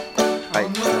Hi,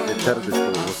 Richard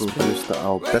Disco. We will boost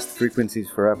our best frequencies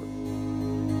forever.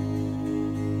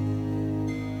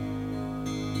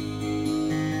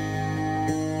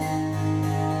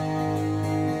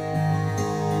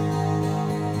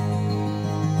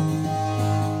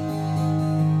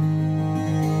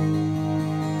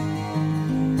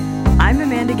 I'm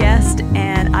Amanda Guest,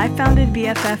 and I founded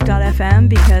BFF.FM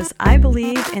because I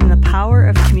believe in the power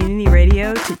of community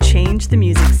radio to change the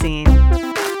music scene.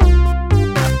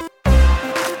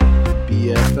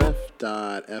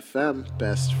 BFF.FM,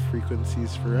 best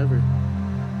frequencies forever.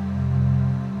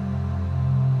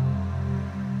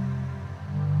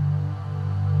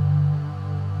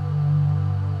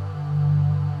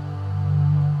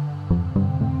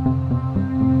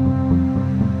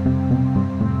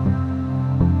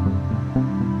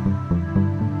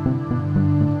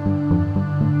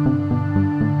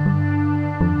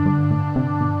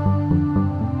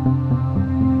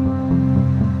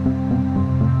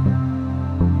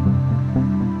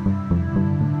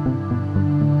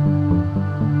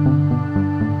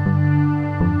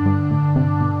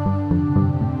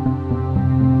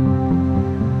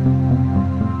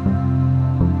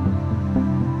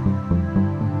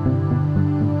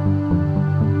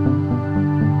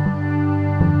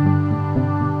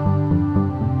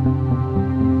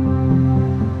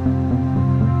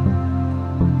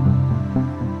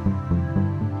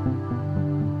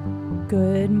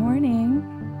 Good morning.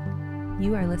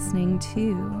 You are listening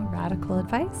to Radical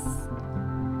Advice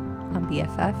on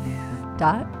BFF.FM.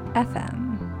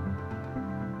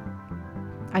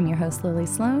 I'm your host, Lily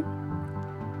Sloan.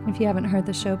 If you haven't heard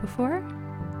the show before,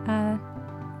 I'll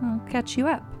catch you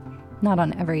up. Not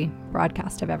on every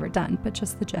broadcast I've ever done, but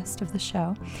just the gist of the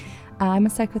show. I'm a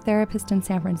psychotherapist in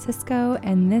San Francisco,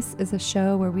 and this is a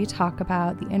show where we talk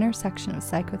about the intersection of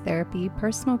psychotherapy,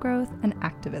 personal growth, and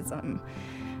activism.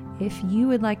 If you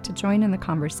would like to join in the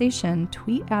conversation,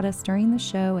 tweet at us during the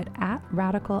show at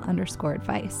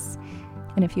 @radical_advice.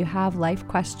 And if you have life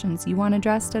questions you want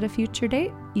addressed at a future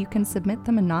date, you can submit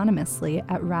them anonymously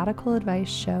at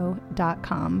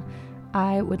radicaladviceshow.com.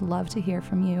 I would love to hear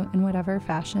from you in whatever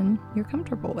fashion you're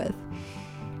comfortable with.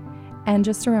 And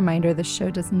just a reminder, the show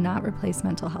does not replace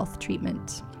mental health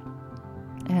treatment.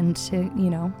 And to,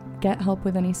 get help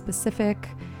with any specific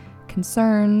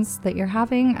concerns that you're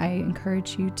having, I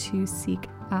encourage you to seek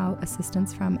out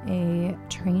assistance from a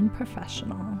trained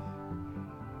professional.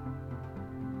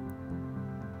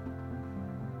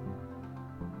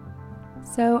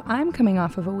 So I'm coming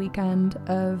off of a weekend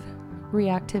of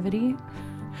reactivity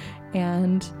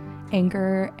and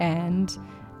anger and,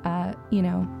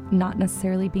 not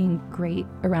necessarily being great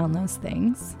around those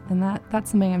things. And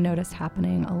that's something I've noticed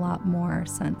happening a lot more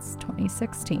since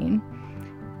 2016.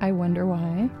 I wonder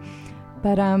why.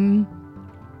 But I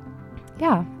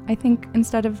think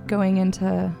instead of going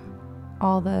into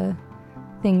all the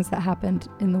things that happened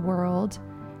in the world,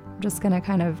 I'm just going to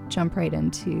kind of jump right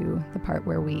into the part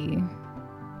where we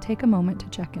take a moment to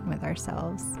check in with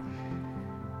ourselves.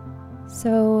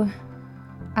 So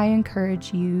I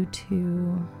encourage you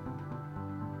to,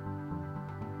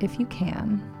 if you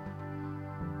can,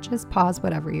 just pause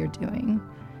whatever you're doing.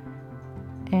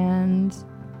 And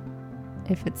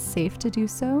if it's safe to do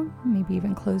so, maybe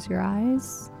even close your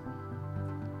eyes.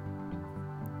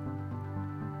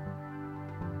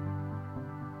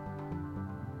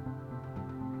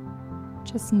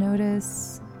 Just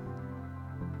notice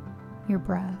your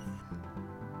breath.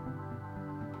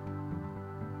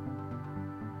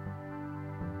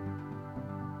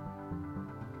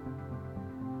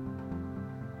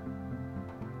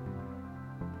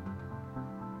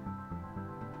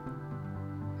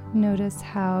 Notice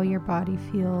how your body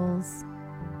feels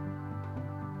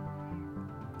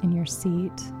in your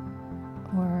seat,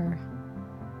 or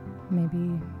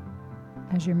maybe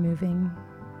as you're moving.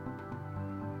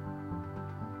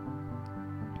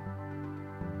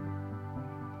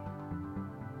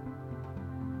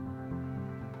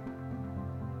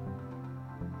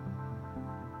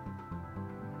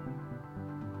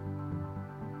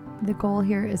 The goal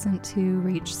here isn't to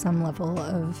reach some level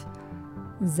of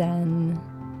Zen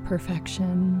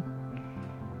perfection.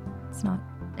 It's not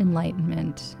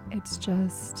enlightenment. It's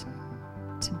just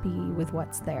to be with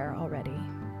what's there already.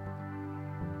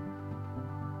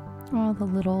 All the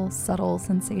little subtle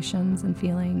sensations and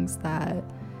feelings that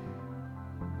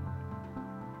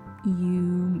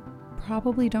you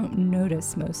probably don't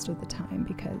notice most of the time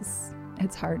because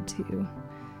it's hard to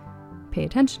pay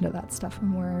attention to that stuff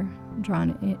when we're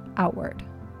drawn outward.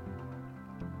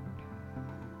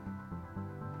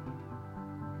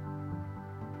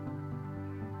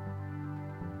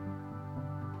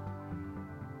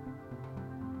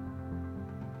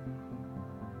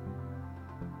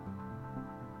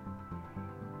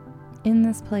 In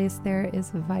this place, there is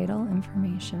vital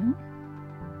information.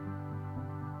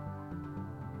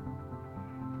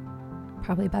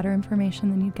 Probably better information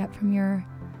than you'd get from your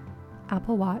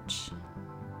Apple Watch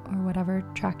or whatever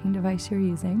tracking device you're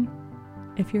using,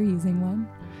 if you're using one.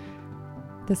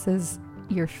 This is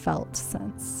your felt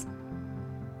sense.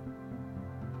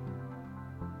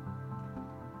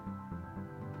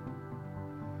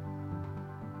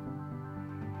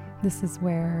 This is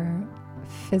where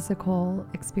physical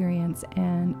experience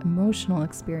and emotional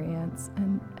experience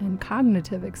and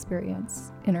cognitive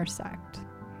experience intersect.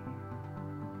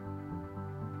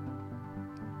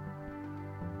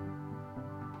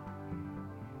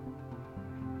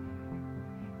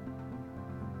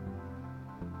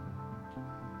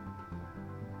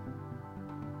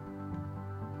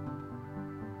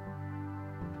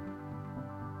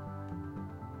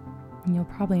 And you'll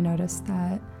probably notice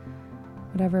that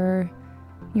whatever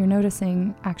you're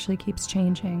noticing actually keeps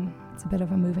changing. It's a bit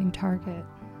of a moving target.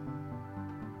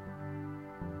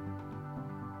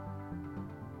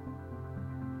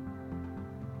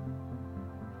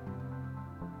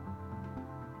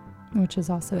 Which is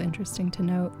also interesting to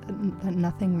note that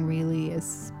nothing really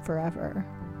is forever.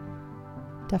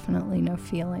 Definitely no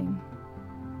feeling.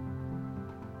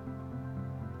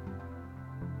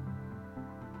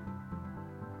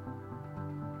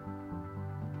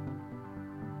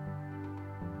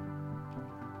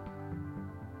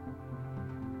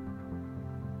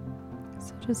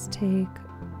 So just take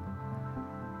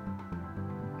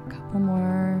a couple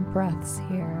more breaths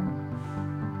here.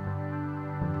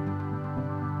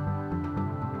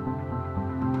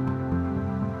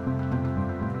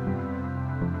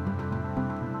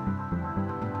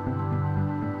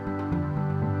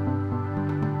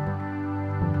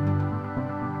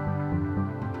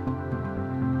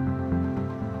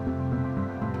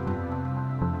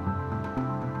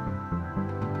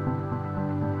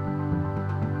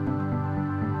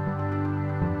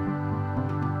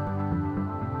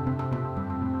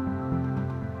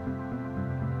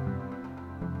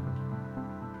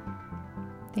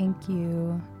 Thank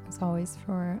you, as always,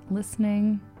 for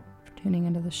listening, for tuning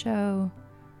into the show,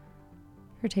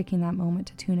 for taking that moment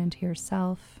to tune into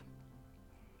yourself.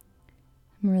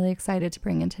 I'm really excited to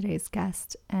bring in today's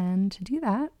guest, and to do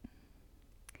that,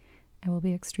 I will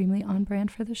be extremely on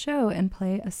brand for the show and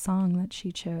play a song that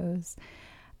she chose.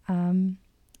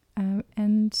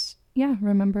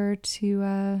 Remember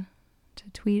to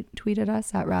tweet at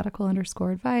us at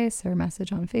radical_advice or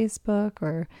message on Facebook,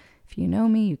 or if you know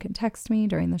me, you can text me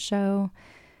during the show.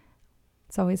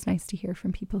 It's always nice to hear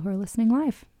from people who are listening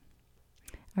live.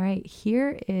 All right,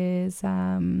 here is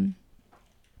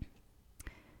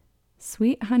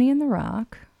Sweet Honey in the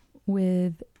Rock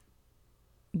with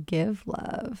Give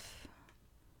Love.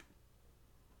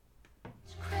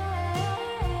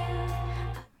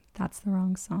 That's the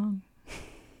wrong song.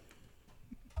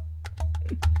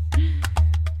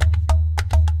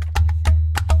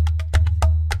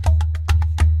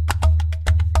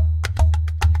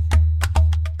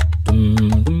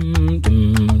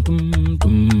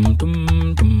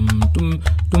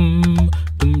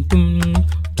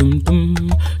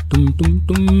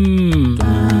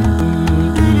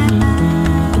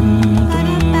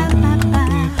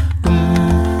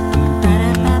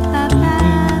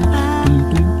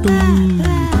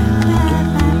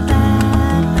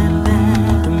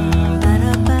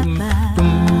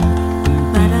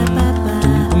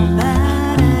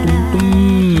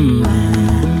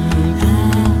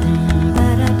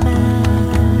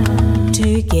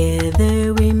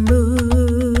 Together we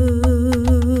move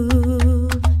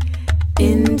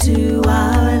into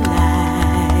our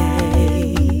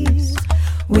lives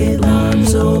with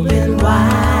arms open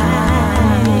wide,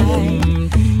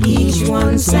 each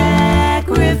one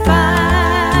sacrifice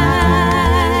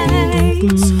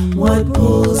what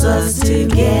pulls us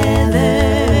together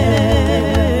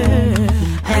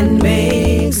and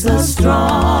makes us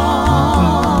strong,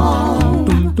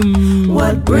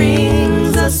 what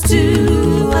brings us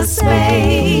to a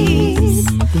space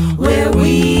where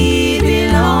we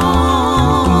belong.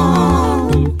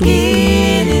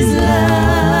 It is love,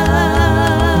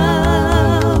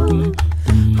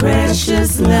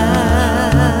 precious love.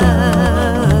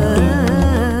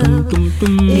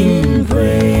 In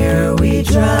prayer we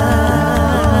trust,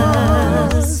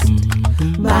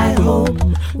 by hope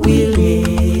we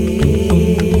live,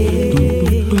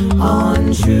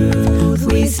 on truth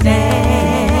we stand,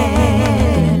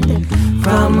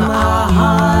 from our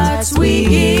hearts we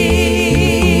give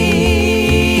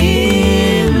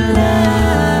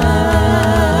love,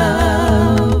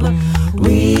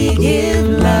 we give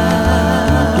love.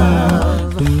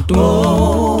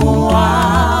 Oh,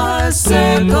 our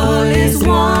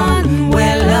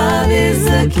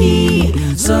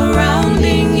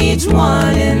surrounding each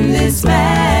one in this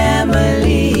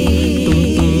family.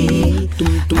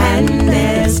 And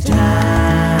as time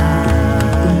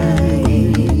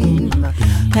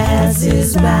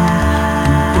passes by,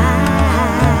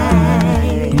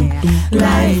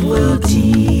 life will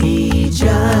teach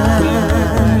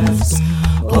us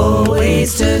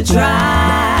always to try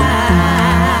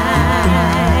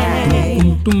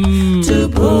to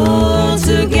pull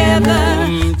together,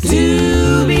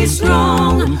 to be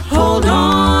strong, hold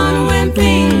on when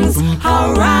things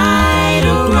are right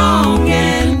or wrong,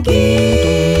 and give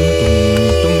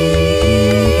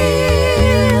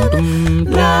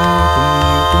love,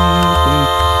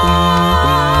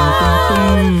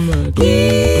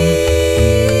 give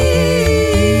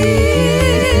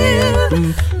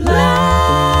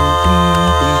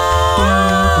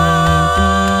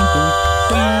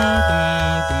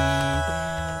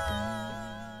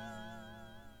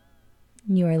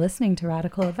You are listening to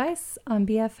Radical Advice on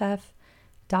BFF.FM.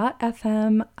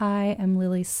 I am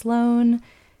Lily Sloan.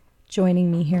 Joining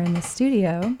me here in the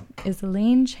studio is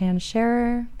Elaine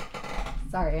Chan-Scherer.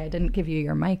 Sorry, I didn't give you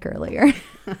your mic earlier.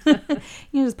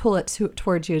 You just pull it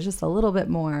towards you just a little bit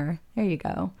more. There you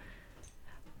go.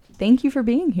 Thank you for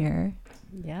being here.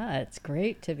 Yeah, it's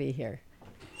great to be here.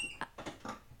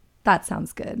 That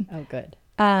sounds good. Oh, good.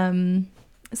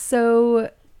 So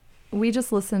we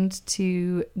just listened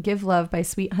to Give Love by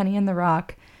Sweet Honey in the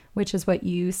Rock, which is what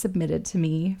you submitted to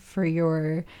me for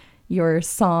your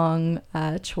song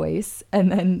choice. And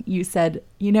then you said,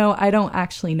 I don't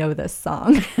actually know this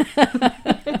song.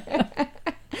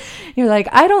 You're like,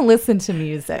 I don't listen to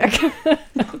music.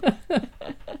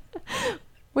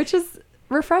 Which is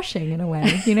refreshing in a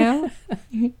way,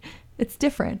 It's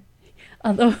different.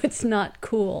 Although it's not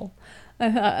cool.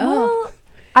 Well,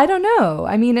 I don't know.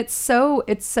 I mean, it's so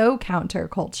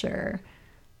counterculture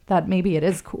that maybe it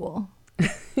is cool.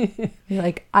 You're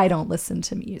like, I don't listen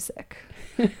to music.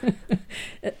 When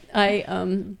I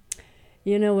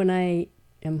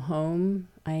am home,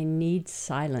 I need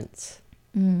silence.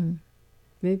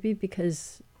 Maybe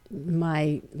because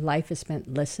my life is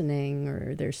spent listening,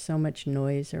 or there's so much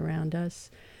noise around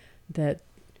us that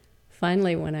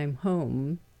finally when I'm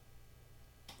home,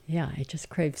 I just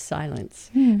crave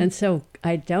silence. And so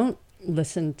I don't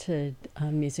listen to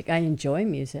music. I enjoy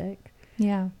music.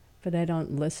 Yeah. But I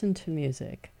don't listen to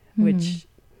music, which,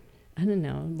 I don't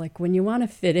know, like when you want to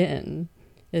fit in,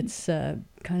 it's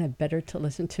kind of better to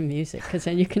listen to music, because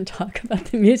then you can talk about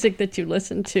the music that you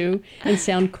listen to and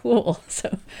sound cool.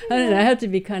 So I don't know, I have to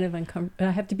be I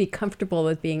have to be comfortable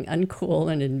with being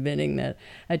uncool and admitting that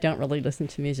I don't really listen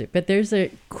to music. But there's a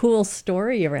cool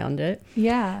story around it.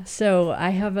 Yeah. So I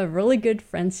have a really good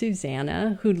friend,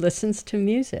 Susanna, who listens to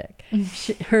music.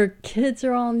 Her kids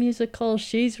are all musical.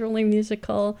 She's really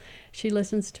musical. She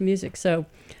listens to music. So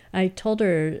I told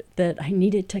her that I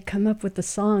needed to come up with a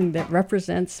song that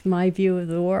represents my view of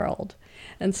the world.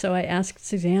 And so I asked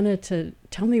Susanna to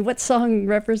tell me what song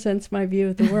represents my view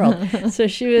of the world. So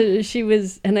she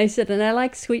was, and I said, and I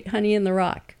like Sweet Honey in the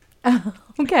Rock. Oh,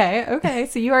 okay.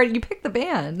 So you picked the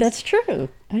band. That's true.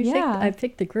 I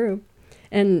picked the group.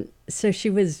 And so she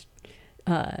was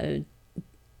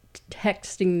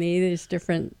texting me these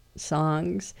different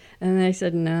songs, and I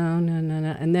said no,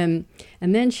 and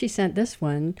then she sent this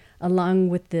one along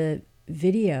with the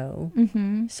video.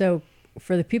 So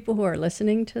for the people who are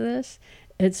listening to this,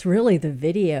 it's really the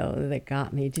video that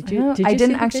got me. Did you I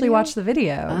didn't see actually watch the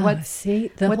video. What's the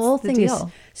whole thing is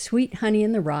Sweet Honey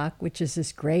in the Rock, which is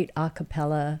this great a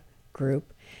cappella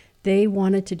group. They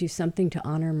wanted to do something to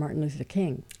honor Martin Luther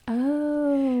King.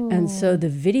 Oh. And so the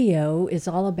video is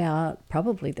all about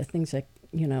probably the things that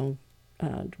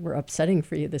were upsetting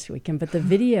for you this weekend, but the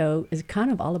video is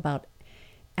kind of all about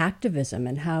activism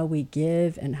and how we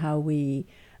give and how we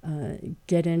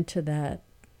get into that.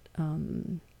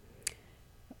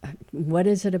 What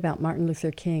is it about Martin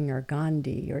Luther King or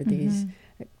Gandhi or these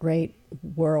great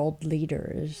world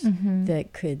leaders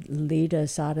that could lead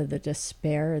us out of the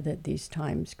despair that these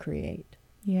times create?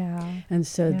 Yeah. And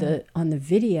so on the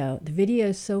video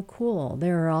is so cool.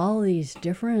 There are all these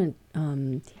different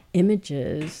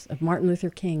images of Martin Luther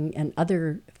King and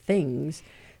other things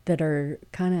that are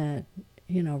kind of,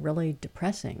 really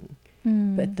depressing.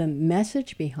 But the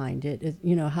message behind it is,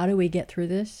 how do we get through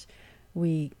this?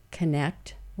 We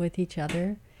connect with each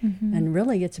other. And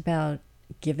really it's about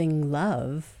giving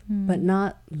love, but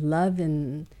not love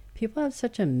in... People have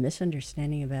such a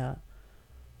misunderstanding about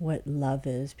what love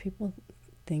is. People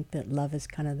think that love is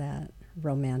kind of that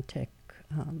romantic,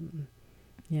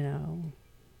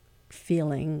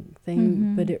 feeling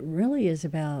thing, but it really is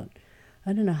about,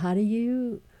 I don't know, how do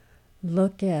you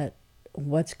look at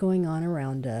what's going on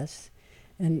around us,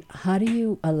 and how do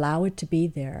you allow it to be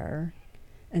there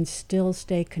and still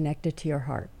stay connected to your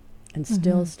heart and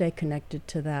still stay connected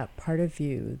to that part of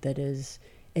you that is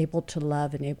able to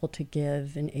love and able to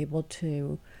give and able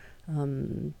to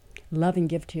love and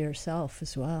give to yourself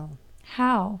as well.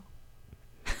 How?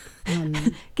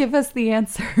 Give us the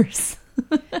answers.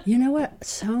 You know what?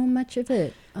 So much of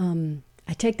it.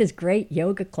 I take this great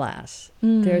yoga class.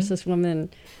 There's this woman,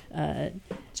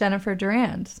 Jennifer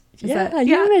Durand. You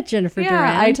met Jennifer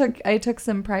Durand. Yeah, I took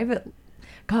some private.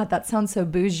 God, that sounds so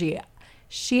bougie.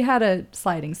 She had a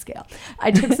sliding scale.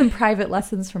 I took some private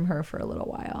lessons from her for a little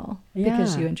while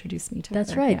because you introduced me to her.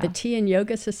 That's right, the Tea and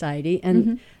Yoga Society.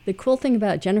 And the cool thing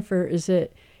about Jennifer is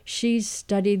that she's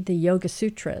studied the Yoga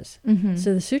Sutras.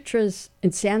 So the sutras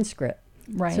in Sanskrit.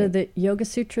 Right. So the Yoga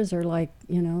Sutras are like,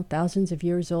 thousands of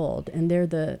years old. And they're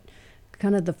the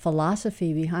kind of the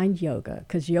philosophy behind yoga.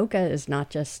 Because yoga is not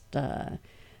just the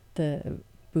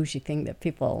bougie thing that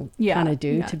people kind of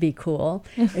do to be cool.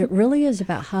 It really is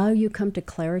about how you come to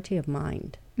clarity of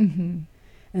mind. And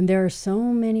there are so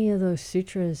many of those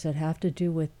sutras that have to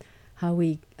do with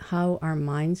how our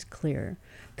minds clear.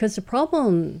 Because the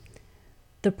problem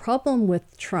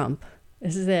with Trump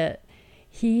is that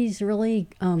he's really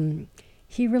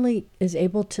he really is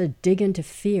able to dig into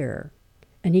fear,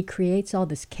 and he creates all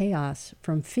this chaos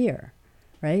from fear,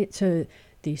 right? So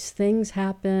these things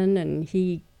happen, and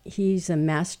he's a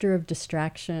master of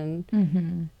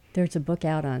distraction. There's a book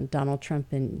out on Donald Trump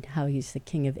and how he's the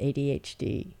king of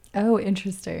ADHD. Oh,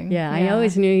 interesting. Yeah, I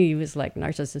always knew he was like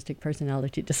narcissistic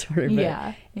personality disorder,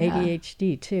 but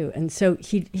ADHD too. And so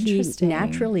he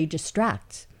naturally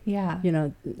distracts. Yeah.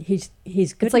 He's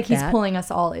good It's like at he's that. pulling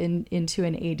us all into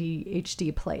an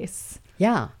ADHD place.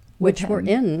 Yeah, which we're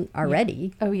in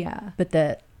already. Yeah. Oh, yeah. But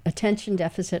the attention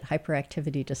deficit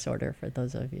hyperactivity disorder, for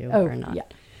those of you who are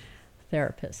not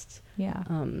therapists. Yeah.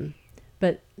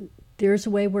 But there's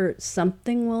a way where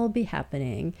something will be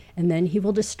happening and then he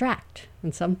will distract,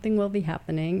 and something will be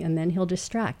happening and then he'll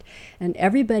distract. And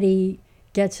everybody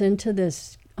gets into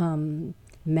this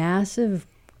massive,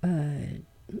 I'm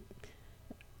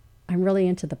really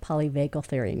into the polyvagal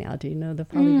theory now. Do you know the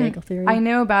polyvagal theory? I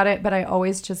know about it, but I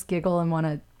always just giggle and want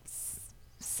to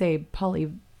say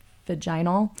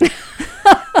polyvaginal.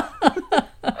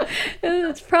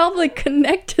 It's probably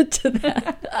connected to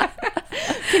that.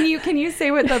 Can you say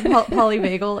what the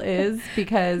polyvagal is?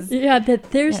 Because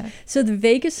so the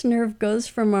vagus nerve goes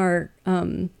from our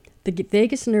the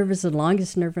vagus nerve is the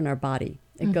longest nerve in our body.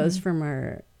 It goes from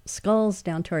our skulls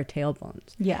down to our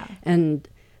tailbones. Yeah. And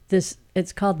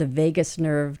it's called the vagus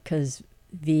nerve because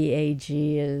VAG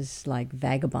is like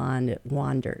vagabond, it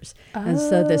wanders. And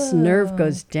so this nerve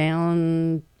goes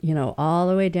down, all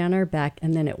the way down our back,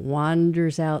 and then it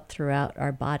wanders out throughout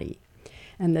our body.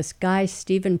 And this guy,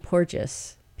 Stephen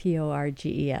Porges,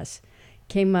 Porges,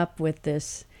 came up with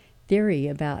this theory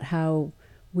about how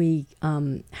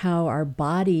how our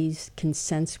bodies can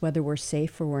sense whether we're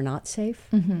safe or we're not safe.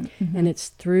 And it's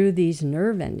through these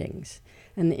nerve endings.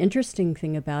 And the interesting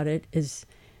thing about it is,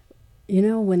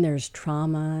 when there's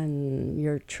trauma and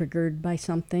you're triggered by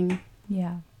something.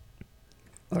 Yeah.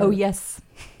 Yes.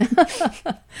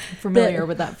 Familiar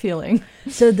with that feeling.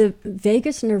 So the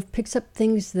vagus nerve picks up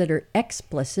things that are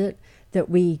explicit that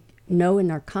we know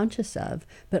and are conscious of,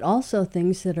 but also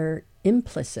things that are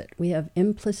implicit. We have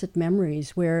implicit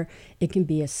memories where it can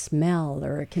be a smell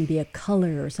or it can be a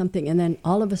color or something. And then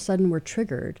all of a sudden we're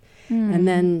triggered. And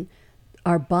then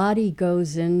our body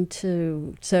goes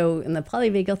into, so in the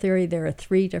polyvagal theory, there are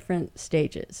 3 different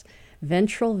stages.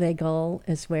 Ventral vagal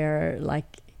is where,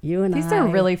 like you and These are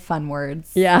really fun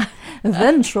words. Yeah.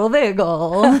 Ventral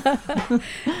vagal.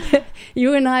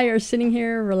 You and I are sitting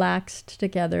here relaxed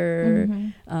together.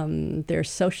 There's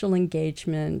social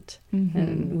engagement,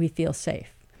 and we feel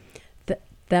safe.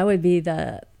 That would be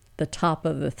the top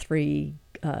of the 3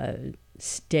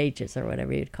 stages, or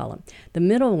whatever you'd call them. The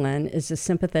middle one is the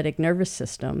sympathetic nervous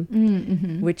system,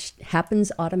 which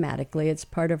happens automatically. It's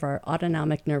part of our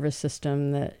autonomic nervous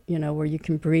system that, where you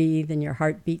can breathe and your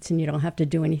heart beats and you don't have to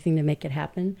do anything to make it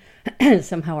happen.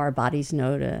 Somehow our bodies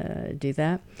know to do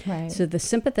that. Right. So the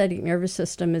sympathetic nervous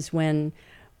system is when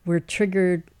we're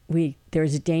triggered,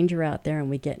 there's danger out there and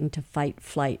we get into fight,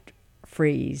 flight,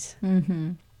 freeze.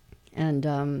 And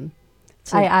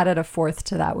so I added a 4th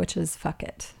to that, which is fuck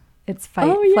it. It's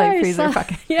fight, flight, freeze, or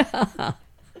fuck it. Yeah.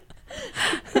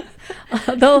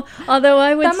 although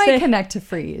I would that say might connect to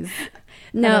freeze.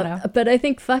 No, but I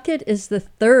think fuck it is the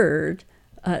 3rd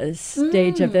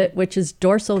stage of it, which is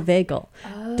dorsal vagal.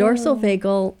 Dorsal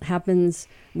vagal happens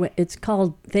when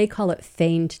they call it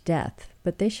feigned death,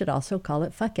 but they should also call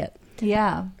it fuck it.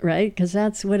 Yeah. Right? Because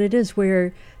that's what it is,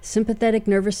 where sympathetic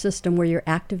nervous system, where you're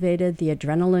activated, the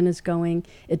adrenaline is going,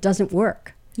 it doesn't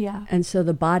work. Yeah. And so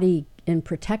the body, in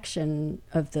protection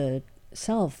of the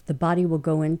self, the body will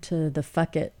go into the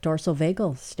fuck it dorsal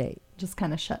vagal state. Just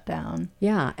kind of shut down.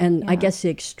 Yeah. And I Yeah. guess the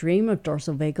extreme of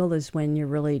dorsal vagal is when you're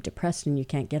really depressed and you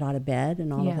can't get out of bed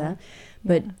and all of Yeah. that.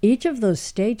 But each of those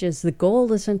stages, the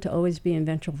goal isn't to always be in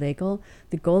ventral vagal.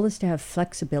 The goal is to have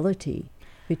flexibility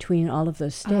between all of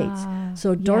those states.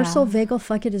 So dorsal vagal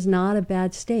fuck it is not a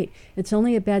bad state. It's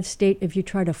only a bad state if you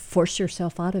try to force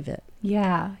yourself out of it.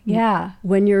 Yeah. Yeah.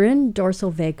 When you're in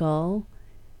dorsal vagal,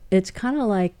 it's kind of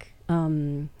like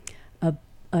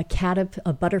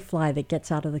a butterfly that gets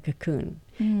out of the cocoon,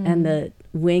 and the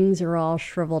wings are all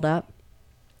shriveled up.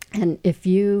 And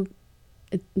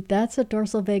that's a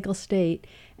dorsal vagal state,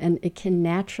 and it can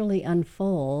naturally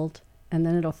unfold, and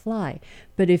then it'll fly.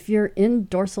 But if you're in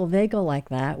dorsal vagal like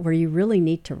that, where you really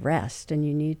need to rest and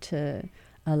you need to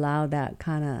allow that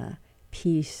kind of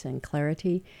peace and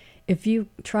clarity, if you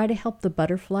try to help the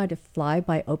butterfly to fly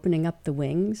by opening up the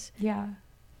wings, Yeah.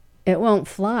 it won't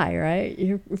fly,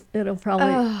 right? It'll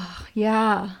probably...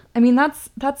 Yeah. I mean, that's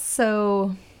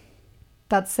so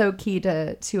key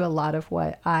to a lot of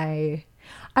what I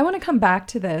want to come back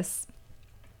to this,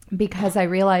 because I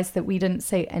realized that we didn't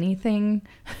say anything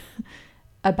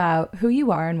about who you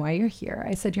are and why you're here.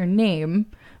 I said your name,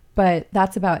 but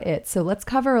that's about it. So let's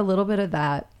cover a little bit of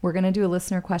that. We're going to do a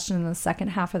listener question in the second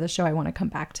half of the show. I want to come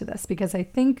back to this because I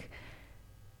think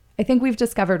we've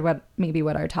discovered what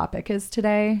our topic is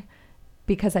today,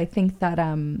 because I think that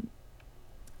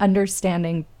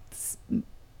understanding it's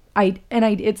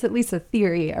at least a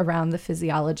theory around the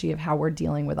physiology of how we're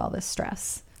dealing with all this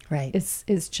stress, Right.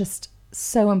 is just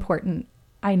so important.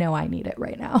 I know I need it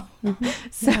right now.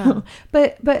 So, Yeah.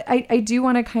 but I do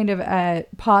want to kind of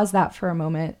pause that for a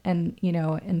moment and,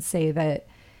 and say that,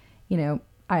 I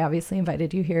obviously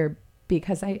invited you here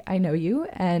because I know you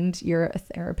and you're a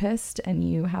therapist and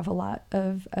you have a lot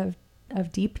of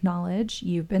deep knowledge.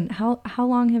 You've been, how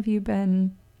long have you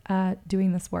been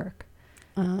doing this work?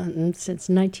 Since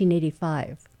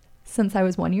 1985. Since I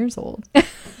was 1 year old.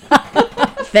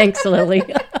 Thanks, Lily.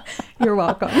 You're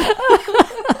welcome.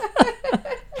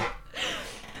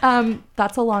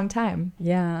 That's a long time.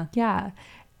 Yeah. Yeah.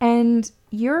 And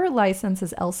your license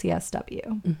is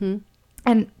LCSW. Mm-hmm.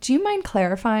 And do you mind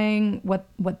clarifying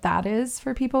what that is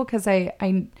for people? Because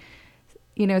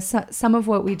some of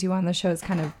what we do on the show is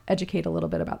kind of educate a little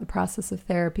bit about the process of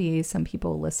therapy. Some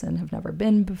people have never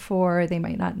been before. They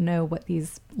might not know what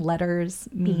these letters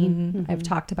mean. Mm-hmm. I've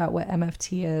talked about what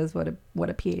MFT is, what a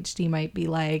PhD might be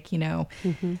like,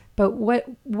 Mm-hmm. But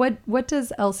what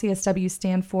does LCSW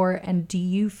stand for? And do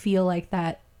you feel like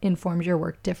that informs your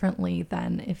work differently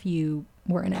than if you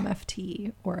were an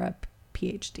MFT or a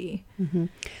PhD? Mm-hmm.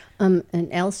 An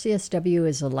LCSW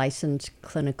is a licensed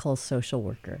clinical social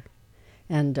worker.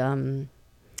 And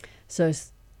so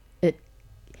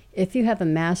if you have a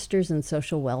master's in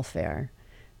social welfare,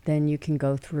 then you can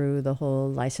go through the whole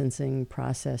licensing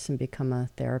process and become a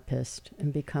therapist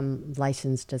and become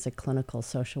licensed as a clinical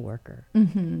social worker.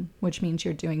 Mm-hmm. Which means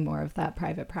you're doing more of that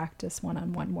private practice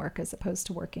one-on-one work as opposed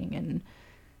to working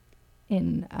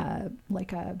in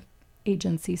like a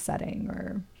agency setting,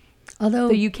 or although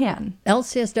you can.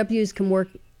 LCSWs can work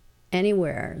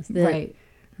anywhere. Right.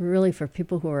 Really, for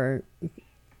people who are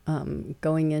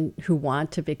going in, who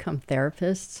want to become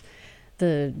therapists,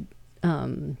 I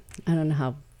don't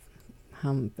know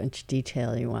how much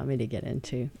detail you want me to get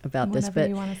into about this, but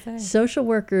you want to say. Social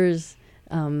workers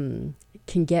can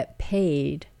get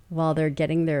paid while they're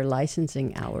getting their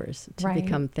licensing hours to Right.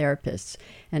 become therapists,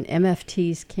 and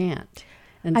MFTs can't.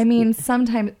 And I mean,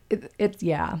 sometimes it's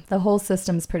the whole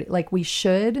system's pretty, like, we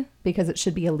should, because it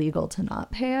should be illegal to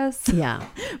not pay us. yeah.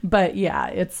 But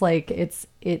it's like,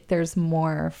 there's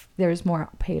more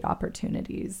paid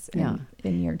opportunities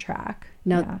in your track.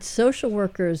 Now, social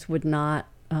workers would not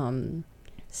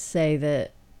say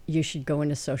that you should go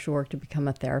into social work to become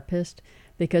a therapist,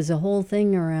 because the whole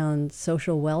thing around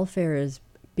social welfare is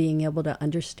being able to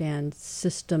understand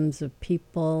systems of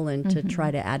people and to try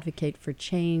to advocate for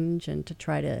change and to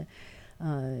try to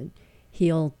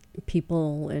heal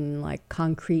people in like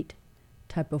concrete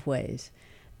type of ways.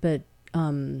 But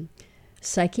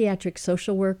psychiatric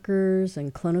social workers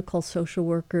and clinical social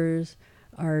workers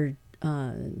are,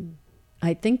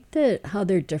 I think that how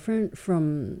they're different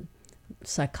from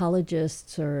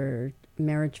psychologists or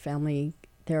marriage family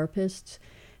therapists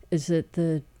is that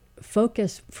the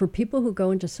focus for people who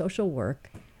go into social work,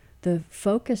 the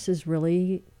focus is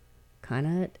really kind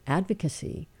of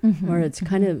advocacy, or it's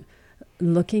kind of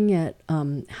looking at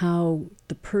how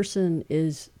the person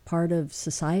is part of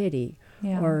society,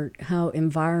 or how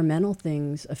environmental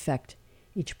things affect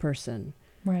each person.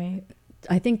 Right.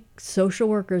 I think social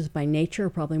workers by nature are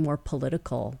probably more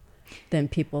political than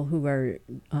people who are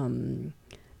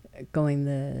going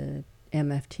the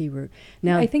MFT route.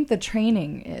 Now, I think the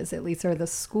training is, at least, or the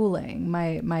schooling.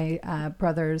 My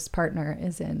brother's partner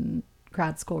is in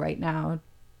grad school right now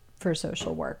for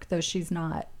social work, though she's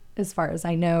not, as far as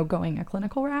I know, going a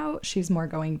clinical route. She's more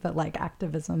going the like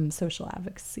activism, social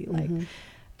advocacy, like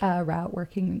route,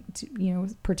 working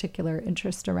to, particular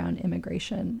interest around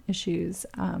immigration issues,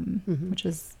 which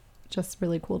is just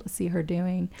really cool to see her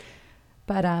doing.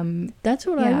 But that's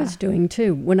what I was doing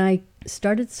too. When I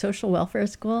started social welfare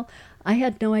school, I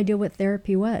had no idea what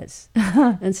therapy was.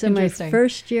 And so my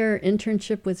first year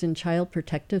internship was in Child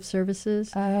Protective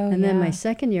Services. And then my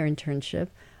second year internship,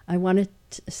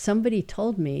 somebody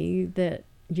told me that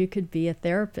you could be a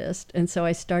therapist. And so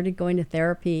I started going to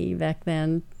therapy back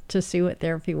then to see what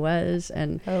therapy was.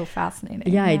 And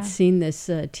fascinating. Yeah, I'd seen this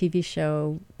TV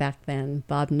show back then,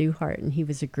 Bob Newhart, and he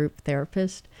was a group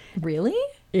therapist. Really?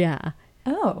 Yeah.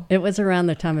 Oh. It was around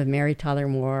the time of Mary Tyler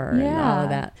Moore and all of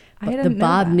that. But the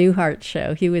Bob Newhart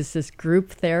show, he was this group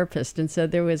therapist. And so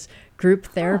there was group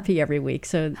therapy every week.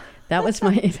 So that was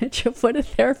my image of what a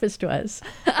therapist was.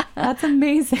 That's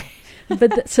amazing.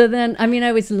 But so then, I mean,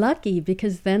 I was lucky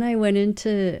because then I went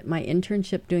into my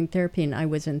internship doing therapy, and I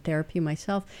was in therapy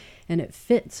myself, and it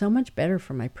fit so much better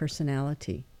for my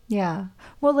personality. Yeah.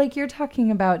 Well, like you're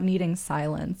talking about needing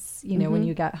silence, when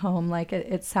you get home, like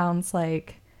it sounds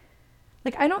like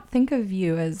I don't think of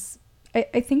you as,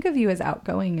 I think of you as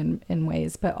outgoing in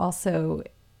ways, but also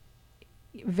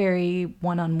very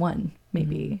one-on-one,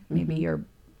 maybe. Maybe you're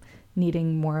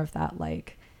needing more of that,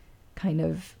 like, kind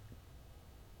of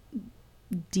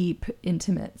deep,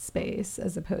 intimate space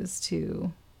as opposed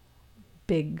to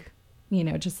big,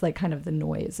 just like kind of the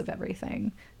noise of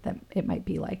everything that it might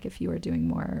be like if you were doing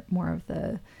more of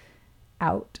the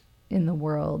out in the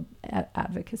world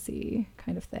advocacy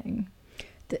kind of thing.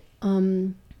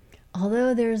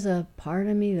 Although there's a part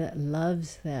of me that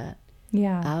loves that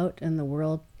out in the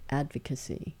world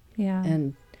advocacy. Yeah.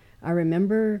 And I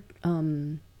remember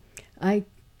I'm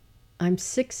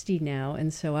 60 now,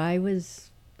 and so I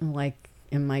was like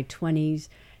in my 20s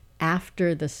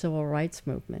after the civil rights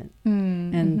movement.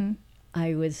 And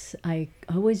I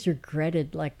always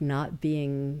regretted like not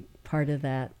being part of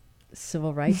that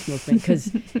civil rights movement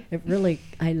because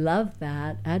I love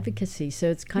that advocacy.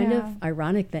 So it's kind of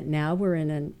ironic that now we're in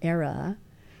an era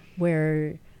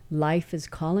where life is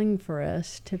calling for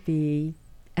us to be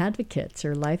advocates,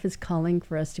 or life is calling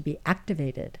for us to be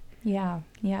activated. Yeah.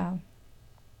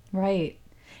 Right.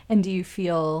 And do you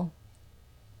feel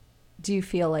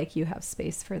like you have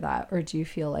space for that, or do you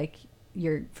feel like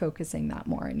you're focusing that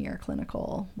more in your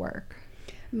clinical work?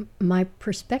 My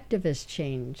perspective has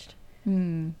changed.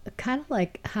 Kind of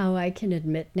like how I can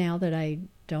admit now that I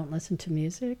don't listen to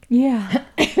music. Yeah.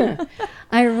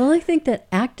 I really think that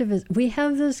we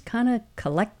have this kind of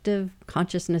collective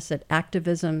consciousness that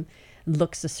activism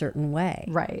looks a certain way.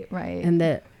 Right. And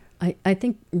that I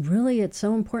think really it's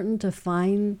so important to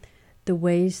find the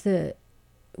ways that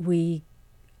we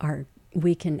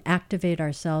can activate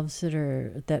ourselves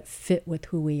that fit with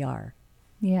who we are.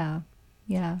 Yeah.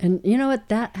 And you know what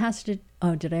that has to...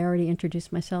 Oh, did I already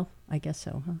introduce myself? I guess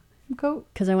so, huh? Go.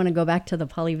 Because I want to go back to the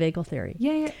polyvagal theory.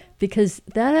 Yeah. Because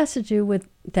that has to do with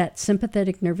that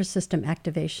sympathetic nervous system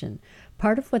activation.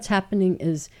 Part of what's happening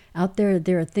is out there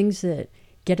are things that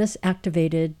get us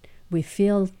activated. We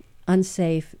feel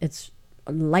unsafe. It's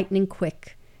lightning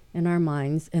quick in our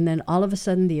minds. And then all of a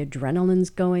sudden the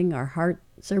adrenaline's going, our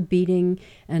hearts are beating,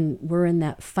 and we're in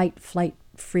that fight, flight,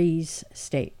 freeze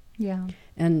state. Yeah.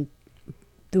 And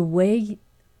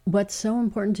what's so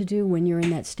important to do when you're in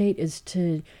that state is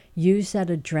to use that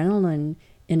adrenaline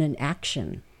in an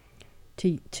action,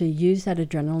 to use that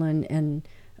adrenaline and,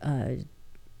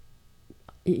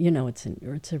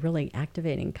 it's a really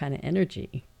activating kind of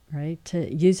energy, right?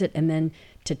 To use it and then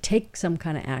to take some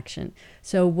kind of action.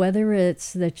 So whether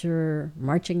it's that you're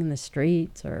marching in the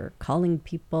streets or calling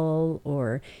people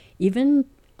or even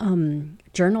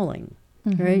journaling,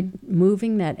 right?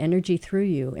 Moving that energy through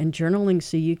you and journaling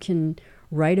so you can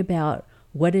write about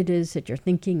what it is that you're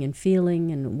thinking and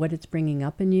feeling and what it's bringing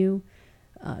up in you.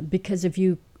 Because if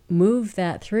you move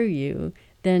that through you,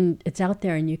 then it's out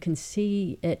there and you can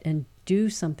see it and do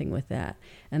something with that.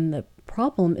 And the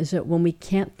problem is that when we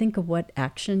can't think of what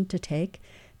action to take,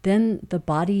 then the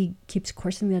body keeps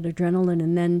coursing that adrenaline,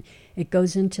 and then it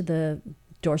goes into the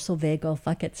dorsal vagal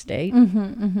fuck it state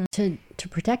to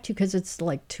protect you, because it's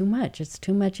like too much. It's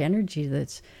too much energy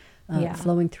that's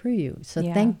flowing through you. So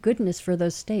thank goodness for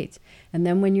those states. And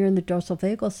then when you're in the dorsal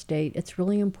vagal state, it's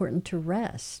really important to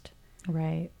rest.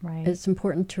 Right. It's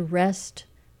important to rest,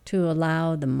 to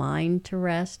allow the mind to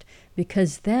rest,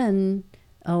 because then,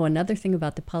 another thing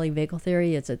about the polyvagal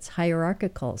theory is it's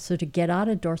hierarchical. So to get out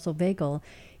of dorsal vagal,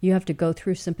 you have to go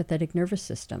through sympathetic nervous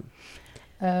system.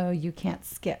 Oh, you can't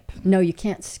skip. No, you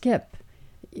can't skip.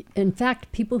 In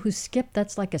fact, people who skip,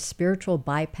 that's like a spiritual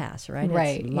bypass, right?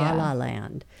 Right. It's la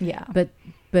land. Yeah. But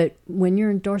when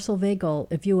you're in dorsal vagal,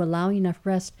 if you allow enough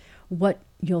rest, what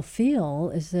you'll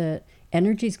feel is that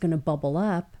energy is going to bubble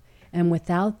up. And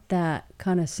without that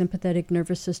kind of sympathetic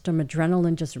nervous system,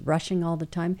 adrenaline just rushing all the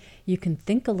time, you can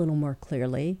think a little more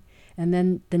clearly. And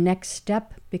then the next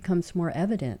step becomes more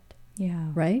evident. Yeah.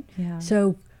 Right? Yeah.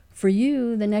 So for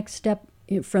you, the next step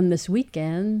from this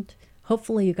weekend,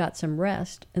 hopefully you got some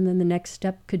rest. And then the next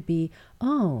step could be,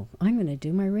 I'm going to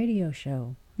do my radio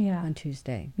show on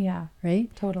Tuesday. Yeah.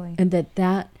 Right? Totally. And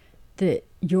that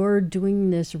you're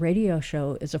doing this radio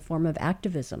show is a form of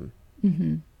activism.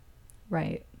 Mm-hmm.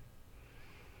 Right.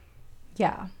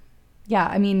 Yeah. Yeah.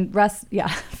 I mean, rest. Yeah.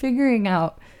 Figuring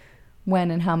out when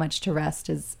and how much to rest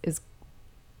is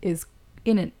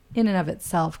in and of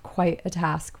itself quite a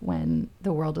task when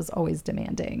the world is always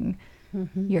demanding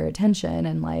your attention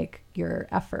and like your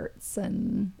efforts,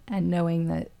 and knowing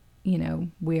that,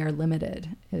 we are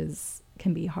limited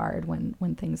can be hard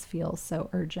when things feel so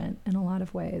urgent in a lot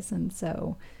of ways. And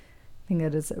so I think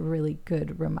that is a really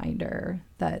good reminder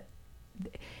that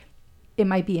it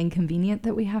might be inconvenient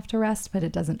that we have to rest, but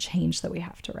it doesn't change that we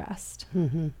have to rest.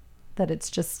 Mm-hmm. That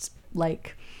it's just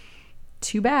like,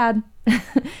 too bad.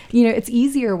 It's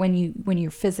easier when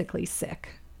you're physically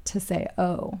sick to say,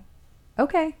 oh,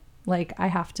 okay, like I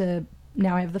have to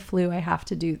the flu. I have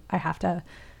to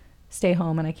stay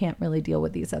home, and I can't really deal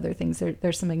with these other things.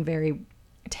 There's something very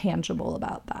tangible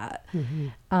about that.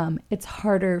 Mm-hmm. It's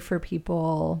harder for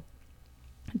people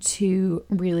to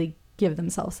really give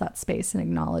themselves that space and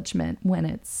acknowledgement when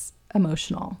it's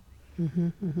emotional. Mm-hmm,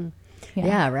 mm-hmm.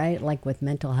 Yeah, right. Like with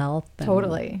mental health.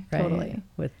 Totally.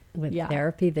 With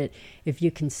therapy, that if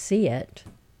you can see it,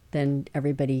 then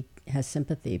everybody has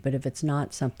sympathy. But if it's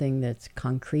not something that's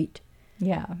concrete,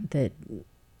 that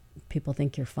people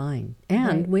think you're fine.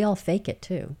 And we all fake it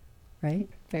too, right?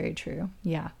 Very true.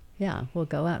 Yeah. Yeah. We'll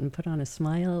go out and put on a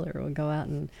smile, or we'll go out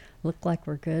and look like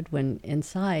we're good when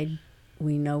inside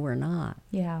we know we're not.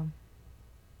 Yeah.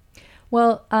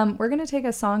 Well, we're going to take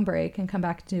a song break and come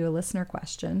back to a listener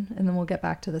question, and then we'll get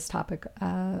back to this topic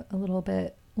a little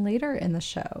bit later in the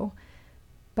show.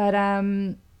 But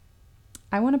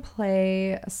I want to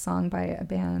play a song by a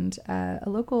band, a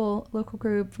local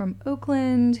group from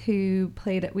Oakland who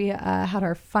played it. We had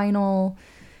our final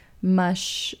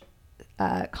Mush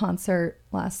concert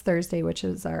last Thursday, which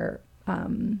is our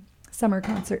summer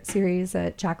concert series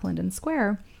at Jack London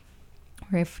Square,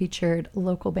 where I featured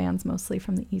local bands mostly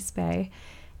from the East Bay,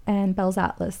 and Bell's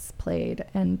Atlas played,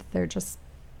 and they're just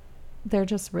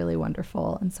really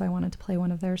wonderful. And so I wanted to play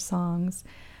one of their songs.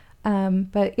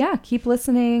 But yeah, keep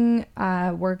listening.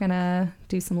 We're gonna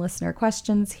do some listener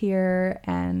questions here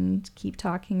and keep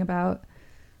talking about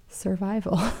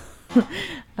survival.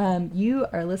 You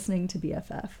are listening to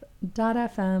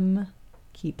BFF.FM.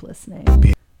 Keep listening.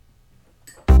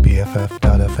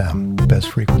 BFF.FM, best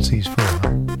frequencies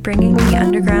forever. Bringing the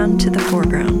underground to the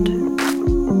foreground.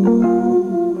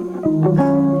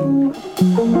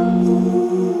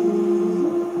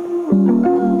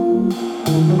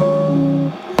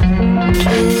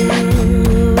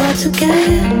 All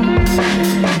together,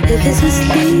 if it's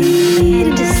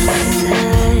misleading,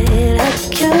 decide I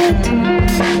can't.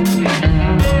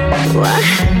 Why?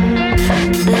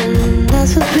 And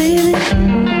that's what really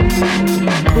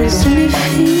constantly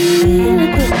feel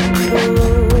like we're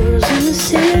closing the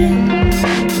ceiling.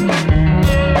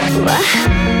 Why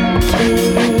do you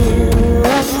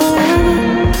walk forever?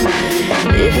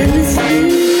 If it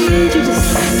misleads you,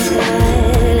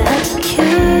 decide I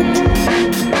can't.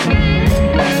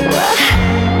 Why?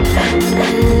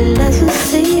 And that's what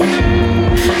see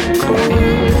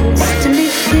constantly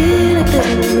feel like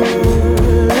there's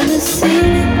more than the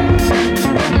ceiling.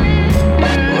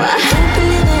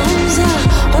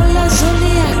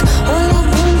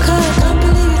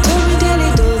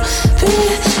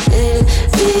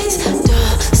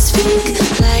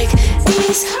 I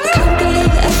can't believe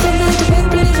it, I can't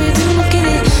believe it, don't look at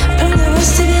it. Burn the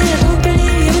rest of it, I don't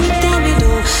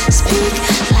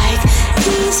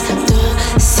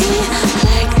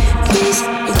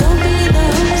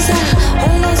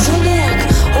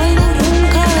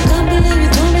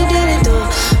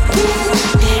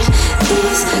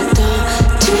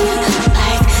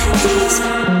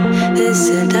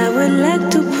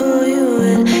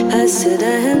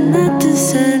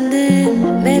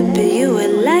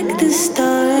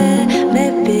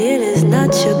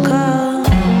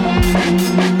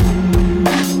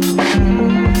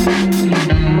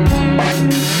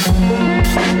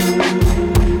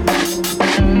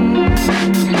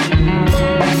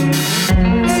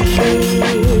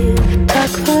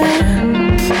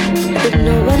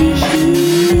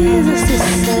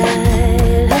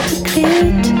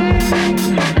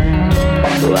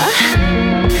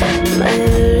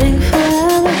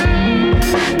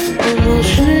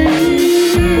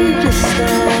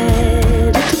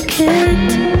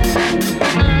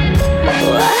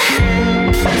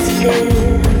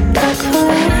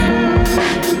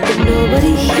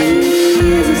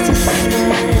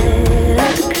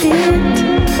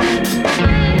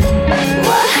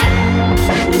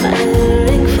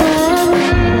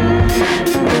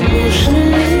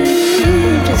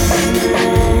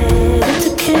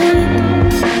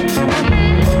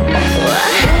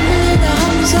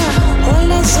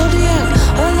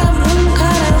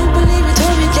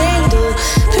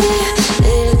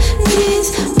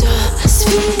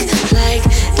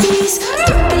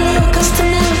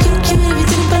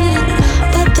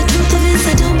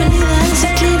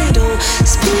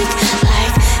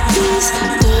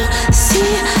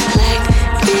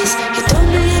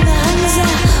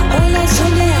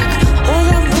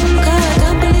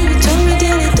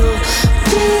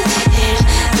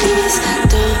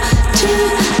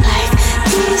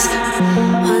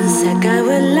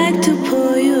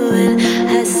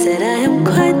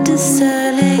quite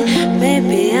discerning.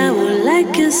 Maybe I won't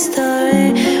like your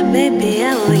story. Maybe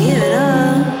I won't hear it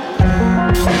all.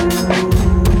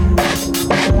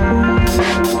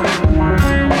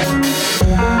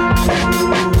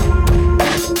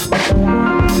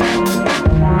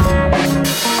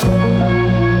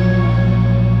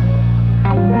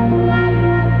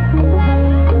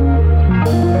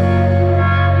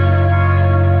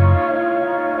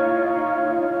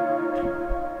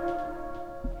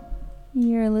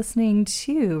 Listening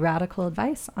to Radical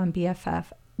Advice on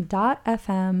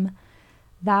BFF.FM.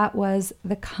 That was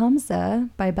The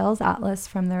Kamsa by Bell's Atlas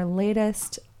from their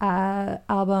latest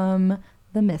album,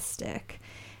 The Mystic.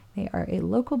 They are a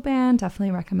local band.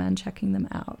 Definitely recommend checking them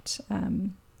out.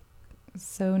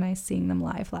 So nice seeing them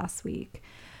live last week.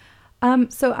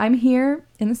 So I'm here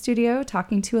in the studio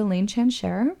talking to Elaine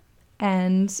Chancher,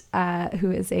 and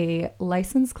who is a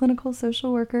licensed clinical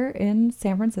social worker in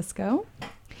San Francisco.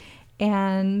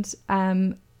 And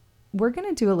we're going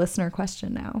to do a listener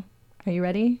question now. Are you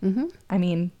ready? Mm-hmm. I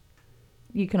mean,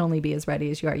 you can only be as ready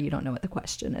as you are. You don't know what the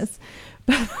question is.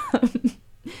 But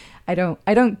I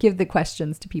don't give the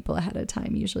questions to people ahead of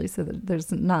time usually, so that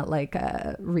there's not like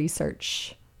a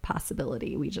research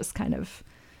possibility. We just kind of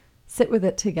sit with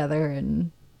it together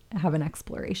and have an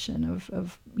exploration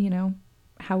of you know,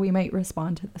 how we might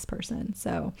respond to this person.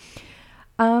 So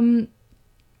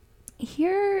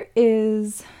here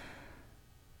is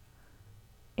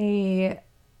a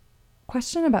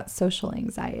question about social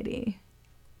anxiety.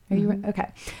 Are you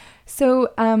okay? So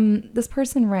this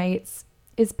person writes,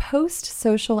 is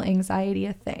post-social anxiety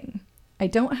a thing? I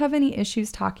don't have any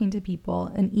issues talking to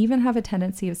people and even have a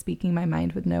tendency of speaking my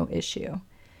mind with no issue.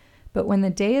 But when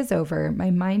the day is over, my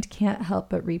mind can't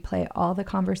help but replay all the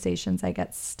conversations I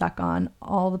get stuck on,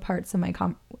 all the parts of my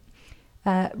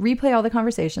replay all the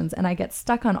conversations, and I get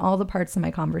stuck on all the parts of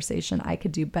my conversation I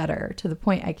could do better, to the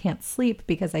point I can't sleep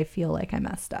because I feel like I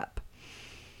messed up.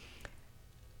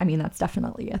 I mean, that's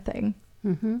definitely a thing.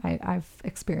 Mm-hmm. I've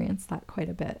experienced that quite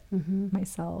a bit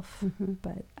myself,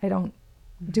 but I don't,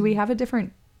 do we have a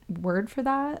different word for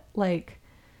that? Like,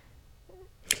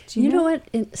 do you know what?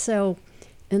 So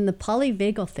in the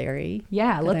polyvagal theory,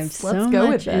 let's go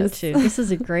with this. This is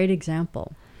a great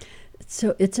example.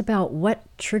 So it's about what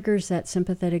triggers that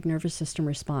sympathetic nervous system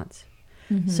response.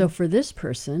 Mm-hmm. So for this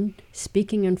person,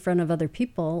 speaking in front of other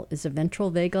people is a ventral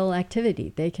vagal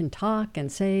activity. They can talk and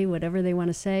say whatever they want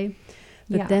to say.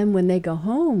 But then when they go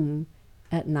home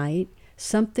at night,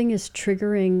 something is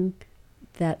triggering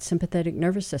that sympathetic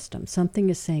nervous system. Something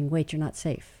is saying, wait, you're not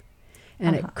safe.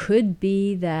 And it could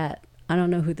be that, I don't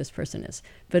know who this person is,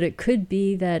 but it could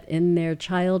be that in their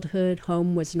childhood,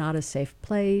 home was not a safe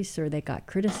place, or they got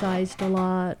criticized a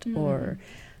lot, or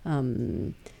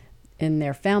in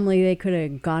their family, they could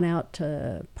have gone out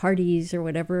to parties or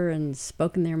whatever and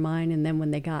spoken their mind. And then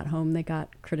when they got home, they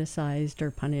got criticized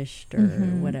or punished or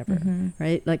whatever,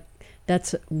 right? Like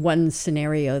that's one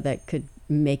scenario that could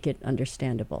make it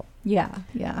understandable. Yeah.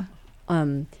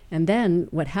 And then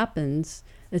what happens,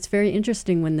 it's very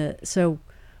interesting when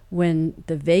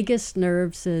the vagus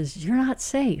nerve says, you're not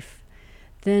safe,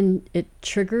 then it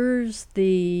triggers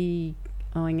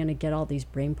I'm going to get all these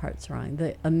brain parts wrong,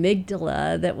 the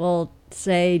amygdala that will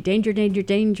say, danger, danger,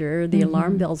 danger. The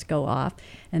alarm bells go off,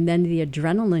 and then the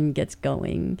adrenaline gets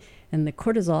going, and the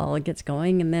cortisol gets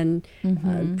going, and then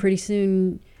pretty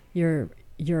soon your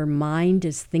mind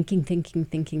is thinking,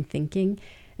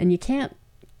 and you can't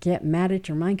get mad at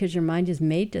your mind because your mind is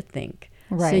made to think.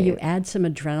 Right. So you add some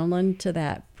adrenaline to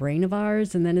that brain of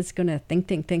ours, and then it's going to think.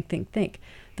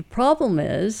 The problem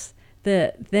is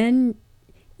that then,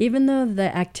 even though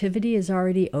the activity is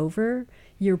already over,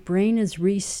 your brain is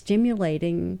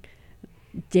re-stimulating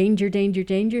danger, danger,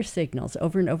 danger signals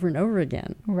over and over and over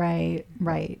again. Right.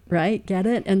 Get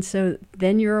it? And so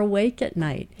then you're awake at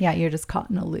night. Yeah, you're just caught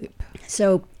in a loop.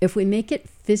 So if we make it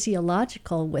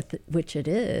physiological, which it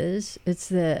is, it's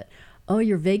that,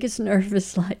 your vagus nerve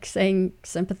is like saying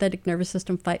sympathetic nervous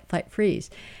system, fight, flight, freeze.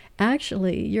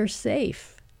 Actually, you're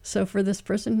safe. So for this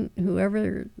person,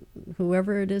 whoever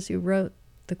it is who wrote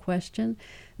the question,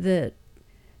 that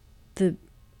the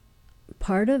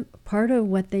part of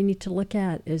what they need to look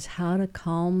at is how to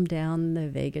calm down the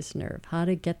vagus nerve, how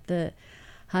to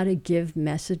give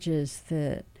messages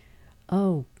that,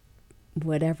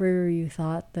 whatever you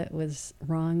thought that was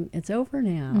wrong, it's over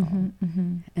now.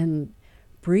 And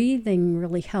breathing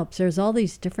really helps. There's all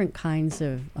these different kinds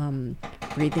of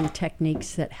breathing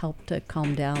techniques that help to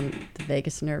calm down the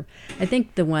vagus nerve. I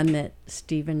think the one that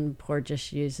Stephen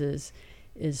Porges uses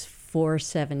is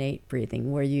 4-7-8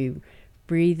 breathing, where you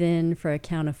breathe in for a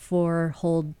count of 4,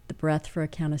 hold the breath for a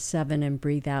count of 7 and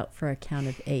breathe out for a count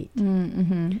of 8.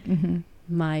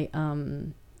 My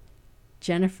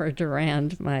Jennifer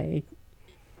Durand, my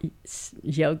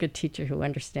yoga teacher who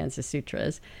understands the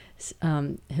sutras,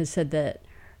 has said that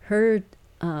her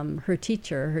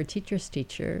teacher's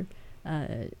teacher,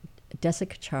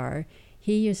 Desikachar,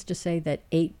 he used to say that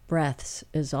 8 breaths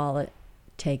is all it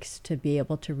takes to be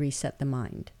able to reset the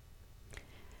mind.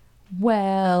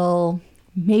 Well,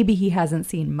 maybe he hasn't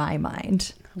seen my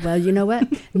mind. Well, you know what?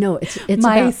 No, it's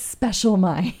my about, special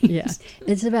mind. Yeah,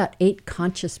 it's about 8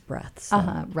 conscious breaths.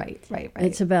 So Right.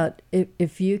 It's about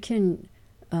if you can,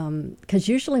 because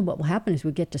usually what will happen is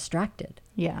we get distracted.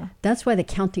 Yeah. That's why the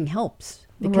counting helps.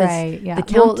 Because right. Yeah. The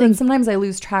counting, and sometimes I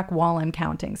lose track while I'm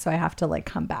counting, so I have to like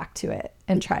come back to it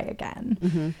and try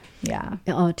again. Yeah.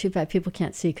 Oh, too bad people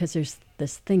can't see because there's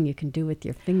this thing you can do with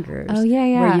your fingers. Oh yeah,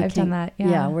 yeah. where you I've done that.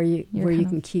 Yeah, where you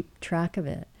can keep track of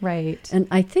it. Right. And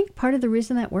I think part of the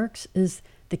reason that works is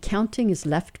the counting is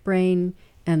left brain,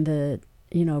 and the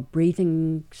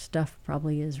breathing stuff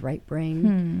probably is right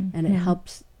brain, and it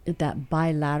helps that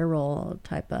bilateral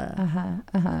type of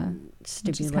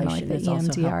stimulation. Like the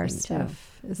EMDR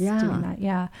stuff is doing that.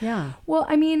 Yeah. Yeah. Well,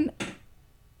 I mean,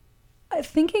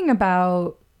 thinking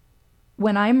about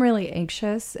when I'm really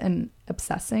anxious and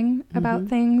obsessing about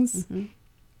things,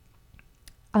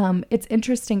 it's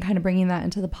interesting kind of bringing that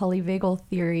into the polyvagal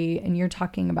theory. And you're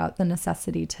talking about the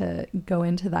necessity to go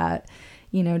into that,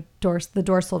 the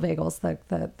dorsal vagals,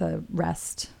 the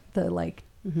rest, the like.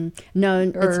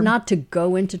 No, it's not to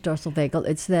go into dorsal vagal.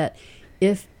 It's that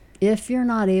if you're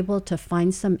not able to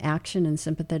find some action in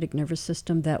sympathetic nervous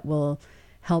system that will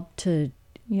help to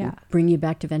bring you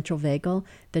back to ventral vagal,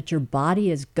 that your body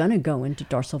is going to go into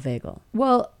dorsal vagal.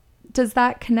 Well, does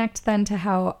that connect then to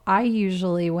how I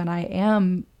usually, when I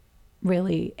am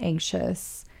really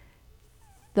anxious,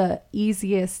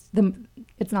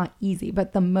 it's not easy,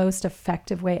 but the most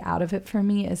effective way out of it for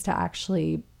me is to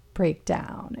actually break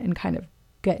down and kind of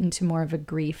get into more of a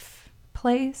grief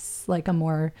place, like a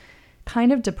more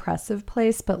kind of depressive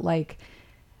place, but like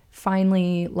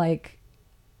finally, like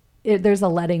there's a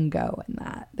letting go in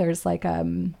that. There's like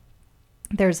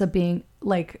there's a being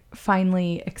like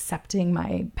finally accepting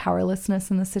my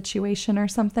powerlessness in the situation or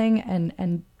something,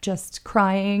 and just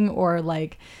crying or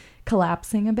like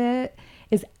collapsing a bit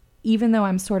is, even though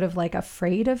I'm sort of like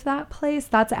afraid of that place,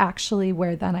 that's actually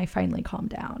where then I finally calm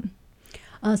down.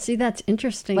 See, that's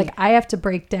interesting. Like I have to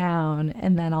break down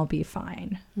and then I'll be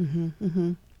fine.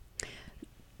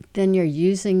 Then you're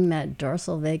using that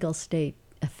dorsal vagal state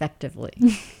effectively.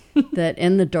 That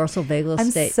in the dorsal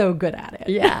vagal state. I'm so good at it.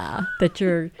 Yeah.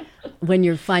 That when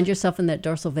you find yourself in that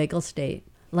dorsal vagal state,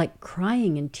 like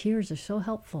crying and tears are so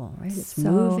helpful, right? It's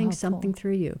so moving helpful. Something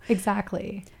through you.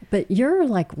 Exactly. But you're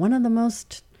like one of the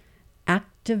most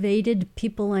activated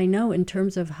people I know in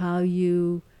terms of how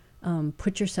you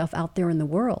put yourself out there in the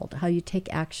world, how you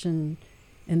take action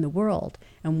in the world.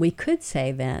 And we could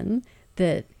say then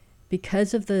that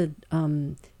because of the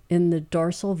in the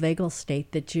dorsal vagal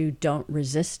state, that you don't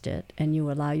resist it and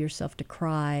you allow yourself to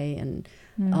cry and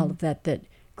all of that, that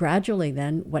gradually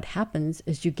then what happens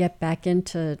is you get back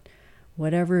into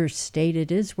whatever state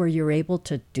it is where you're able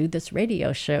to do this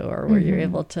radio show, or where you're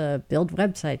able to build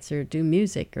websites or do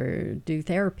music or do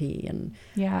therapy. And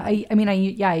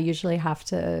I usually have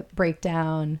to break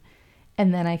down,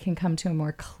 and then I can come to a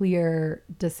more clear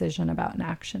decision about an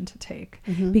action to take.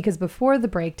 Because before the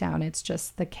breakdown, it's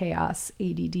just the chaos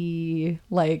ADD,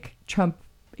 like Trump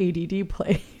ADD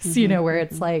place, where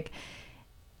it's like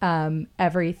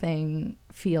everything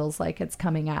feels like it's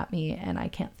coming at me and I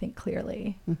can't think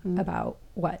clearly about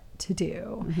what to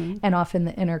do. And often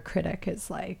the inner critic is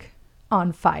like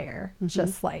on fire,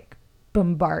 just like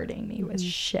bombarding me with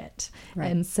shit.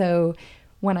 Right. And so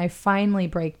when I finally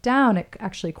break down, it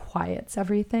actually quiets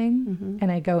everything. And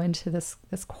I go into this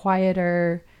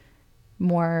quieter,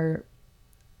 more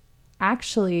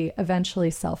actually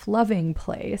eventually self-loving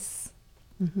place.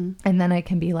 And then I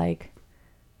can be like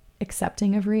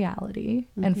accepting of reality.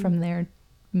 And from there,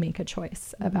 make a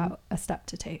choice about a step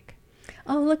to take.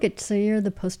 Oh, look, so you're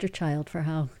the poster child for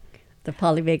how the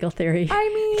polyvagal theory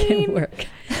can work.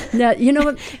 Now, you know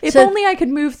what? If only I could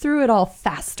move through it all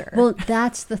faster. Well,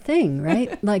 that's the thing,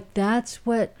 right? Like that's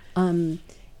what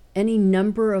any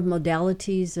number of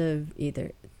modalities of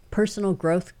either personal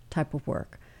growth type of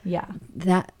work. Yeah.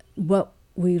 That what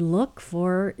we look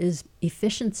for is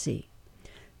efficiency.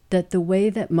 That the way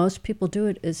that most people do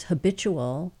it is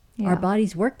habitual. Yeah. Our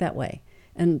bodies work that way.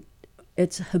 And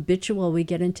it's habitual. We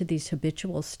get into these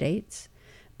habitual states.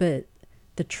 But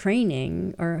the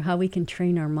training, or how we can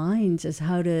train our minds, is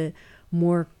how to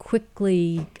more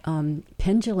quickly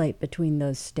pendulate between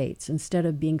those states instead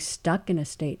of being stuck in a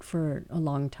state for a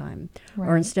long time,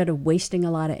 or instead of wasting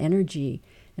a lot of energy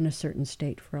in a certain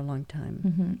state for a long time.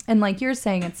 Mm-hmm. And like you're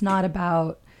saying, it's not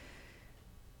about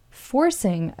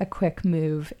forcing a quick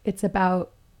move. It's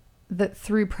about that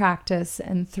through practice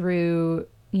and through,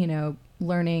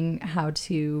 learning how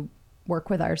to work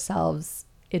with ourselves,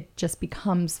 it just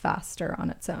becomes faster on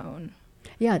its own.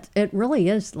 Yeah, it really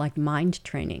is like mind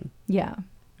training. Yeah.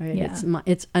 Right? Yeah.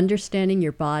 It's understanding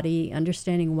your body,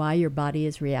 understanding why your body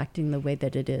is reacting the way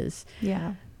that it is.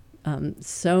 Yeah.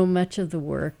 So much of the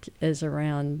work is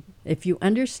around, if you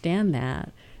understand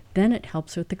that, then it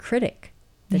helps with the critic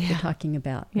that you're talking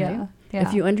about. Right? Yeah. Yeah.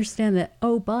 If you understand that,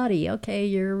 body, okay,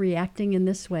 you're reacting in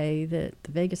this way, that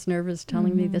the vagus nerve is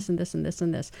telling me this and this and this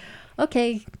and this.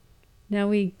 Okay, now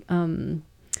we,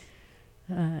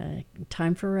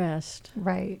 time for rest.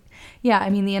 Right. Yeah. I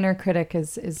mean, the inner critic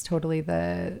is totally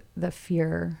the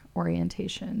fear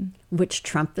orientation, which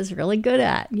Trump is really good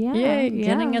at. Yeah. Yay,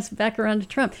 getting us back around to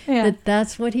Trump. Yeah.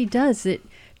 That's what he does.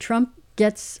 Trump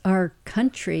gets our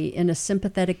country in a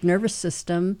sympathetic nervous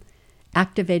system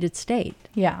activated state.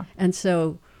 Yeah. And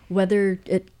so whether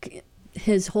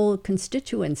his whole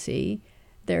constituency,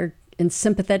 they're in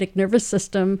sympathetic nervous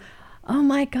system, oh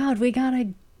my God, we got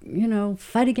to,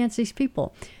 fight against these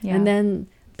people. Yeah. And then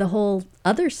the whole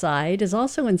other side is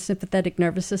also in sympathetic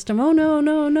nervous system. Oh,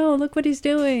 no, look what he's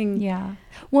doing. Yeah.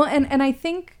 Well, and I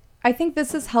think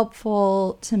this is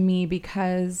helpful to me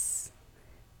because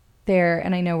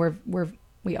and I know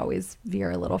we always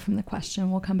veer a little from the question.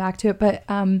 We'll come back to it. But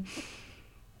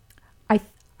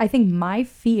I think my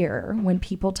fear when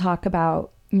people talk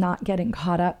about not getting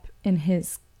caught up in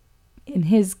his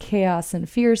chaos and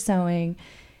fear sowing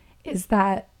is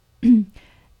that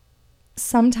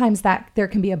sometimes that there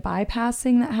can be a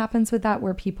bypassing that happens with that,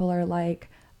 where people are like,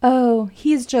 oh,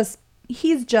 he's just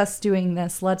doing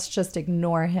this, let's just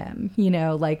ignore him,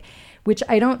 which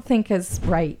I don't think is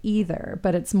right either,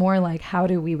 but it's more like, how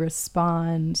do we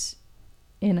respond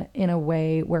in a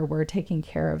way where we're taking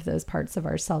care of those parts of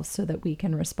ourselves so that we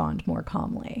can respond more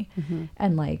calmly. Mm-hmm.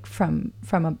 And like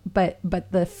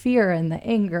but the fear and the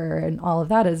anger and all of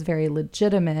that is very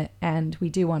legitimate, and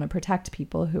we do want to protect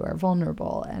people who are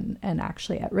vulnerable and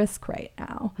actually at risk right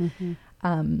now.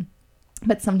 Mm-hmm.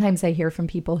 But sometimes I hear from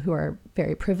people who are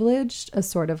very privileged a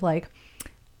sort of like,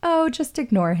 oh, just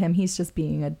ignore him, he's just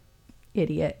being an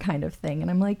idiot kind of thing.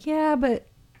 And I'm like, yeah, but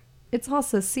it's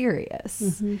also serious.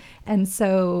 Mm-hmm. And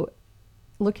so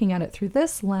looking at it through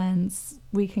this lens,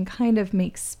 we can kind of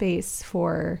make space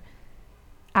for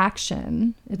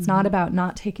action. It's not about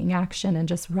not taking action and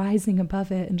just rising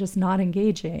above it and just not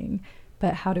engaging,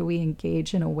 but how do we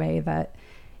engage in a way that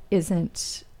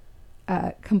isn't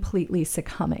completely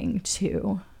succumbing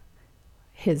to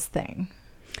his thing.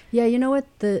 Yeah, you know what?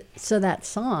 So that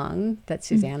song that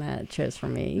Susanna chose for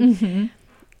me,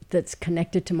 that's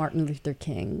connected to Martin Luther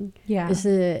King, is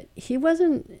that he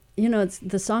wasn't,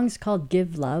 the song's called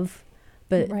Give Love,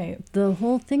 but the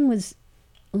whole thing was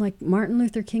like Martin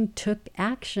Luther King took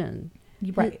action.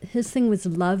 Right. His thing was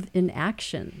love in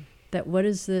action. That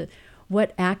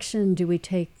what action do we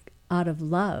take out of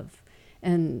love?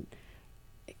 And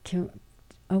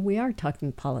we are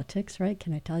talking politics, right?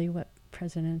 Can I tell you what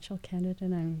presidential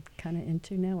candidate I'm kind of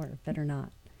into now, or better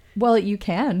not? Well, you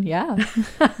can, yeah.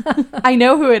 I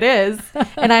know who it is,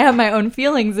 and I have my own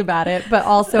feelings about it, but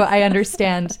also I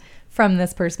understand from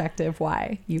this perspective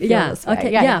why you feel this way.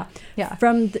 Okay, yeah.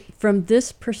 From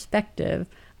this perspective,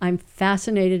 I'm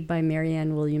fascinated by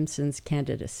Marianne Williamson's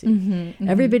candidacy.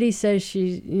 Everybody says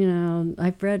she's,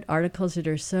 I've read articles that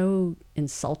are so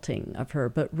insulting of her,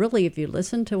 but really if you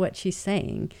listen to what she's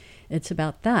saying, it's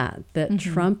about that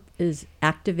Trump is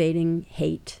activating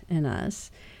hate in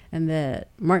us, and that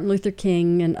Martin Luther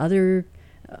King and other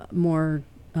more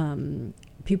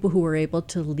people who were able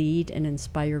to lead and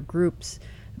inspire groups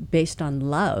based on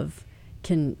love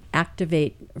can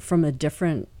activate from a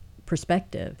different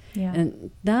perspective. Yeah.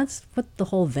 And that's what the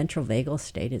whole ventral vagal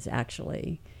state is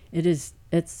actually. It's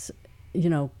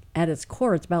at its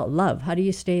core, it's about love. How do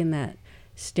you stay in that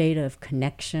state of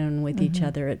connection with each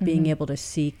other, at being able to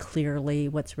see clearly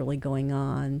what's really going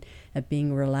on, at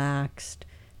being relaxed,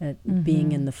 at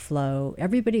being in the flow?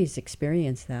 Everybody's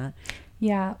experienced that.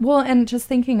 Yeah. Well, and just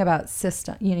thinking about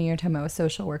system, you're talking about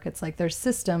social work. It's like there's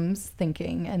systems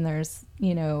thinking and there's,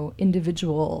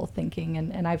 individual thinking.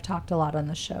 And I've talked a lot on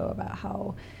the show about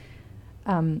how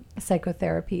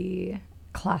psychotherapy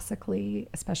classically,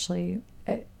 especially,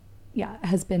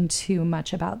 has been too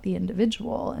much about the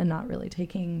individual and not really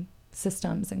taking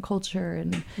systems and culture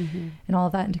and all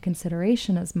of that into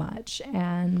consideration as much.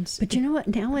 And but you know what?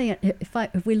 Now,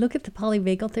 if we look at the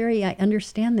polyvagal theory, I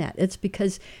understand that. It's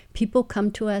because people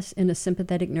come to us in a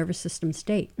sympathetic nervous system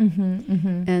state.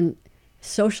 And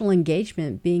social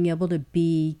engagement, being able to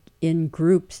be in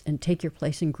groups and take your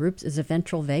place in groups, is a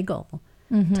ventral vagal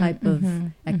type of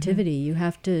activity. You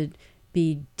have to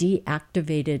be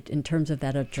deactivated in terms of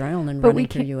that adrenaline running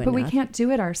through you. But we can't do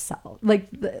it ourselves. Like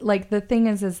the thing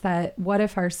is that what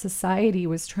if our society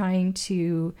was trying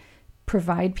to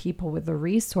provide people with the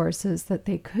resources that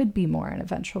they could be more in a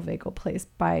ventral vagal place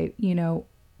by, you know,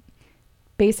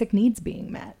 basic needs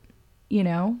being met, you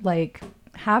know, like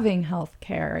having health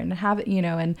care and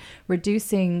and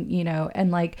reducing, you know,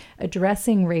 and like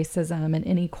addressing racism and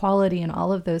inequality and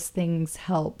all of those things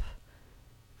help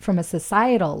from a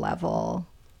societal level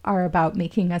are about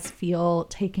making us feel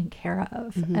taken care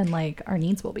of and like our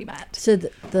needs will be met. So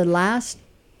the last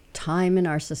time in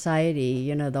our society,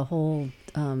 you know, the whole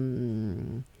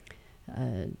 60s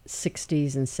and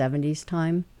 70s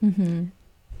time,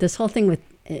 this whole thing with,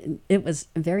 it was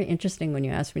very interesting when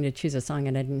you asked me to choose a song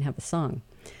and I didn't have a song.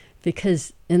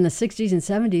 Because in the 60s and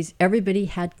 70s, everybody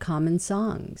had common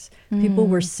songs. People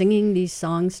were singing these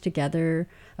songs together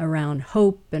around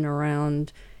hope and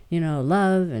around, you know,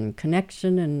 love and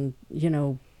connection and, you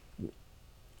know,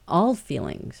 all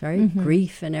feelings, right?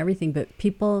 Grief and everything. But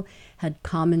people had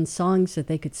common songs that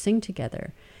they could sing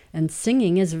together. And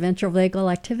singing is a ventral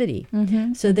vagal activity.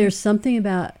 So there's something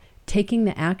about taking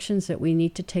the actions that we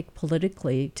need to take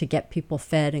politically to get people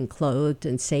fed and clothed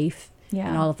and safe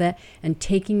and all of that, and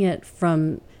taking it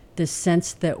from the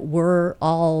sense that we're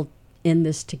all in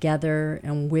this together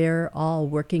and we're all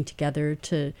working together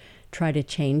to try to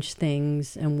change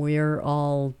things and we're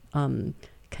all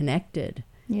connected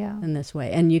in this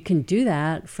way. And you can do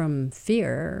that from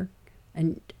fear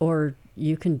or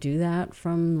you can do that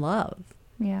from love.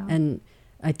 Yeah. And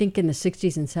I think in the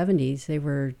 60s and 70s,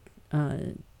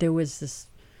 there was this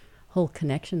whole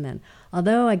connection then.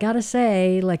 Although I gotta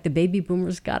say, like, the baby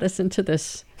boomers got us into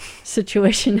this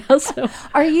situation now. So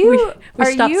are you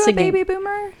singing. A baby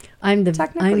boomer?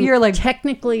 You're like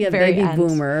technically a baby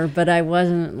boomer, but I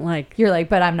wasn't like. You're like,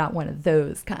 but I'm not one of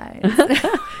those kinds.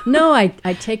 No, I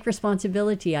take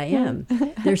responsibility. I am.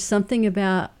 There's something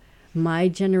about my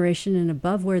generation and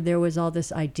above where there was all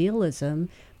this idealism,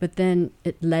 but then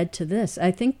it led to this.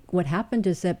 I think what happened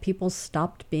is that people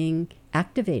stopped being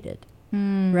activated.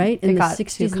 Right? They got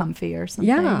too comfy or something.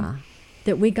 Yeah,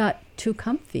 that we got too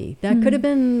comfy. That could have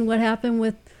been what happened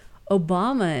with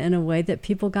Obama in a way, that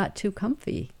people got too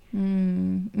comfy.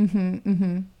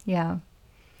 Yeah.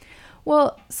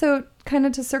 Well, so kind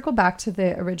of to circle back to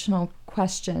the original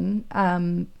question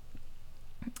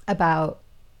about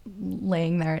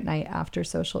laying there at night after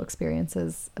social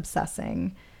experiences,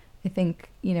 obsessing. I think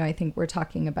we're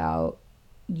talking about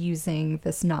using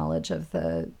this knowledge of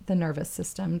the nervous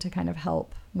system to kind of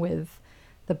help with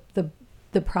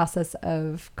the process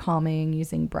of calming,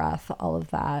 using breath, all of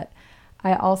that.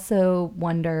 I also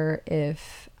wonder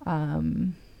if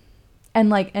and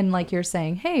like you're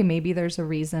saying, hey, maybe there's a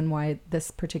reason why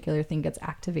this particular thing gets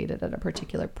activated at a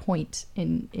particular point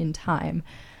in time.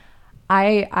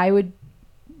 I would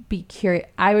be curious.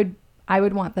 I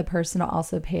would want the person to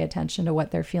also pay attention to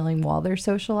what they're feeling while they're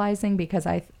socializing, because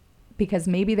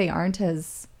maybe they aren't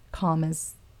as calm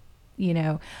as, you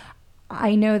know.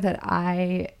 I know that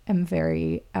I am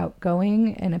very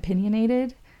outgoing and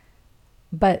opinionated,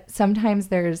 but sometimes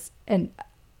there's an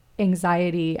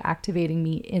anxiety activating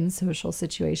me in social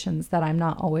situations that I'm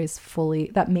not always fully,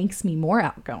 that makes me more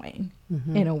outgoing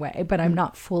in a way, but I'm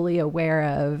not fully aware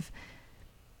of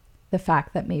the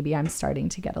fact that maybe I'm starting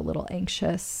to get a little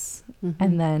anxious.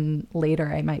 And then later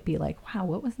I might be like, wow,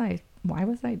 why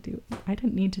was I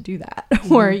didn't need to do that.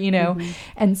 Or, you know,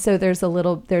 and so there's a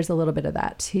little bit of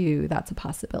that too. That's a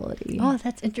possibility. Oh,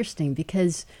 that's interesting,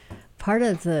 because part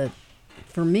of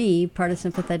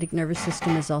sympathetic nervous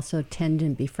system is also tend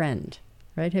and befriend,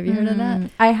 right? Have you heard of that?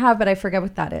 I have, but I forget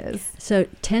what that is. So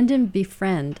tend and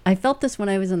befriend. I felt this when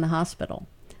I was in the hospital,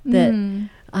 that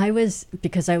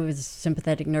because I was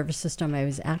sympathetic nervous system, I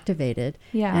was activated.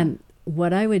 Yeah. And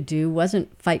what I would do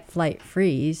wasn't fight, flight,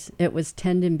 freeze. It was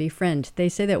tend and befriend. They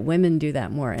say that women do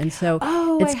that more. And so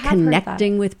it's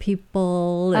connecting with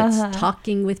people. It's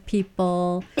talking with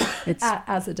people. It's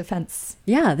as a defense.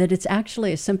 Yeah, that it's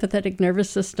actually a sympathetic nervous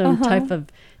system type of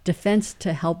defense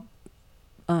to help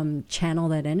channel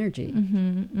that energy.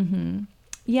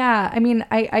 Yeah, I mean,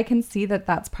 I can see that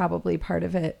that's probably part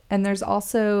of it. And there's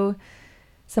also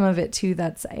some of it too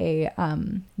that's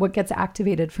what gets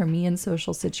activated for me in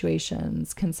social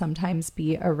situations can sometimes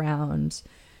be around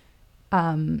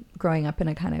growing up in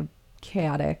a kind of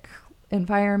chaotic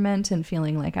environment and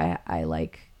feeling like I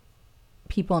like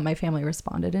people in my family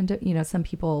responded into, you know, some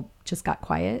people just got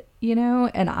quiet, you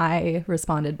know, and I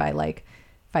responded by like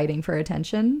fighting for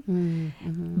attention.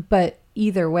 Mm-hmm. But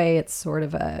either way, it's sort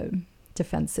of a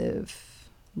defensive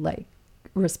like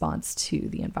response to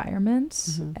the environment.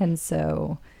 Mm-hmm. And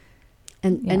so,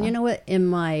 and you know what, in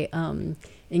my,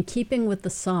 in keeping with the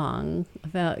song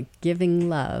about giving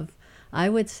love, I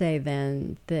would say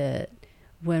then that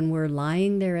when we're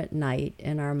lying there at night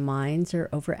and our minds are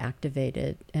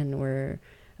overactivated and we're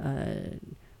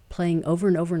playing over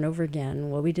and over and over again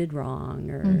what we did wrong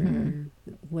or mm-hmm.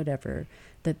 whatever,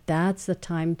 that's the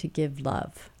time to give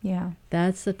love. Yeah.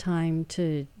 That's the time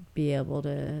to be able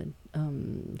to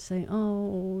say,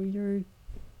 oh,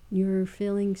 you're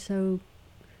feeling so,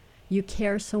 you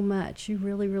care so much. You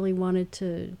really, really wanted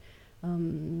to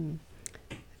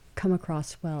come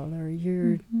across well, or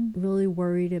you're mm-hmm. really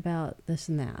worried about this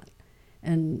and that.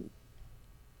 And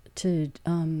to, I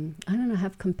don't know,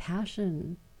 have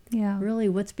compassion. Yeah. Really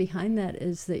what's behind that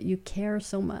is that you care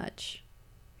so much.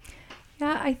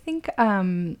 Yeah, I think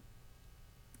one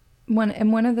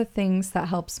of the things that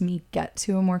helps me get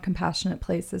to a more compassionate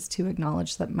place is to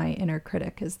acknowledge that my inner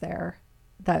critic is there.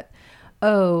 That,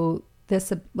 oh,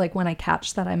 this, like when I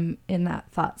catch that I'm in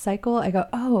that thought cycle, I go,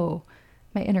 oh,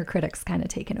 my inner critic's kind of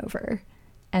taken over.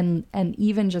 And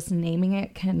even just naming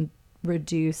it can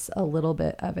reduce a little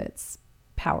bit of its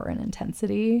power and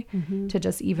intensity mm-hmm. to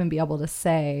just even be able to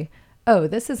say, oh,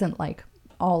 this isn't like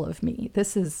all of me.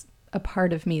 This is a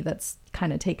part of me that's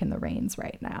kind of taken the reins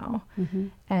right now. Mm-hmm.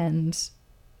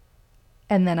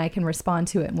 And then I can respond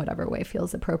to it in whatever way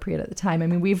feels appropriate at the time. I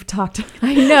mean, we've talked,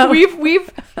 I know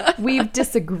we've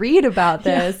disagreed about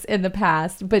this in the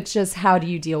past, but just how do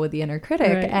you deal with the inner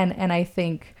critic? Right. And I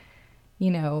think,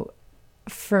 you know,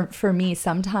 for me,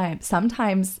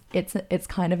 sometimes it's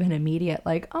kind of an immediate,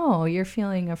 like, oh, you're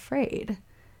feeling afraid,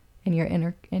 and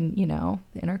you know,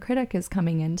 the inner critic is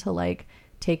coming in to like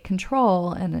take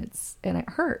control, and it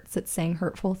hurts. It's saying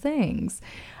hurtful things.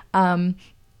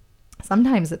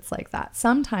 Sometimes it's like that.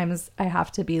 Sometimes I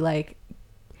have to be like,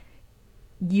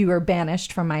 you are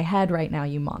banished from my head right now,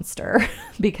 you monster,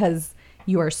 because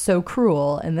you are so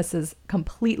cruel and this is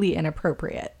completely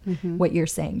inappropriate, mm-hmm. what you're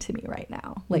saying to me right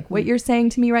now. Like mm-hmm. what you're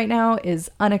saying to me right now is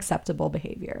unacceptable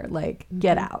behavior. Like, mm-hmm.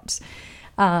 get out.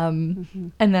 Mm-hmm.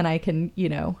 And then I can, you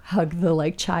know, hug the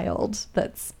like child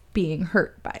that's being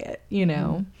hurt by it, you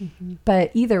know. Mm-hmm. But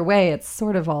either way, it's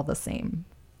sort of all the same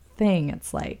thing.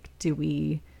 It's like, do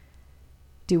we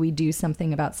do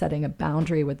something about setting a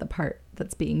boundary with the part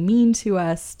that's being mean to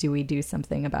us? Do we do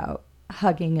something about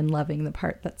hugging and loving the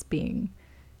part that's being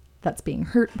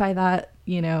hurt by that?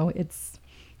 You know, it's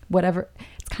whatever.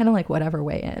 It's kind of like whatever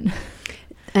way in.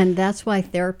 And that's why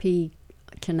therapy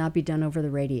cannot be done over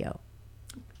the radio.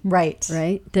 Right.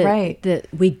 Right. Right. That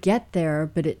we get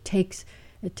there, but it takes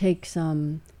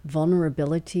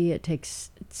vulnerability. It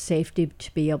takes safety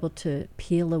to be able to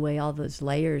peel away all those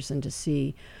layers and to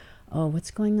see, oh,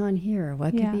 what's going on here?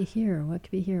 What could be here? What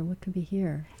could be here? What could be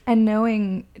here? And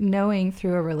knowing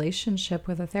through a relationship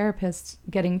with a therapist,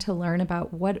 getting to learn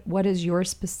about what is your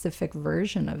specific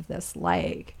version of this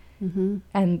like, mm-hmm.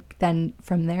 and then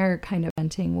from there kind of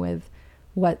venting with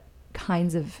what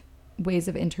kinds of ways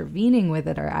of intervening with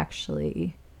it are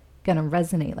actually going to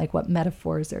resonate, like what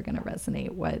metaphors are going to resonate,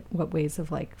 what ways of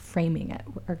like framing it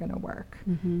are going to work,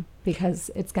 mm-hmm.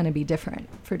 because it's going to be different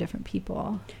for different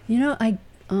people. You know,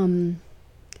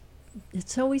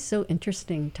 it's always so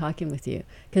interesting talking with you,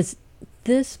 because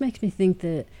this makes me think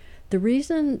that the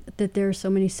reason that there are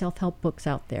so many self-help books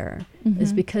out there mm-hmm.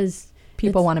 is because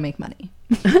people want to make money.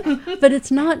 But it's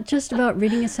not just about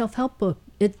reading a self-help book.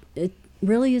 It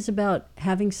really is about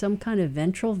having some kind of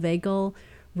ventral vagal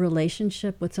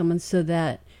relationship with someone so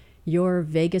that your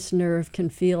vagus nerve can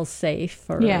feel safe,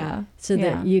 or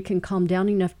that you can calm down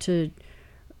enough to,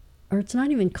 or it's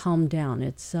not even calm down.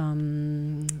 It's, I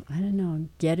don't know,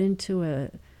 get into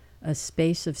a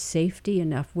space of safety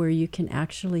enough where you can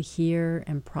actually hear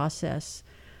and process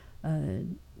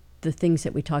the things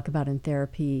that we talk about in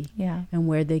therapy, and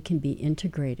where they can be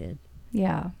integrated.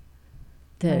 Yeah.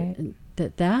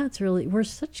 That's really, we're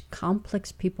such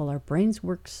complex people. Our brains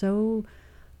work so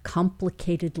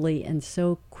complicatedly and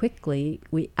so quickly.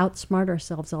 We outsmart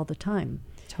ourselves all the time.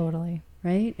 Totally.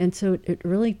 Right? And so it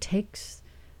really takes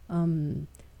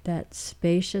that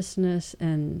spaciousness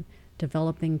and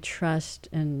developing trust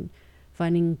and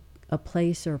finding a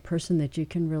place or a person that you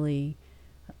can really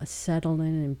settle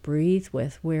in and breathe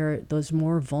with, where those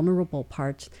more vulnerable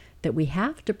parts that we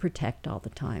have to protect all the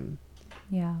time,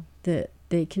 that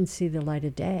they can see the light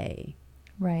of day.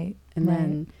 Right. And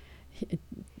right.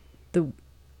 then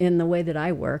in the way that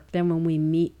I work, then when we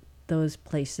meet those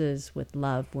places with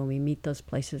love, when we meet those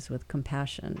places with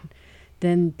compassion,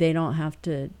 then they don't have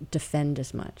to defend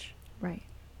as much. Right.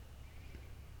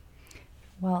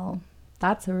 Well,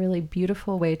 that's a really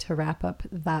beautiful way to wrap up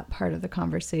that part of the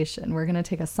conversation. We're going to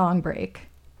take a song break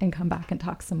and come back and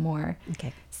talk some more.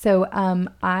 Okay. So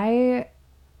I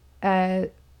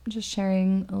just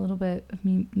sharing a little bit of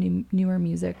newer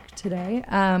music today.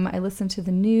 I listened to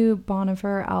the new Bon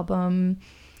Iver album,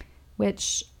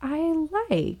 which I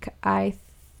like. I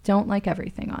don't like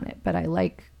everything on it, but I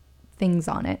like things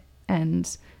on it.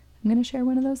 And I'm going to share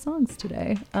one of those songs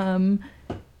today.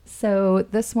 So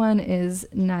this one is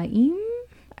Naeem.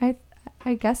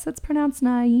 I guess it's pronounced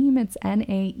Naeem. It's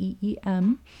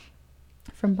Naeem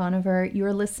from Bon Iver. You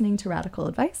are listening to Radical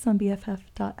Advice on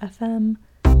BFF.FM.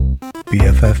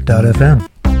 BFF.FM.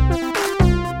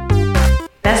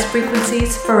 Best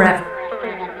frequencies forever.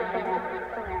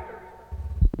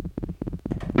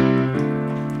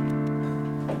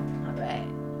 All right.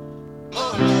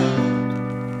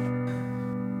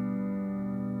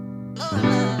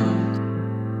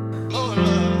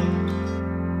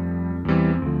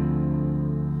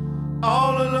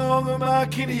 All along I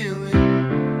can heal it.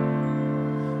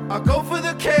 I go for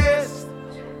the cast.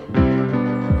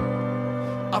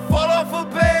 I fall off a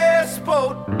bass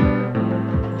boat.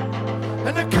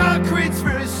 And the concrete's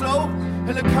very slow.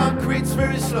 And the concrete's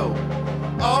very slow.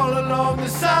 All along the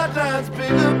sidelines,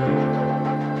 bigger.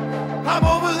 I'm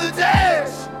over the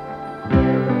dash.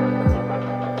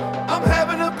 I'm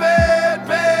having a bad,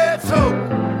 bad soak.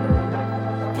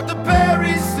 But the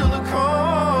berries still to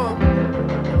come.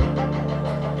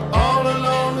 All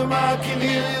along the I can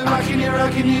hear you, I can hear, I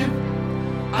can hear.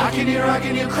 I can hear, I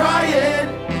can hear crying.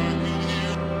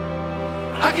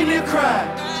 I can hear cry.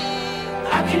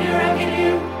 I can hear, I can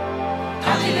hear.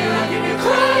 I can hear, I can hear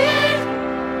crying.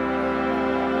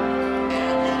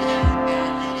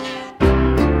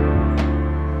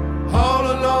 All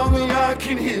along me I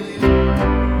can hear you.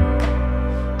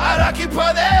 I'd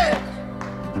occupy that.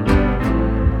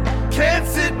 Can't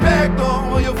sit back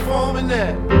long while you're forming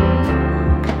that.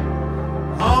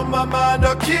 On my mind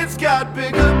our kids got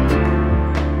bigger.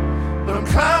 But I'm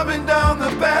climbing down the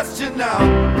bastion now.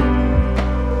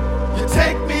 You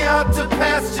take me out to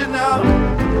pasture now.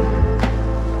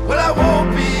 Well, I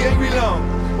won't be angry long.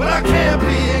 Well, I can't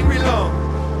be angry long.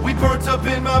 We burnt up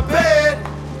in my bed,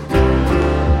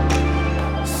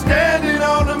 standing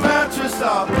on the mattress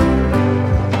up.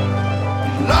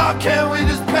 Lord, can't we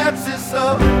just patch this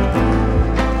up?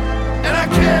 And I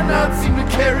cannot seem to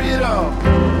carry it all.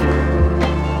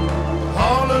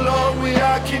 All along we,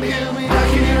 I can hear me, I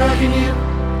can hear, I can hear.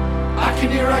 I can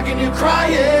hear, I can hear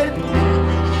crying.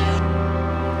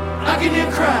 I can hear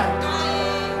cry.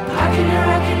 I can hear,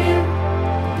 I can hear.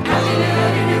 I can hear, I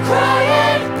can hear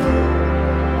crying.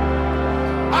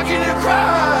 I can hear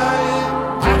crying.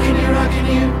 I can hear, I can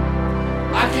hear.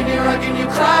 I can hear, I can hear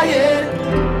crying.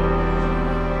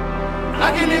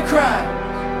 I can hear cry.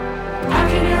 I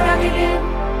can hear, I can hear.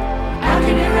 I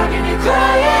can hear, I can hear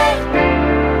crying.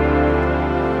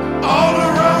 All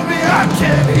around me I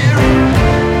can't hear it.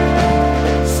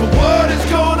 So what is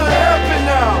gonna happen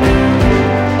now?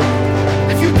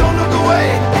 If you don't look away,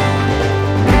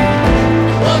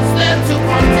 what's there to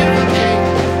pontificate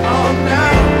on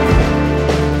now?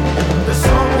 There's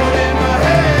someone in my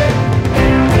head.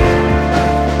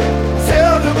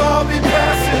 Tell them I'll be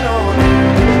passing on.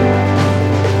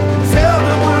 Tell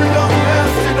them we're young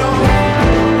Mastodon.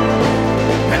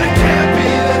 And it can't be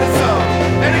that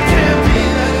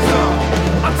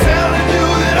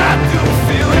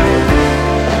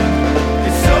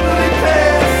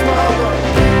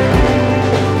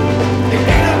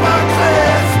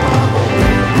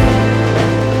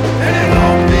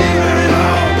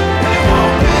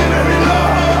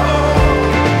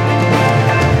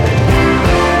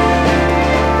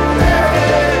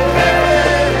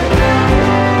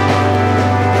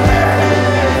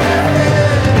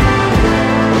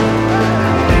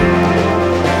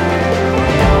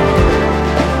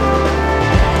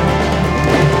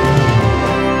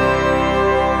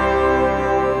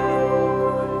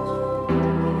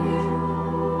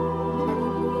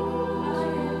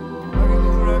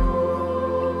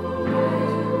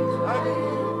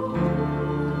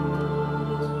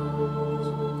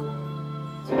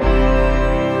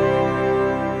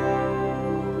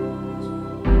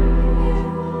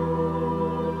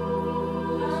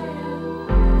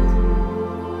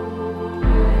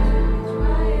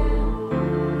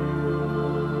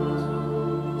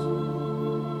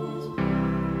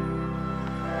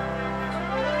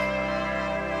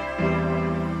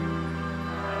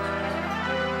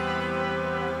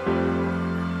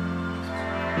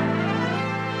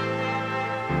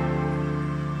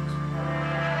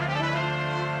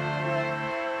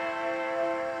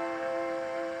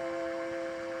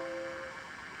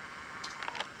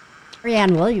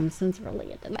Marianne Williamson's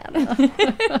really into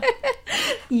that.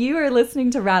 You are listening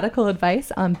to Radical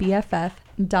Advice on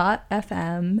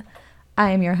BFF.FM.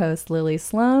 I am your host, Lily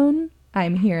Sloan.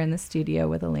 I'm here in the studio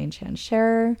with Elaine Chan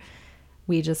Scherer.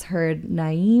 We just heard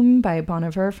Naim by Bon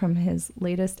Iver from his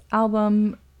latest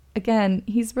album. Again,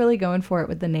 he's really going for it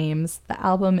with the names. The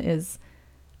album is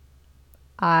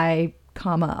I,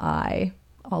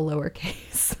 all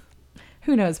lowercase.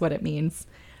 Who knows what it means?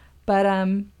 But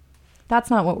that's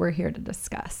not what we're here to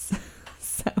discuss.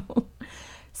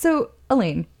 So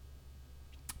Elaine,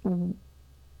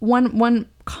 one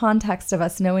context of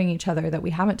us knowing each other that we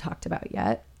haven't talked about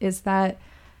yet is that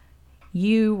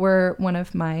you were one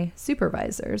of my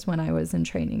supervisors when I was in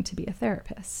training to be a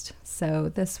therapist.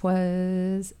 So this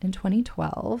was in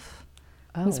 2012.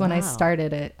 Was when I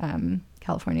started at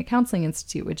California Counseling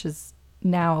Institute, which is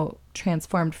now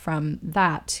transformed from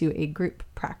that to a group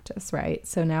practice, right?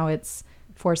 So now it's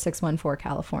 4614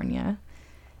 California,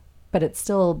 but it's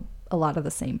still a lot of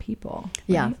the same people. Right?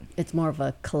 Yeah, it's more of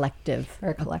a collective, or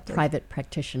a collective. Private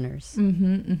practitioners.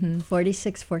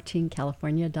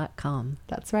 4614california.com.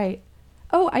 That's right.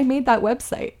 Oh, I made that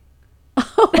website.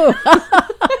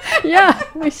 Yeah,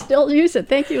 we still use it.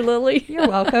 Thank you, Lily. You're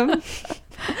welcome.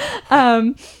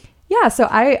 Yeah, so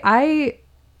I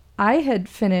had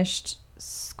finished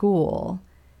school,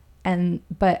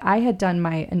 but I had done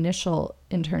my initial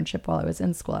internship while I was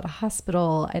in school at a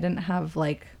hospital. I didn't have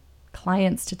like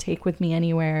clients to take with me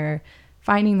anywhere.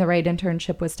 Finding the right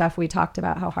internship was tough. We talked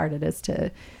about how hard it is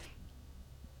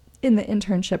in the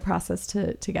internship process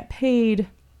to get paid.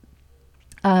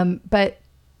 But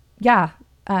yeah,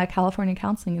 California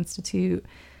Counseling Institute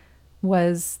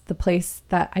was the place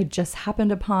that I just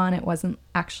happened upon. It wasn't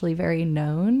actually very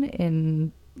known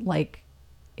in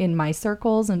my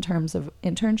circles in terms of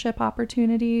internship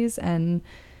opportunities, and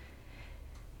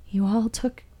you all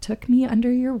took me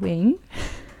under your wing.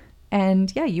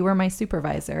 And yeah, you were my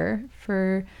supervisor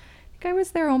for, I think I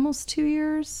was there almost 2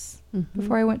 years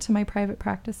before I went to my private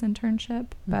practice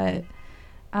internship. But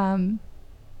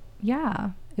yeah,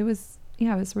 it was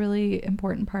really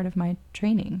important part of my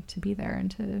training to be there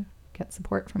and to get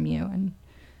support from you and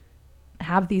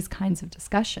have these kinds of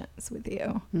discussions with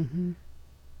you.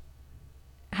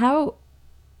 How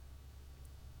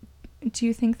do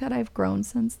you think that I've grown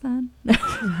since then?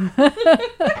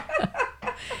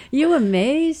 You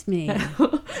amaze me.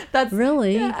 That's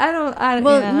really. Yeah, I don't.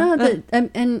 Well, no,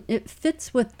 and it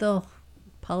fits with the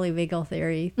polyvagal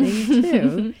theory thing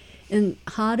too. And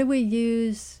how do we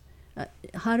use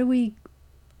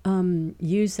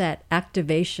that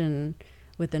activation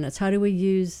within us? How do we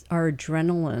use our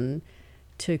adrenaline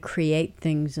to create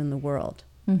things in the world?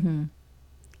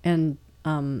 And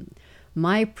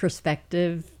my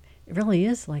perspective really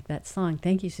is like that song.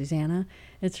 Thank you, Susanna.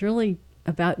 It's really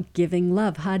about giving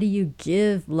love. How do you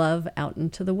give love out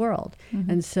into the world?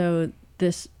 And so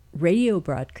this radio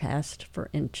broadcast,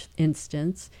 for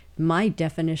instance, my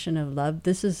definition of love,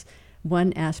 this is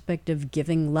one aspect of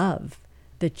giving love,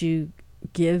 that you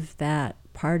give that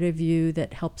part of you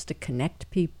that helps to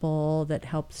connect people, that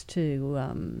helps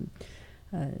to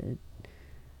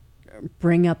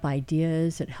bring up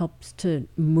ideas, it helps to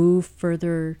move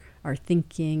further our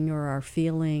thinking or our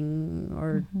feeling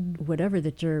or whatever,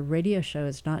 that your radio show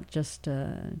is not just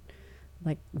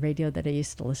like radio that I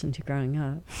used to listen to growing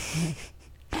up.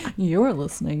 You're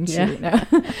listening to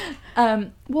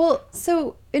now. Well,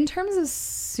 so in terms of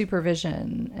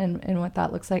supervision and what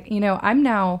that looks like, I've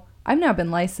now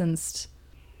been licensed.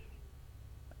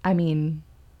 I mean,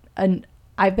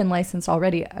 I've been licensed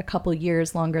already a couple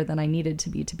years longer than I needed to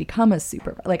be to become a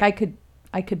supervisor. Like I could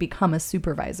become a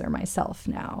supervisor myself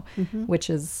now, which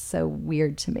is so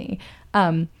weird to me.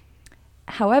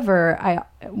 However,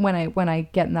 when I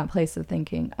get in that place of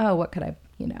thinking, oh, what could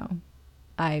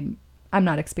I'm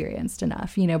not experienced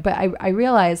enough, but I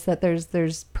realize that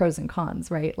there's pros and cons,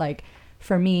 right? Like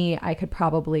for me, I could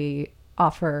probably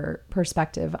offer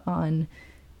perspective on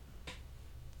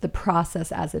the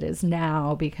process as it is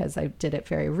now because I did it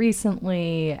very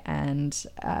recently, and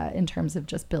in terms of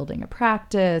just building a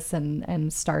practice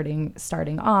and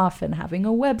starting off and having a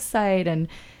website and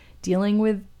dealing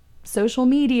with social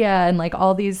media and like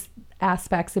all these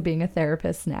aspects of being a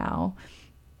therapist now,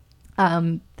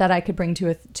 that I could bring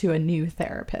to a new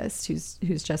therapist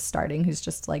who's just starting, who's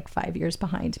just like 5 years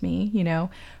behind me,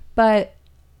 but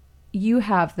you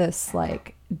have this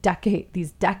like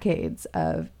these decades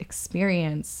of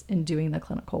experience in doing the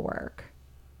clinical work.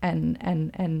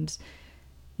 and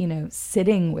you know,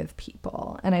 sitting with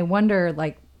people. And I wonder,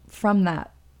 like, from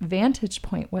that vantage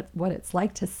point, what it's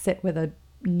like to sit with a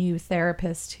new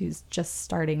therapist who's just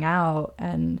starting out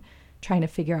and trying to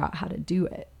figure out how to do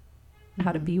it,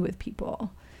 how to be with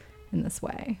people in this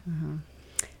way.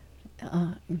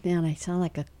 Man, I sound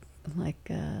like a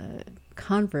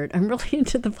convert. I'm really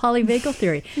into the polyvagal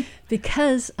theory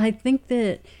because I think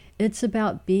that it's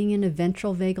about being in a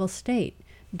ventral vagal state.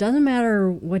 Doesn't matter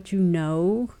what you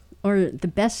know, or the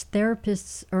best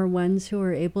therapists are ones who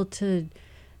are able to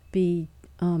be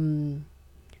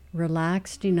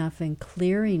relaxed enough and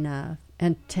clear enough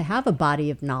and to have a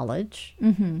body of knowledge,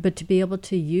 but to be able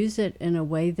to use it in a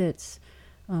way that's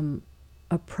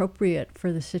appropriate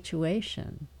for the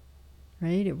situation,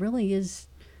 right? It really is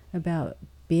about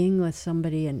being with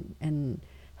somebody and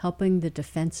helping the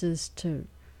defenses to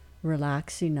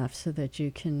relax enough so that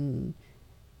you can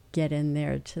get in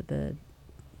there to the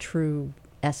true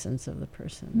essence of the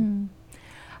person.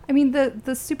 I mean,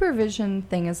 the supervision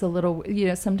thing is a little, you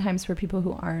know, sometimes for people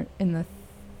who aren't in the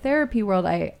therapy world,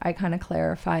 I kind of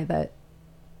clarify that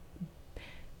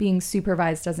being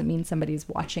supervised doesn't mean somebody's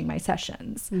watching my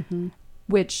sessions,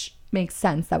 which makes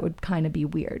sense. That would kind of be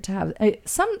weird to have.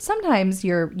 Sometimes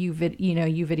you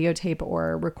videotape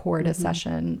or record a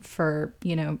session for,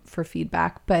 you know, for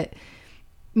feedback, but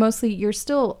mostly you're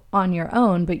still on your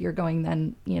own, but you're going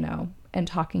then, you know, and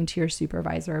talking to your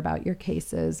supervisor about your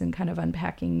cases and kind of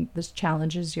unpacking the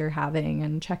challenges you're having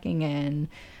and checking in,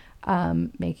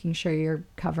 making sure you're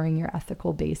covering your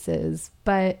ethical bases.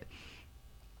 But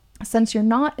since you're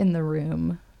not in the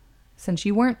room, since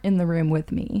you weren't in the room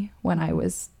with me when I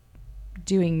was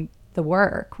doing the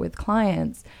work with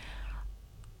clients,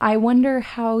 I wonder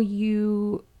how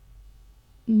you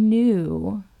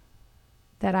knew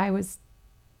that I was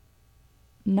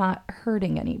not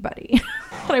hurting anybody,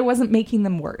 that I wasn't making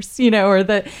them worse, you know, or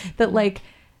that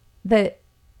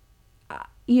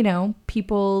you know,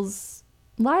 people's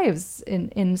lives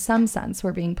in some sense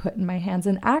were being put in my hands.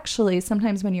 And actually,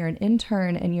 sometimes when you're an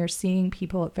intern and you're seeing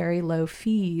people at very low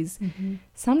fees,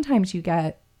 sometimes you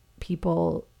get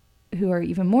people who are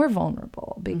even more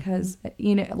vulnerable because,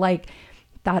 you know, like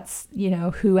that's, you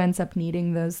know, who ends up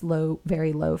needing those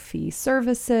very low fee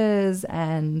services,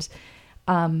 and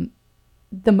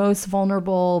the most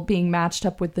vulnerable being matched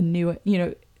up with the new, you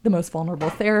know, the most vulnerable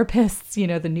therapists, you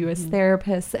know, the newest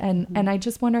therapists. And I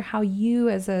just wonder how you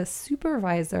as a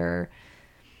supervisor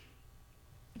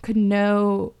could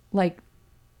know, like,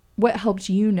 what helped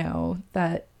you know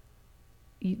that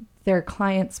their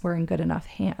clients were in good enough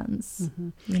hands,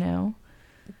 you know?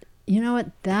 You know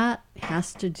what? That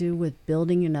has to do with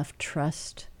building enough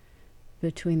trust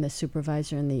between the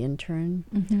supervisor and the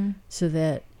intern, so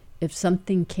that if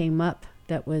something came up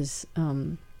that was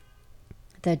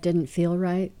that didn't feel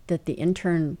right, that the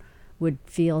intern would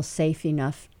feel safe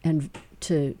enough and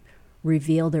to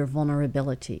reveal their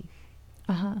vulnerability,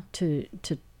 to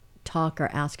talk or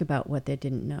ask about what they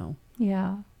didn't know.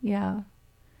 Yeah.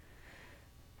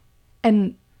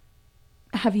 And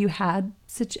have you had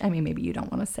I mean, maybe you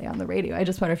don't want to say on the radio. I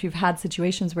just wonder if you've had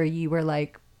situations where you were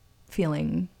like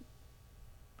feeling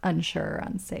unsure,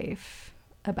 unsafe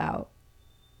about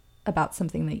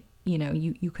something that, you know,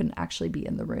 you couldn't actually be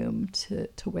in the room to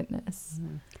witness.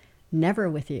 Never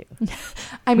with you.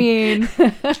 I mean,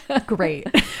 great.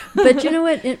 But you know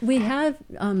what? We have,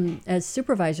 as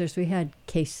supervisors, we had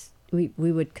we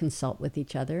would consult with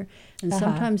each other. And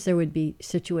sometimes there would be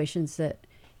situations that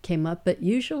came up. But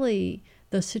usually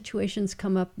those situations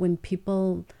come up when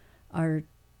people are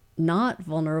not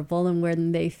vulnerable and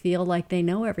when they feel like they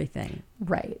know everything.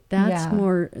 Right. That's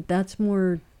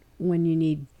more when you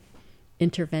need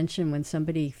intervention, when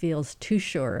somebody feels too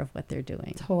sure of what they're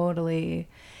doing. Totally.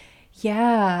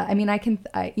 Yeah. I mean, I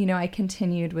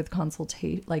continued with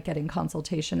getting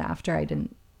consultation after I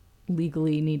didn't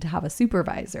legally need to have a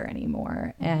supervisor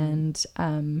anymore. And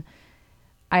I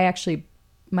actually,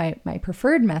 my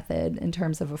preferred method in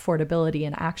terms of affordability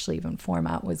and actually even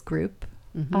format was group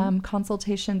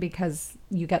consultation, because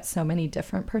you get so many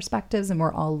different perspectives and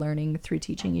we're all learning through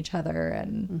teaching each other.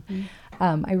 And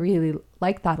I really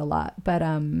like that a lot. But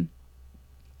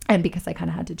and because I kind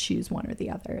of had to choose one or the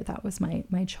other, that was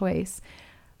my choice.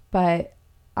 But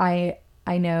I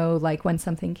know, like, when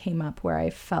something came up where I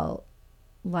felt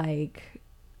like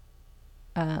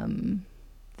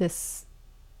this,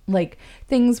 like,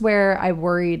 things where I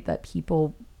worried that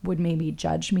people would maybe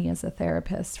judge me as a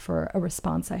therapist for a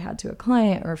response I had to a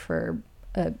client, or for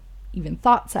even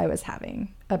thoughts I was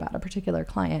having about a particular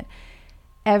client,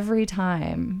 every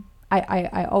time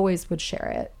I always would share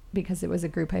it because it was a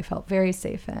group I felt very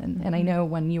safe in. And I know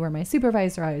when you were my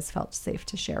supervisor, I always felt safe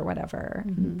to share whatever.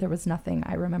 There was nothing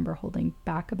I remember holding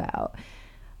back about.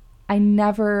 I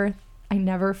never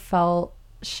felt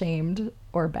shamed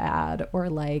or bad or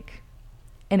like,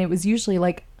 and it was usually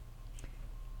like,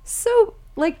 so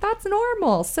like, that's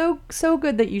normal. So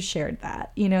good that you shared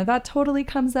that. You know, that totally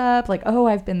comes up like, oh,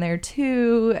 I've been there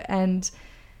too. And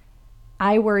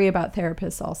I worry about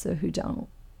therapists also who don't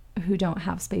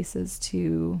have spaces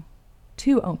to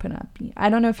open up. I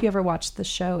don't know if you ever watched the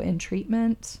show In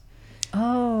Treatment.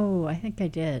 Oh, I think I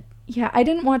did. Yeah, I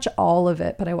didn't watch all of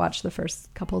it, but I watched the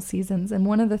first couple seasons. And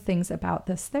one of the things about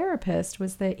this therapist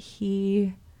was that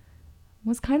he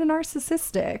was kind of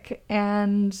narcissistic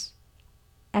and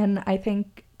I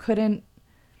think couldn't,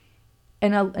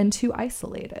 and too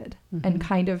isolated, and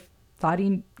kind of thought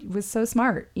he was so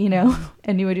smart, you know,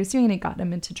 and knew what he was doing, and it got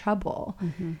him into trouble.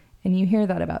 And you hear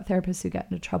that about therapists who get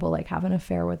into trouble, like have an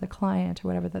affair with a client or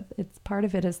whatever, that it's part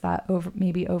of it is that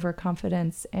maybe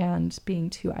overconfidence and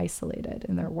being too isolated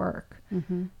in their work.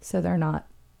 So they're not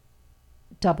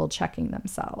double checking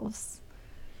themselves.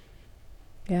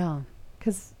 Yeah.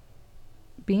 Because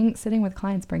sitting with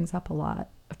clients brings up a lot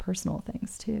of personal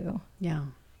things too. Yeah.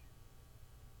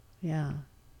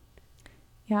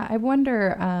 I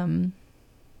wonder, I'm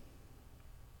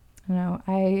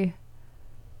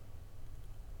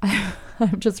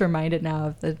just reminded now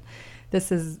of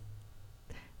this is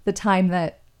the time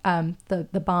that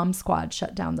the bomb squad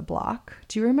shut down the block.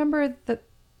 Do you remember that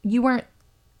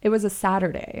it was a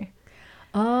Saturday?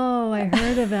 Oh, I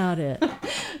heard about it.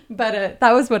 But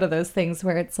that was one of those things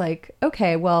where it's like,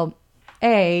 okay, well,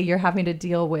 you're having to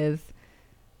deal with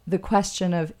the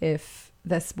question of if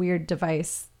this weird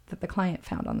device that the client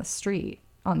found on the street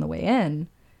on the way in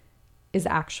is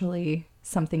actually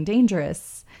something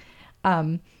dangerous.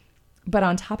 But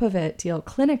on top of it, deal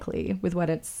clinically with what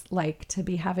it's like to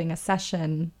be having a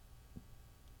session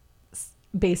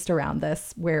based around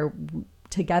this, where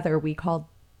together we called,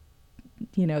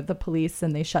 the police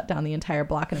and they shut down the entire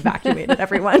block and evacuated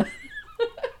everyone.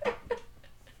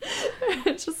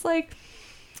 It's just like,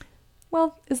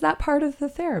 well, is that part of the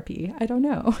therapy? I don't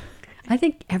know. I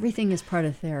think everything is part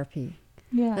of therapy.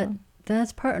 Yeah.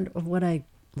 That's part of what I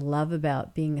love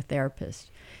about being a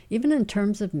therapist, even in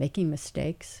terms of making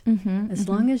mistakes. As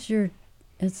long as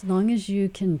you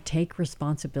can take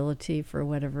responsibility for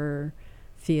whatever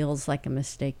feels like a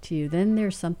mistake to you, then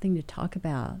there's something to talk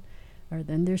about, or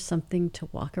then there's something to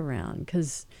walk around,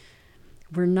 because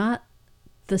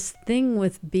this thing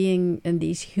with being in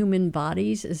these human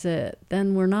bodies is that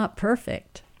then we're not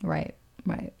perfect. Right.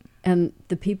 And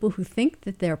the people who think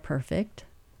that they're perfect,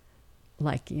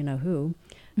 like who,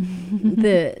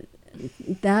 that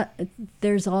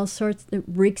there's all sorts that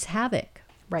wreaks havoc.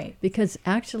 Right. Because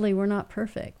actually we're not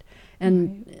perfect.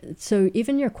 And so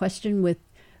even your question with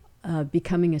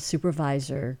becoming a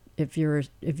supervisor, if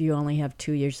you only have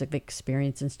 2 years of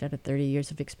experience instead of 30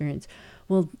 years of experience,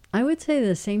 well, I would say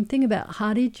the same thing about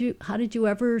how did you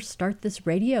ever start this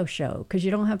radio show? Because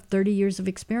you don't have 30 years of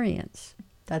experience.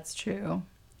 That's true.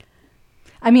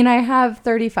 I mean, I have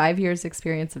 35 years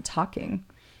experience of talking.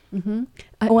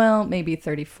 Well, maybe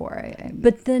 34.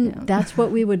 But then that's what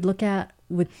we would look at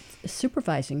with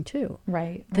supervising too.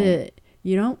 Right.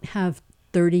 You don't have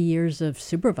 30 years of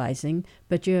supervising,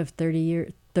 but you have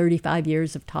 35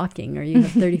 years of talking, or you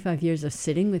have 35 years of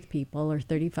sitting with people, or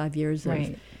 35 years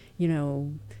of,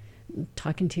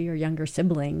 talking to your younger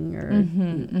sibling, or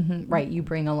right. You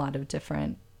bring a lot of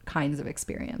different kinds of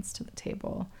experience to the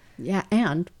table. Yeah,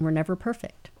 and we're never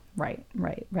perfect. Right.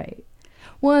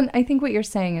 Well, and I think what you're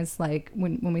saying is like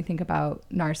when we think about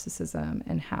narcissism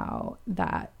and how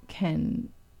that can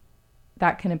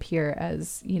appear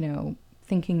as,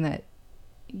 thinking that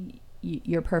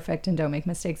you're perfect and don't make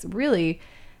mistakes. Really,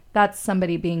 that's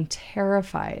somebody being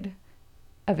terrified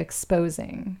of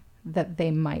exposing that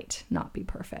they might not be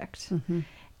perfect.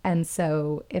 And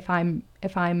so if my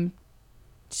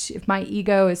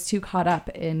ego is too caught up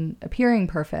in appearing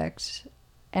perfect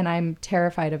and I'm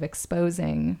terrified of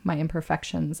exposing my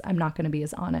imperfections, I'm not going to be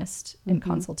as honest in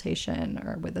consultation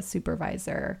or with a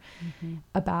supervisor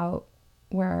about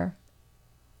where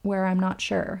I'm not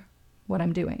sure what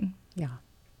I'm doing.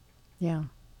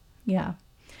 Yeah.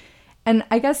 And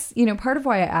I guess, part of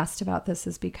why I asked about this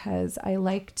is because I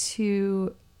like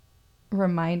to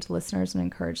remind listeners and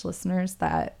encourage listeners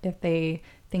that if they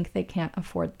think they can't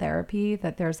afford therapy,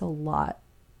 that there's a lot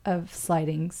of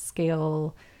sliding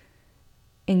scale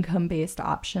income-based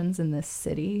options in this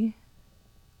city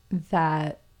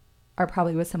that are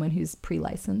probably with someone who's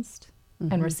pre-licensed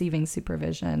and receiving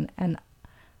supervision. And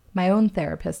my own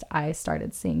therapist, I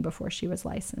started seeing before she was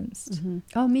licensed.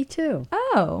 Oh, me too.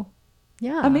 Oh,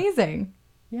 Yeah. amazing.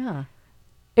 Yeah.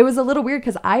 It was a little weird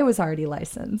because I was already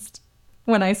licensed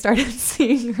when I started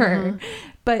seeing her,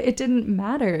 but it didn't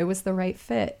matter. It was the right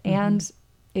fit and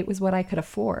it was what I could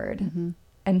afford.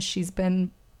 And she's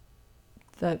been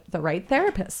the right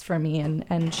therapist for me,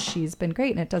 and she's been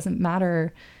great. And it doesn't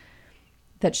matter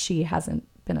that she hasn't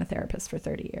been a therapist for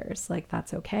 30 years. Like,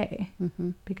 that's okay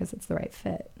because it's the right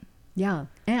fit. Yeah.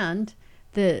 And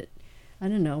I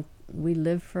don't know, we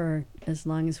live for as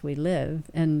long as we live,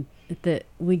 and that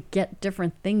we get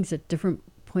different things at different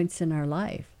points in our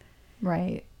life.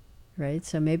 Right. Right.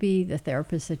 So maybe the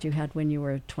therapist that you had when you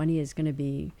were 20 is going to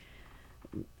be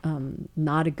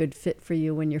not a good fit for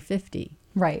you when you're 50.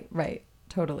 Right.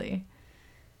 Totally.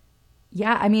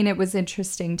 Yeah. I mean, it was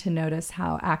interesting to notice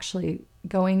how actually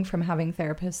going from having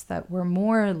therapists that were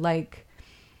more like,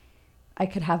 I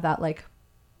could have that like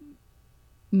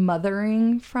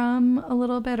mothering from a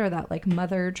little bit, or that like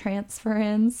mother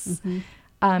transference,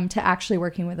 to actually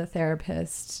working with a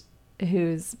therapist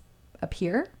who's a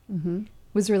peer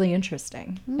was really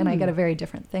interesting. And I get a very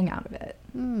different thing out of it.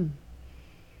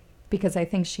 Because I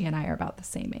think she and I are about the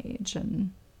same age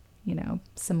and, you know,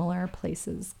 similar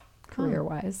places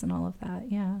career-wise and all of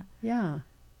that. Yeah. Yeah.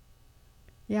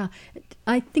 Yeah.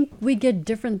 I think we get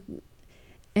different,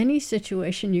 any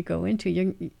situation you go into,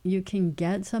 you can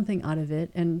get something out of it.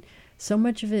 And so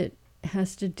much of it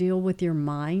has to deal with your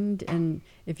mind. And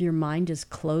if your mind is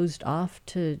closed off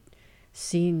to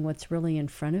seeing what's really in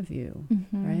front of you,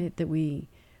 right? That we,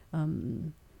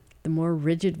 the more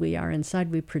rigid we are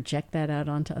inside, we project that out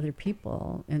onto other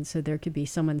people. And so there could be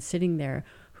someone sitting there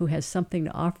who has something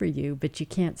to offer you, but you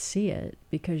can't see it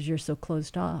because you're so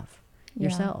closed off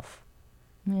yourself.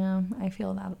 Yeah, I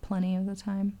feel that plenty of the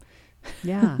time.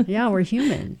 Yeah, we're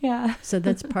human. Yeah. So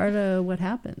that's part of what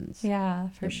happens. Yeah,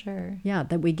 for sure. Yeah,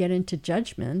 that we get into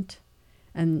judgment.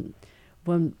 And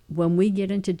when we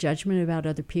get into judgment about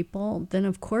other people, then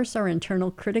of course our internal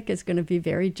critic is going to be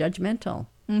very judgmental.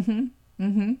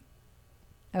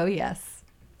 Oh, yes.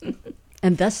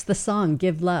 And thus the song,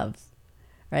 Give Love,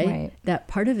 right? That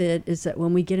part of it is that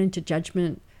when we get into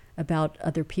judgment about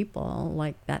other people,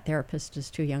 like that therapist is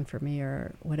too young for me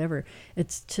or whatever,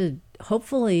 it's to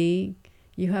hopefully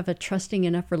you have a trusting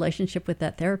enough relationship with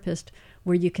that therapist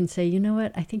where you can say, you know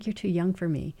what, I think you're too young for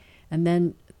me. And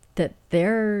then that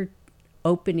they're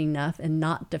open enough and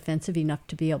not defensive enough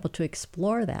to be able to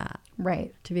explore that.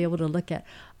 Right. To be able to look at,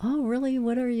 oh, really,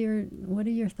 what are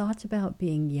your thoughts about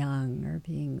being young or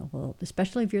being old,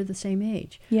 especially if you're the same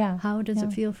age? Yeah. How does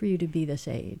it feel for you to be this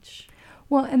age?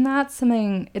 Well, and that's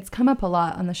something, it's come up a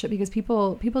lot on the show because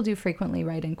people do frequently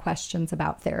write in questions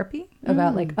about therapy,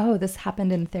 about like, oh, this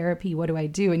happened in therapy. What do I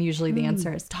do? And usually the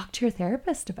answer is talk to your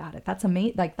therapist about it. That's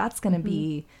amazing. Like, that's going to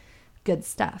be good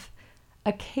stuff.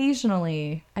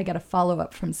 Occasionally I get a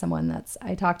follow-up from someone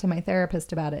I talked to my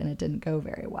therapist about it and it didn't go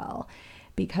very well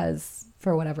because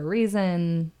for whatever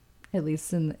reason, at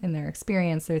least in their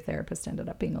experience, their therapist ended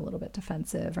up being a little bit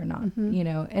defensive or not, you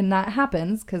know, and that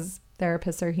happens because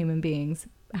therapists are human beings.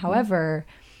 However,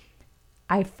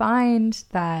 I find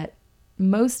that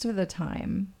most of the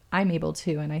time I'm able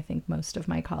to, and I think most of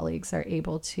my colleagues are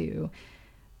able to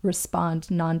respond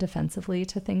non-defensively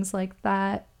to things like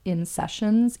that in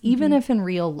sessions, even if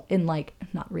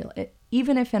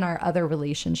even if in our other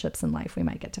relationships in life we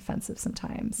might get defensive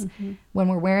sometimes. When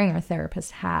we're wearing our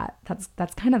therapist hat,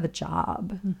 that's kind of the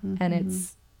job.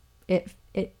 And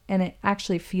it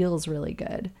actually feels really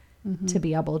good to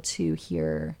be able to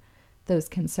hear those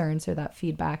concerns or that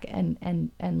feedback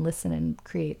and listen and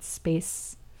create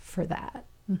space for that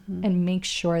and make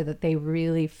sure that they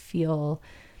really feel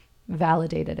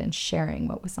validated and sharing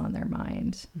what was on their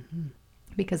mind.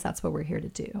 Because that's what we're here to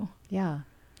do. Yeah.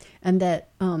 And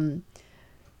that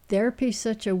therapy is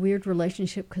such a weird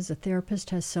relationship because the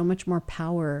therapist has so much more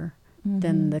power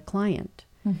than the client.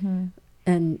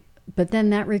 But then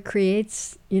that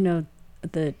recreates, you know,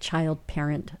 the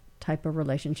child-parent type of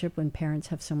relationship when parents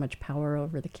have so much power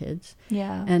over the kids.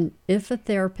 Yeah. And if a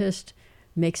therapist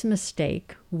makes a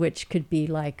mistake, which could be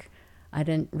like, I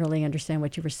didn't really understand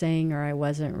what you were saying, or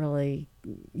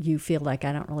you feel like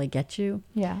I don't really get you.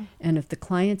 Yeah. And if the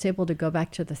client's able to go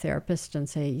back to the therapist and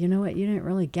say, you know what, you didn't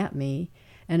really get me.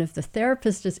 And if the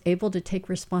therapist is able to take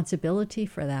responsibility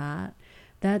for that,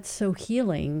 that's so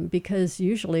healing, because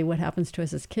usually what happens to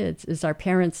us as kids is our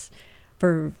parents,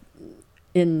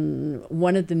 in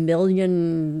one of the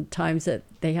million times that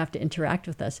they have to interact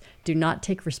with us, do not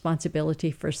take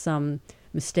responsibility for some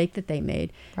mistake that they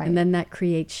made. Right. And then that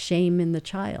creates shame in the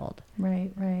child.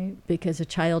 Right, right. Because a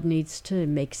child needs to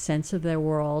make sense of their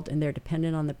world and they're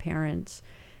dependent on the parents.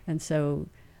 And so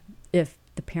if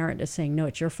the parent is saying, no,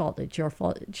 it's your fault, it's your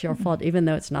fault, it's your fault, even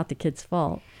though it's not the kid's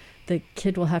fault, the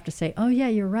kid will have to say, oh yeah,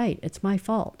 you're right, it's my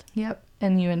fault. Yep.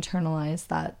 And you internalize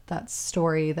that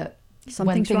story that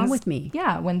something's wrong with me.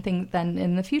 Yeah. Then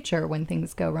in the future, when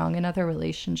things go wrong in other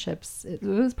relationships, it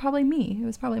was probably me. It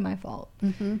was probably my fault.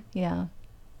 Mm-hmm. Yeah.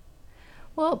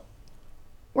 Well,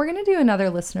 we're going to do another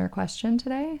listener question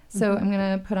today. So I'm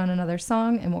going to put on another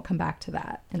song and we'll come back to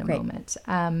that in a moment.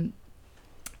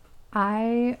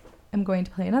 I am going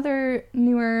to play another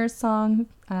newer song.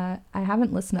 I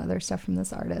haven't listened to other stuff from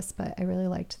this artist, but I really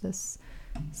liked this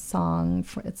song.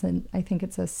 I think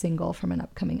it's a single from an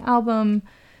upcoming album.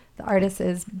 The artist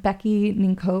is Becky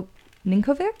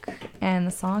Ninkovic, and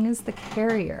the song is The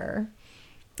Carrier.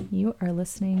 You are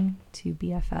listening to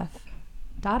BFF.FM,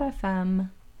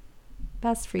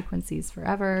 Best Frequencies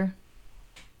Forever.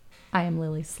 I am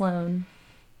Lily Sloan,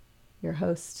 your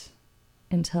host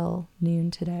until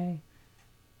noon today.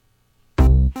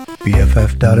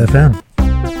 BFF.FM.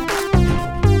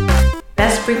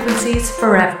 Best Frequencies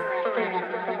Forever.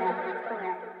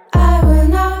 I will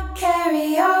not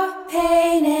carry your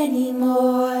pain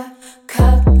anymore.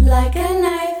 Cut like a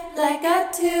knife, like a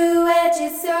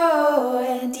two-edged sword.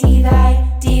 And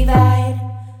divide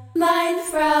mine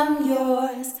from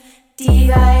yours.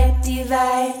 Divide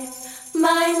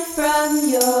mine from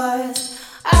yours.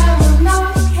 I will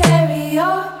not carry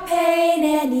your pain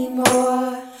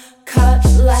anymore. Cut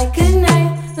like a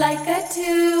knife, like a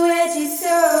two-edged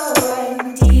sword.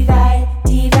 And divide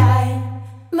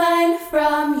mine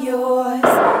from yours.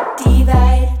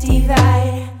 Divide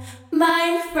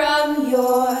mine from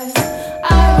yours.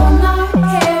 I will not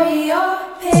carry your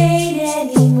pain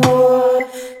anymore.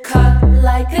 Cut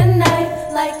like a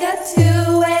knife, like a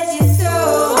two-edged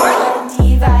sword.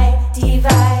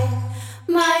 Divide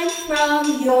mine from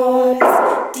yours.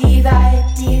 Divide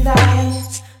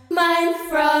mine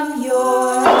from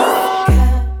yours.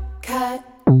 Cut,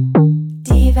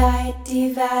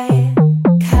 divide,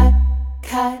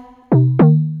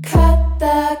 cut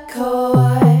the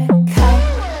cord. Cut,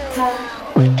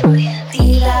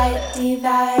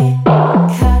 divide,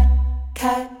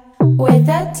 cut with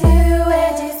a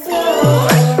two-edged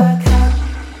sword. Cut,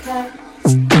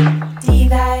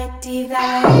 divide,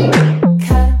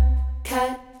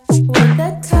 cut with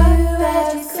a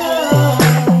two-edged sword.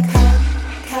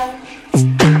 Cut,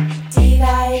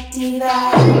 divide,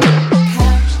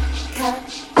 cut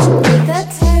with a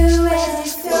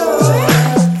two-edged sword.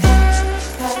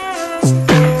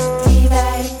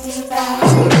 Divide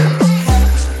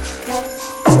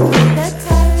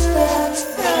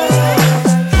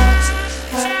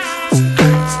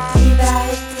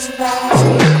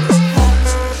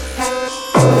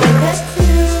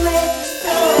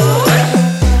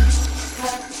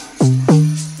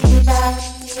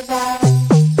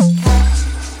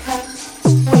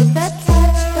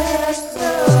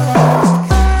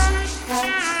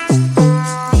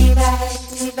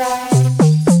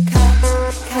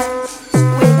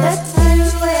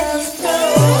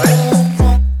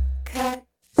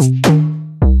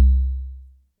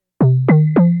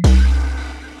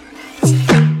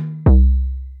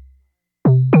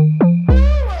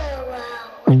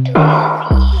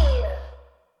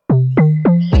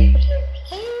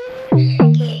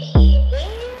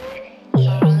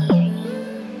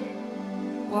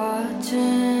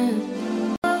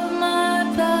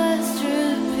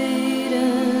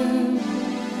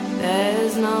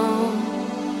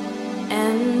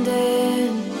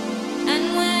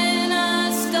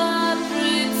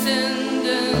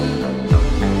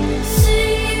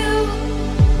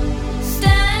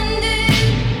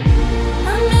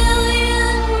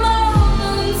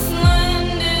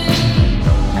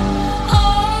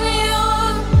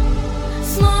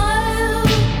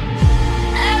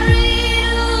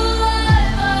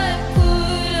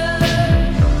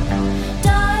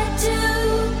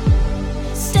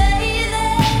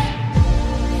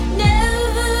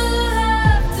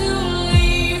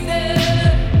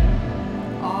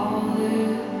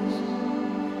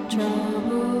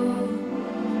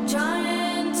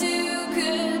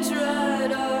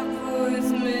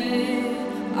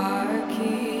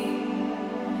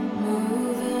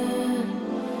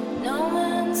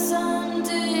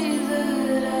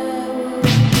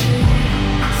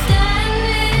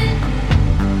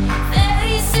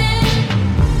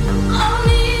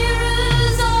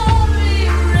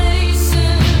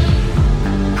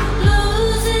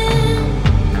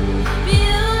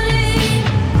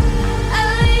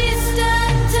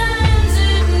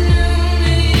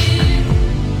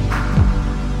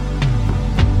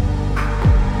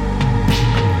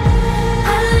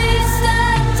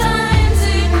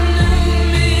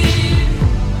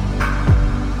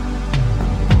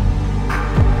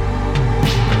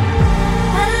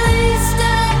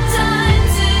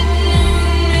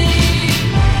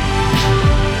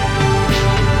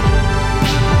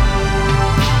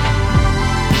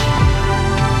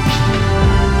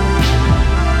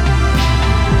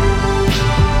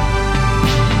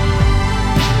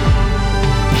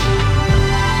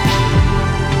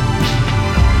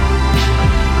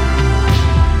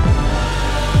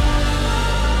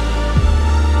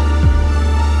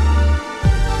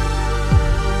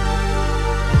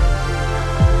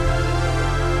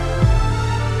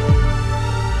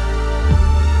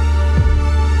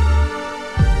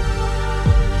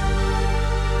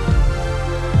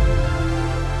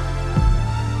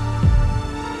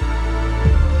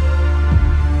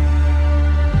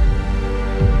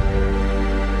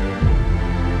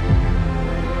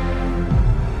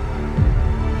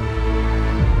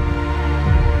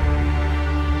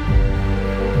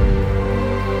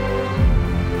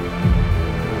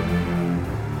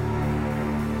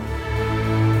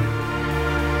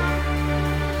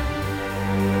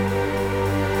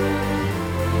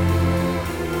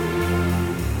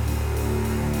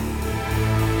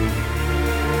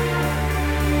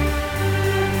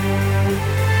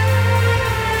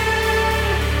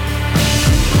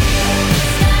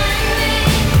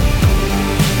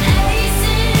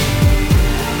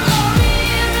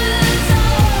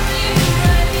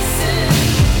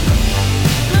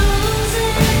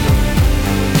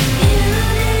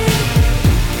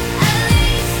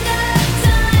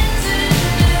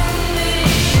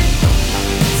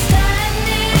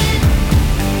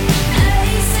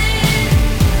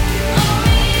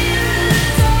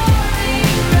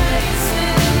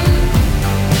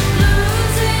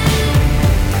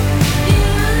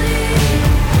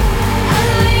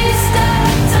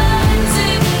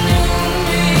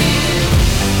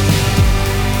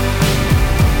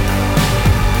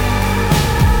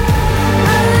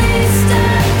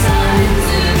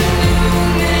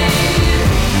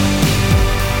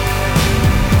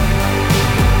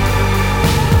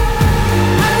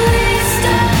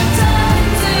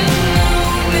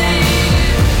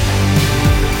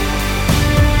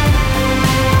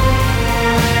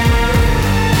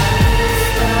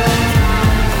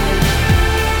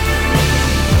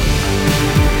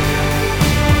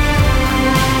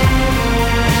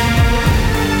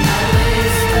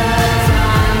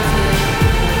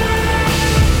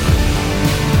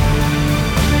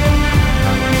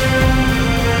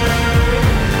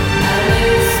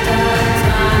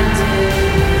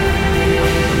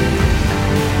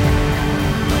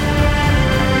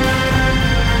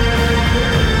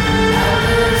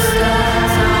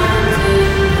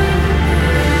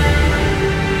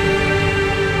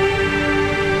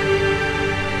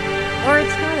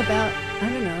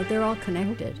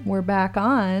back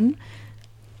on.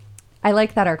 I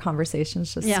like that our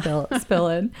conversations just Yeah. spill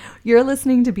in. You're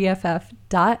listening to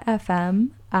BFF.FM.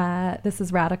 This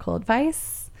is Radical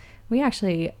Advice. We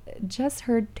actually just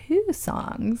heard 2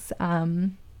 songs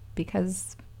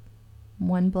because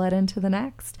one bled into the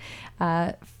next.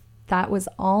 That was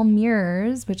All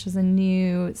Mirrors, which is a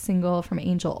new single from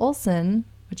Angel Olsen,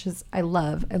 which is, I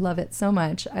love it so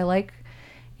much. I like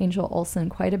Angel Olsen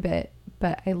quite a bit,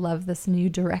 but I love this new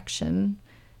direction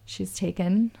she's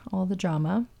taken, all the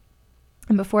drama.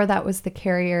 And before that was The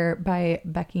Carrier by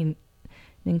Becky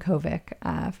Ninkovic,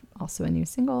 also a new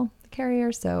single, The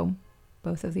Carrier. So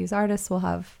both of these artists will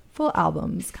have full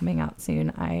albums coming out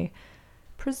soon, I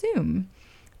presume.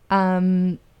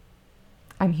 I'm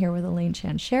here with Elaine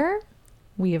Chan-Scherer.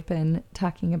 We have been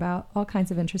talking about all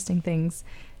kinds of interesting things,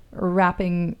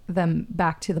 wrapping them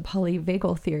back to the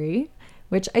polyvagal theory,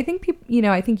 which I think people,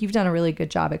 I think you've done a really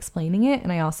good job explaining it.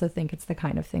 And I also think it's the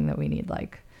kind of thing that we need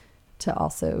to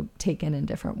also take in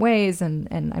different ways. And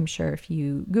I'm sure if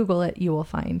you Google it, you will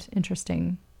find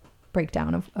interesting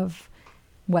breakdown of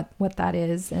what that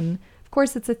is. And of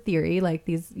course it's a theory, like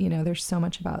these, there's so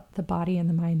much about the body and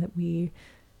the mind that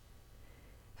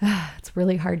it's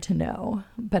really hard to know,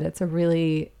 but it's a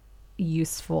really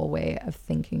useful way of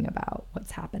thinking about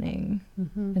what's happening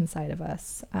inside of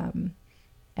us.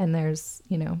 And there's,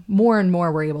 more and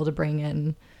more we're able to bring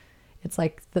in. It's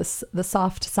like the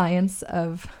soft science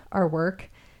of our work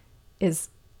is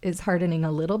hardening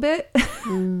a little bit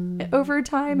over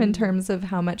time in terms of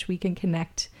how much we can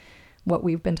connect what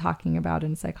we've been talking about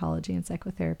in psychology and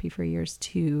psychotherapy for years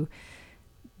to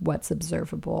what's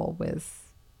observable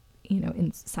with,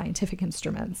 in scientific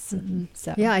instruments.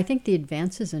 So Yeah, I think the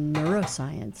advances in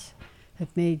neuroscience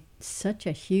have made such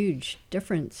a huge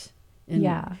difference.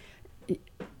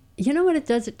 You know what it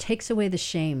does? It takes away the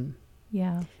shame.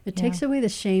 Yeah. It takes away the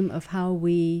shame of how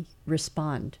we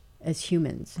respond as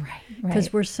humans. Right.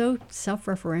 Because we're so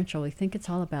self-referential. We think it's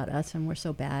all about us and we're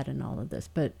so bad and all of this.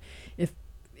 But if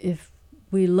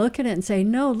we look at it and say,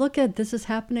 no, look at this is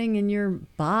happening in your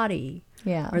body.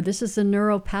 Yeah. Or this is a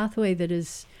neural pathway that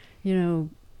is,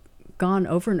 gone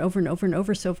over and over and over and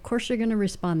over. So of course you're going to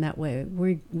respond that way.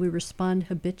 We respond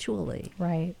habitually.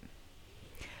 Right.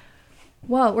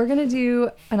 Well, we're going to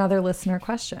do another listener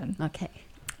question. Okay.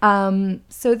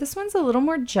 So this one's a little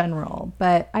more general,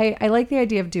 but I like the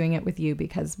idea of doing it with you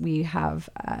because we have,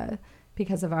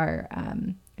 because of our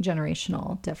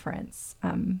generational difference,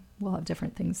 we'll have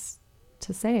different things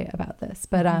to say about this.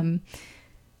 But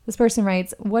this person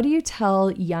writes, what do you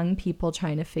tell young people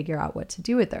trying to figure out what to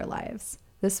do with their lives?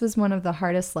 This was one of the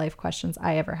hardest life questions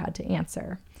I ever had to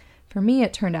answer. For me,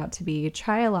 it turned out to be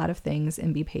try a lot of things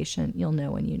and be patient. You'll know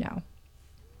when you know.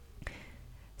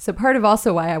 So part of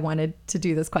also why I wanted to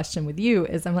do this question with you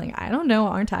is I'm like, I don't know.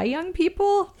 Aren't I young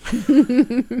people?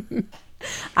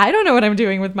 I don't know what I'm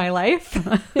doing with my life.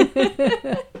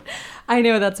 I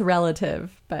know that's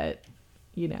relative, but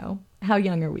how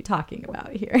young are we talking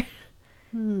about here?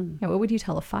 Yeah, what would you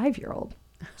tell a 5-year-old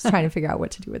who's trying to figure out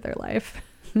what to do with their life?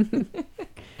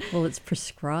 Well, it's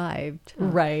prescribed.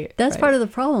 Right. That's part of the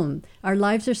problem. Our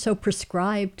lives are so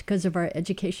prescribed because of our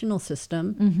educational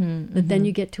system that then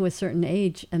you get to a certain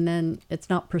age and then it's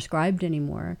not prescribed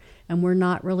anymore. And we're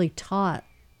not really taught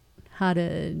how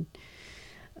to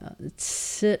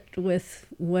sit with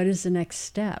what is the next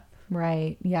step.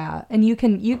 Right. Yeah. And you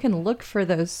can look for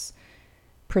those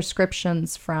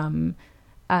prescriptions from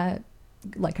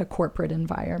like a corporate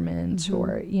environment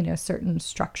or, certain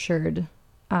structured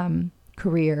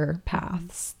career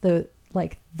paths.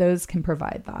 Those can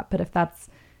provide that. But if that's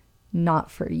not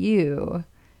for you,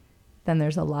 then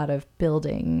there's a lot of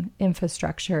building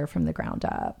infrastructure from the ground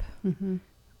up,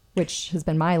 which has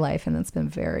been my life. And it's been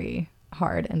very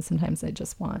hard. And sometimes I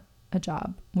just want a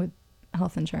job with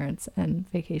health insurance and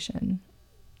vacation.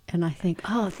 And I think,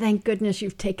 oh, thank goodness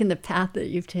you've taken the path that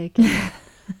you've taken.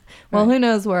 Well, who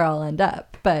knows where I'll end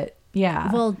up, but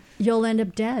yeah. Well, you'll end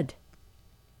up dead.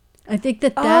 I think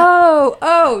that... What?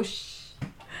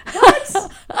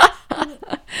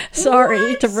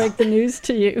 Sorry to break the news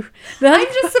to you. I'm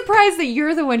just surprised that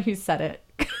you're the one who said it.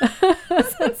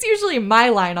 That's usually my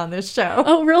line on this show.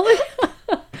 Oh, really?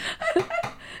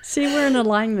 See, we're in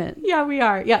alignment. Yeah, we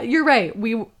are. Yeah, you're right.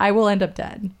 I will end up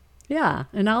dead. Yeah,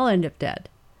 and I'll end up dead.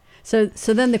 So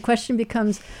then the question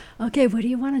becomes, okay, what do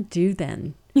you want to do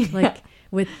then?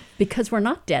 Because we're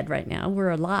not dead right now, we're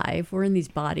alive, we're in these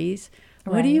bodies.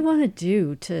 Right. What do you want to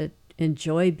do to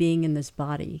enjoy being in this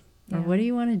body? Or what do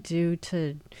you want to do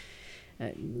to,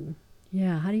 how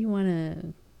do you want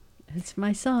to, it's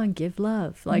my song, Give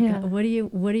Love. What are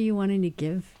you wanting to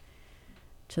give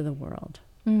to the world?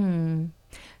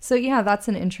 So yeah, that's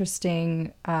an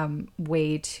interesting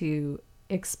way to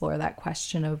explore that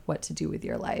question of what to do with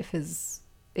your life is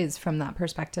from that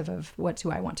perspective of what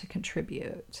do I want to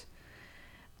contribute.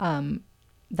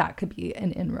 That could be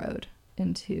an inroad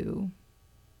into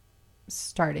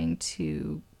starting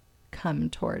to come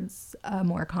towards a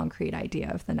more concrete idea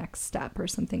of the next step or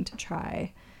something to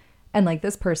try. And like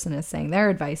this person is saying, their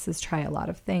advice is try a lot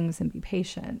of things and be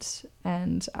patient.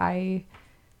 And I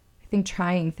think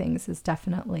trying things is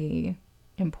definitely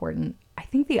important. I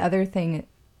think the other thing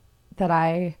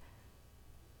that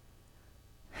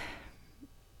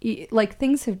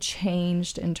things have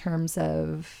changed in terms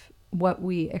of what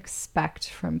we expect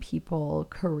from people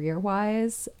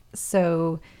career-wise.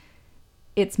 So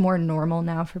it's more normal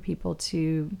now for people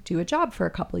to do a job for a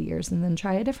couple of years and then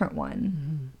try a different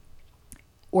one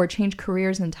or change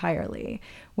careers entirely.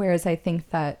 Whereas I think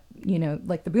that,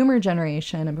 like the boomer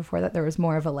generation and before that, there was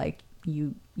more of a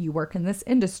you work in this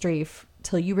industry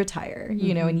till you retire,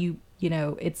 and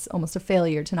it's almost a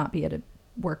failure to not be at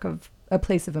a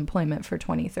place of employment for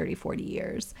 20, 30, 40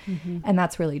 years. And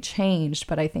that's really changed.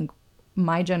 But I think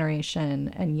my generation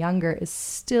and younger is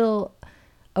still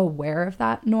aware of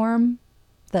that norm,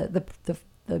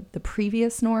 the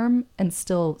previous norm, and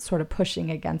still sort of pushing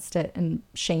against it, and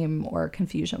shame or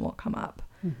confusion will come up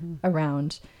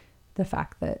around the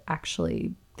fact that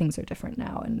actually things are different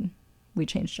now and we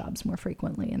change jobs more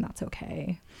frequently, and that's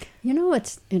okay. You know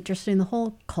what's interesting? The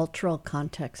whole cultural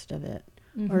context of it,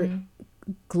 or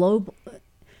global.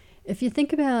 If you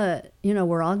think about,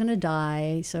 we're all going to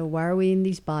die. So why are we in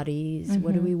these bodies?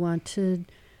 What do we want to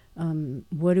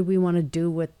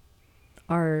do with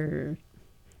our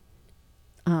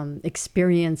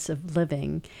experience of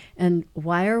living? And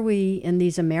why are we in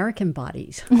these American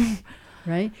bodies,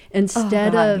 right?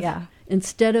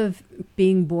 Instead of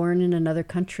being born in another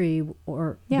country,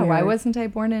 or why wasn't I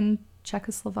born in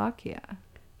Czechoslovakia?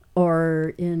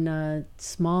 Or in a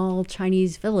small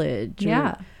Chinese village?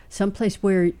 Or someplace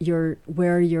where your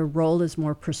role is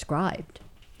more prescribed.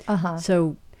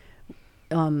 So,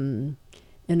 in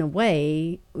a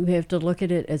way, we have to look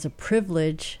at it as a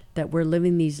privilege that we're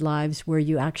living these lives where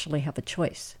you actually have a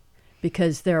choice,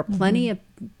 because there are plenty of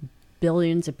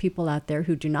billions of people out there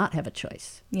who do not have a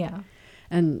choice. Yeah,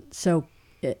 and so,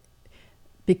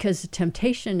 because the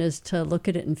temptation is to look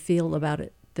at it and feel about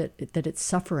it that it's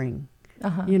suffering.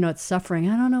 It's suffering.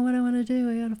 I don't know what I want to do.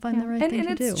 I got to find the right thing to do.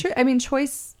 And it's true. I mean,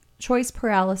 choice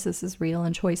paralysis is real,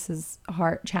 and choice is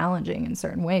challenging in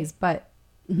certain ways. But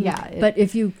but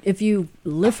if you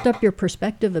lift up your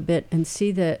perspective a bit and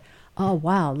see that, oh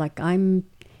wow, like I'm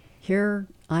here,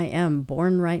 I am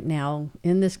born right now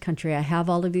in this country. I have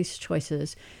all of these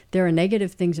choices. There are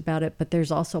negative things about it, but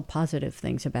there's also positive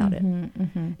things about it.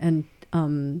 And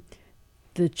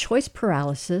the choice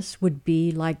paralysis would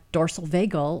be like dorsal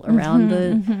vagal around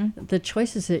the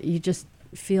choices that you just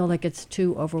feel like it's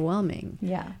too overwhelming.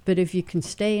 Yeah. But if you can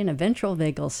stay in a ventral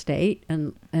vagal state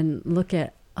and look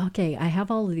at, okay, I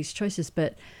have all of these choices,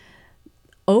 but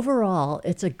overall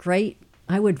it's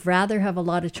I would rather have a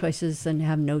lot of choices than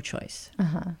have no choice.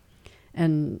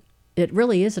 And it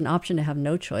really is an option to have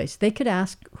no choice. They could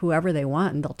ask whoever they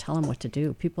want and they'll tell them what to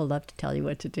do. People love to tell you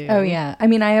what to do. Oh yeah. I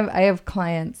mean, I have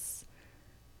clients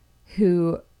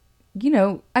who,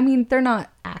 they're not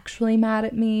actually mad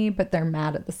at me, but they're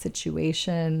mad at the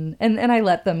situation. And I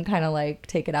let them kind of like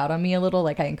take it out on me a little,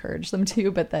 like I encourage them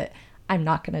to, but that I'm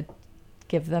not going to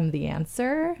give them the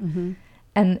answer.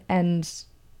 And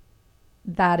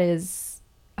that is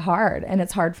hard. And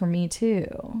it's hard for me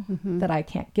too, that I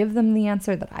can't give them the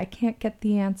answer, that I can't get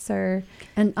the answer.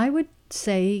 And I would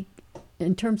say,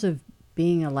 in terms of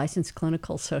being a licensed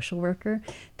clinical social worker,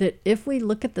 that if we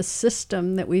look at the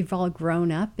system that we've all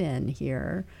grown up in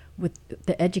here, with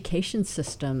the education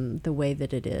system the way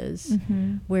that it is,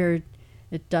 where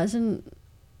it doesn't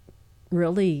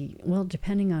really, well,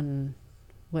 depending on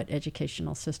what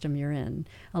educational system you're in,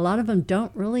 a lot of them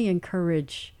don't really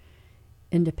encourage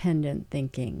independent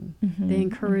thinking. They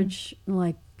encourage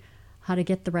like how to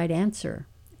get the right answer.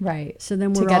 Right. So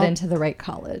then we're to get into the right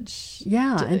college.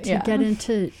 Yeah. And to get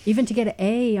into, even to get an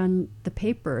A on the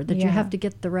paper, that you have to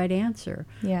get the right answer.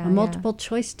 Yeah. A multiple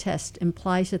choice test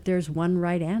implies that there's one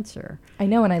right answer. I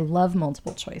know. And I love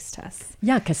multiple choice tests.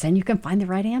 Yeah. Because then you can find the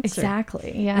right answer.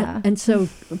 Exactly. Yeah. And so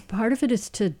part of it is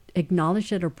to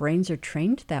acknowledge that our brains are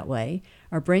trained that way.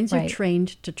 Our brains are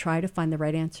trained to try to find the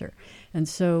right answer. And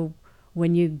so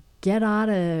when you get out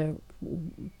of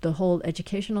the whole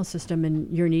educational system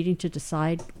and you're needing to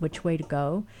decide which way to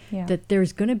go, that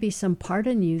there's going to be some part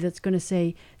in you that's going to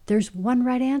say, there's one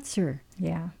right answer.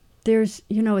 Yeah. there's,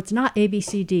 it's not A, B,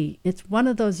 C, D. It's one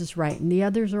of those is right and the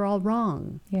others are all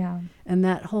wrong. Yeah. And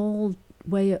that whole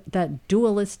way, that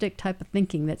dualistic type of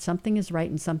thinking that something is right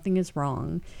and something is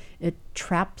wrong, it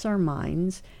traps our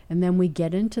minds. And then we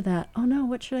get into that, oh no,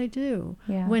 what should I do?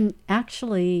 Yeah. When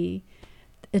actually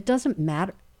it doesn't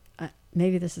matter.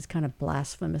 Maybe this is kind of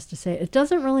blasphemous to say. It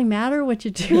doesn't really matter what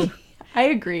you do. I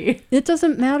agree. It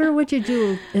doesn't matter what you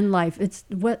do in life. It's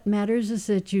what matters is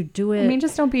that you do it. I mean,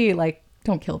 just don't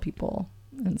kill people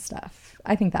and stuff.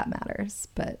 I think that matters.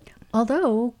 But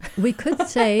although we could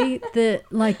say that,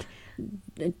 like,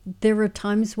 there are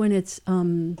times when it's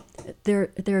there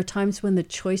are times when the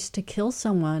choice to kill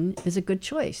someone is a good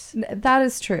choice. That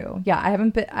is true. Yeah,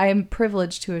 I'm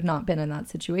privileged to have not been in that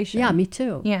situation. Yeah, me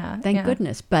too. Yeah. Thank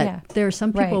goodness. But there are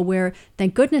some people where,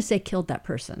 thank goodness they killed that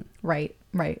person. Right.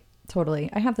 Totally.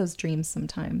 I have those dreams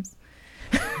sometimes.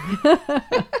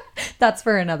 That's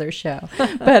for another show.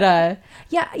 But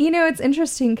yeah, it's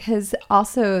interesting because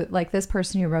also, like, this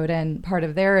person who wrote in, part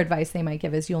of their advice they might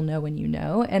give is you'll know when you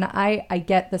know. And I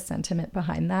get the sentiment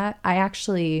behind that. I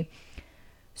actually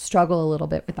struggle a little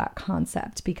bit with that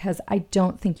concept because I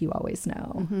don't think you always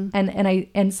know. Mm-hmm. And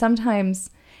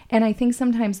I think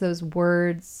sometimes those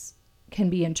words can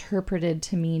be interpreted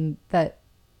to mean that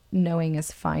knowing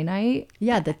is finite.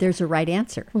 Yeah, that there's a right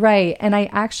answer. Right. And I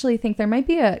actually think there might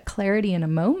be a clarity in a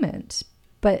moment,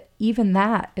 but even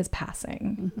that is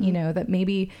passing. Mm-hmm. That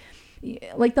maybe,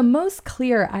 like, the most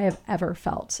clear I have ever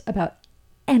felt about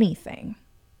anything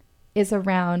is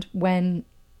around when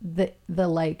the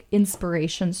like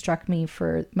inspiration struck me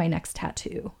for my next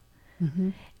tattoo. Mm-hmm.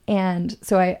 And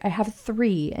so I have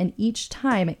 3, and each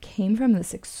time it came from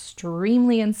this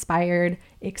extremely inspired,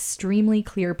 extremely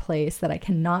clear place that I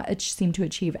cannot seem to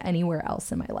achieve anywhere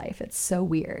else in my life. It's so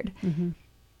weird. Mm-hmm.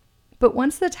 But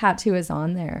once the tattoo is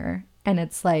on there and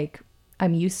it's like,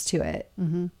 I'm used to it,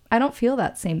 mm-hmm. I don't feel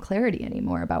that same clarity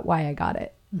anymore about why I got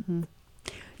it. Mm-hmm.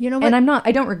 You know what? And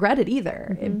I don't regret it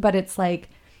either, mm-hmm. but it's like,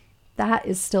 that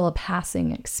is still a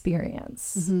passing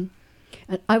experience. Mm-hmm.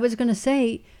 And I was going to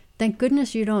say, thank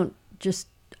goodness you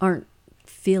aren't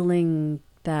feeling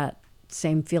that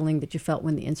same feeling that you felt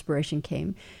when the inspiration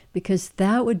came, because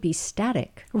that would be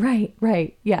static. Right.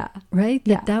 Yeah. Right?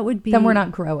 Yeah. That would be... Then we're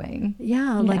not growing.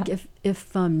 Yeah. Like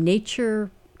if nature,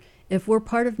 if we're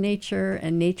part of nature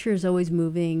and nature is always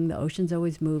moving, the ocean's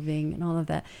always moving and all of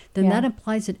that, then that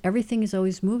implies that everything is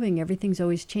always moving, everything's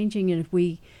always changing. And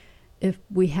if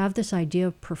we have this idea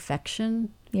of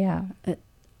perfection... Yeah.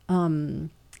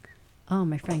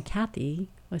 My friend Kathy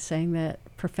was saying that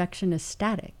perfection is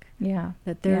static. Yeah.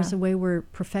 That there's a way where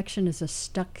perfection is a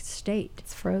stuck state.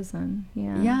 It's frozen.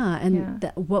 Yeah. Yeah. And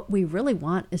that what we really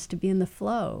want is to be in the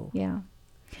flow. Yeah.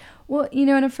 Well,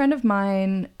 and a friend of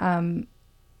mine ended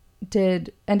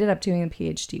up doing a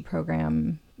PhD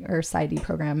program or PsyD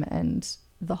program, and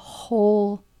the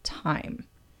whole time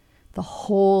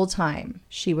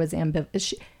she was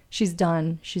ambivalent. She's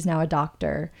done. She's now a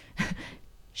doctor.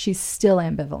 She's still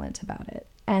ambivalent about it.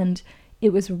 And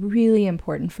it was really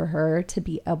important for her to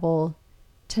be able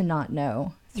to not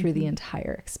know through mm-hmm. the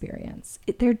entire experience.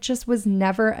 There just was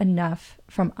never enough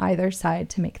from either side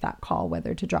to make that call,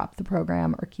 whether to drop the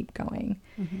program or keep going.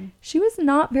 Mm-hmm. She was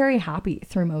not very happy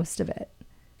through most of it.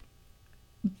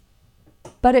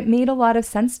 But it made a lot of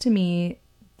sense to me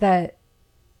that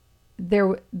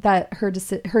her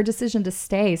decision to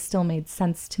stay still made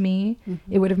sense to me.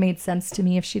 Mm-hmm. It would have made sense to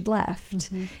me if she'd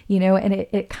left, mm-hmm. And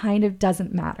it kind of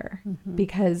doesn't matter mm-hmm.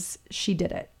 because she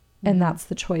did it mm-hmm. and that's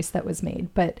the choice that was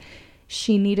made. But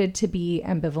she needed to be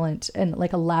ambivalent and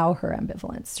like allow her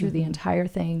ambivalence through mm-hmm. the entire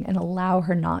thing and allow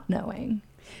her not knowing.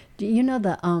 Do you know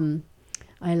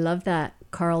I love that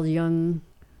Carl Jung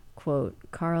quote.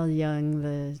 Carl Jung,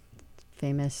 the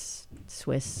famous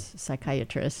Swiss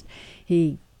psychiatrist,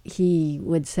 he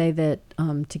would say that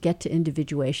to get to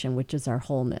individuation, which is our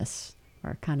wholeness,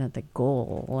 or kind of the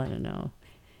goal, I don't know,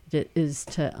 it is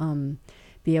to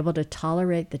be able to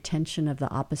tolerate the tension of the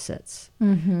opposites.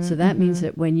 Mm-hmm, so that mm-hmm. means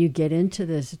that when you get into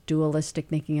this dualistic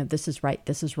thinking of this is right,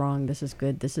 this is wrong, this is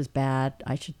good, this is bad,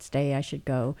 I should stay, I should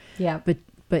go. Yeah.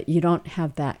 But you don't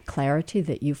have that clarity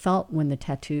that you felt when the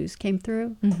tattoos came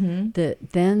through. Mm-hmm.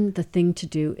 Then the thing to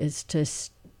do is to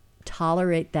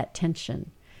tolerate that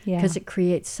tension. Because it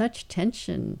creates such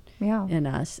tension in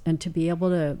us, and to be able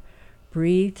to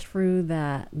breathe through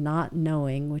that not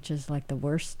knowing, which is like the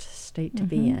worst state to mm-hmm.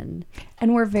 be in.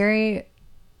 And we're very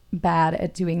bad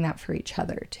at doing that for each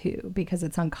other too, because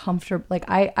it's uncomfortable. Like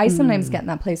I sometimes get in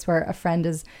that place where a friend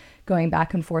is going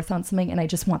back and forth on something and I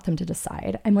just want them to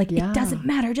decide. I'm like, it doesn't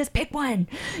matter, just pick one,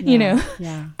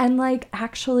 Yeah. And like,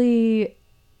 actually,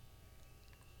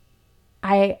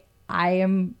 I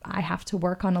I have to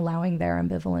work on allowing their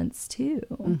ambivalence too.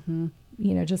 Mm-hmm.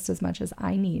 You know, just as much as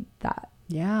I need that.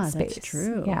 Yeah, space. that's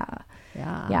true.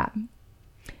 Yeah.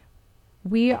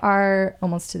 We are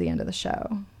almost to the end of the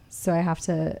show, so I have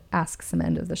to ask some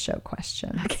end of the show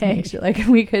questions. Okay. Like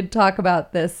we could talk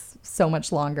about this so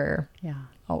much longer. Yeah.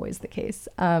 Always the case.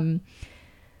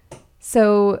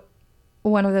 So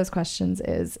one of those questions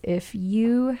is, if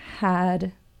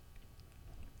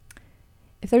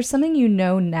there's something you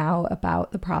know now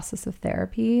about the process of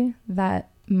therapy that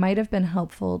might have been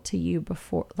helpful to you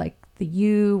before, like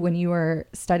when you were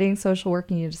studying social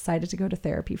work and you decided to go to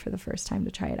therapy for the first time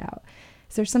to try it out,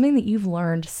 is there something that you've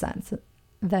learned since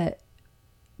that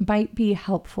might be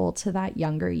helpful to that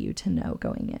younger you to know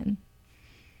going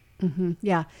in? Mm-hmm.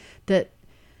 Yeah, that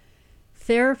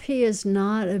therapy is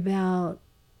not about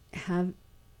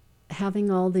having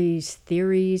all these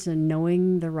theories and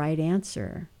knowing the right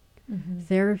answer. Mm-hmm.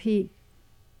 Therapy,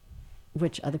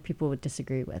 which other people would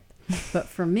disagree with, but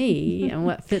for me and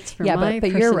what fits for my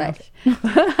but you're right.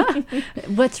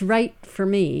 What's right for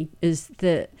me is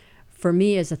that for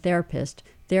me as a therapist,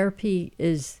 therapy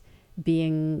is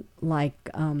being like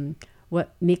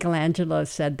what Michelangelo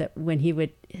said, that when he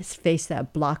would face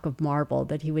that block of marble,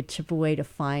 that he would chip away to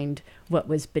find what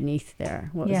was beneath there,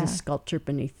 what was a sculpture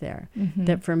beneath there. Mm-hmm.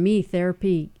 That for me,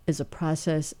 therapy is a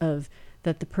process of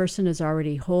that the person is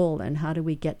already whole, and how do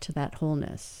we get to that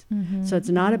wholeness? Mm-hmm. So it's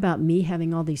not about me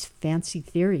having all these fancy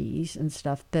theories and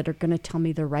stuff that are going to tell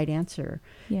me the right answer.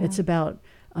 Yeah. It's about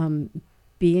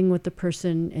being with the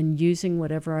person and using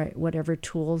whatever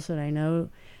tools that I know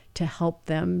to help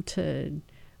them to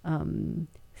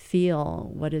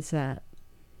feel what is that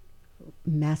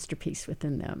masterpiece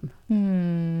within them.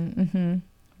 Mm-hmm.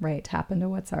 Right. Tap into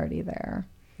what's already there.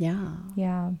 Yeah.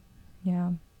 Yeah.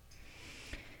 Yeah.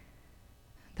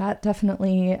 That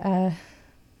definitely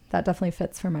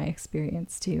fits for my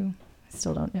experience too. I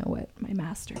still don't know what my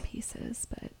masterpiece is,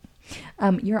 but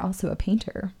you're also a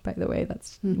painter, by the way.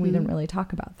 We didn't really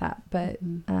talk about that, but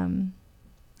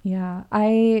yeah.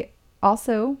 I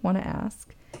also want to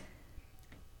ask,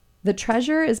 the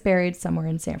treasure is buried somewhere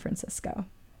in San Francisco.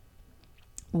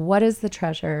 What is the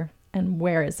treasure and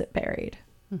where is it buried?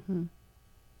 Mm-hmm.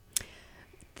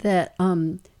 That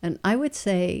and I would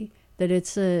say that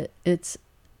it's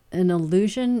an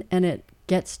illusion, and it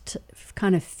gets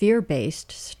kind of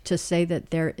fear-based to say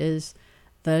that there is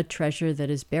the treasure that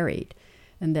is buried,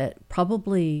 and that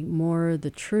probably more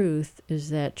the truth is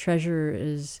that treasure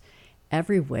is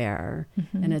everywhere,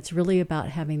 and it's really about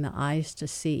having the eyes to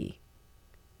see.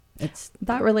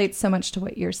 That relates so much to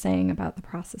what you're saying about the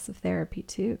process of therapy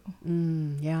too.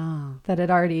 Yeah. That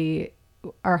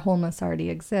our wholeness already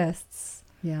exists.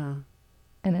 Yeah.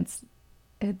 And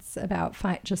it's about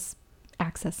just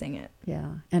accessing it.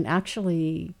 Yeah. And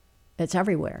actually it's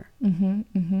everywhere. Mm-hmm.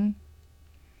 Mm-hmm.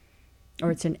 Or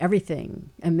it's in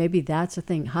everything. And maybe that's the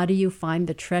thing. How do you find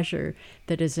the treasure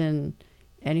that is in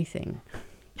anything?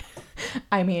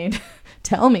 I mean,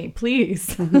 tell me, please.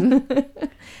 Mm-hmm.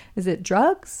 Is it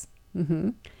drugs? Mm-hmm.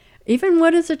 Even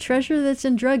what is a treasure that's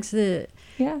in drugs? To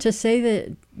say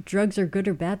that drugs are good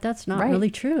or bad, that's not really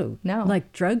true. No.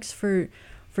 Like drugs for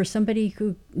somebody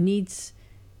who needs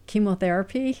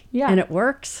chemotherapy and it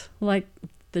works, like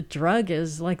the drug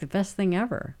is like the best thing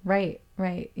ever. Right,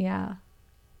 yeah.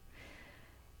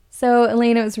 So,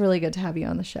 Elaine, it was really good to have you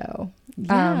on the show.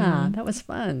 Yeah, that was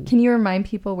fun. Can you remind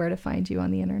people where to find you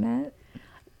on the internet?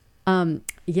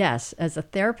 Yes, as a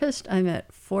therapist, I'm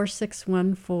at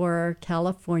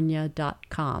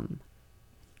 4614california.com.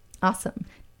 Awesome.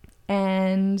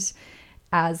 And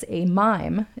as a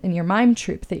mime in your mime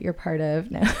troupe that you're part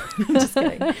of, no, just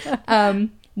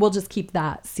kidding. We'll just keep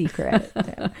that secret.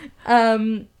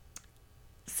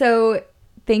 So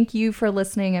thank you for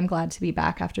listening. I'm glad to be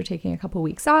back after taking a couple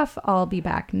weeks off. I'll be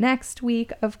back next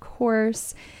week, of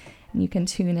course. And you can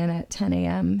tune in at 10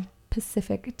 a.m.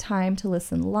 Pacific time to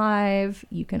listen live.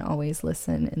 You can always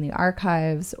listen in the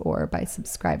archives or by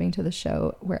subscribing to the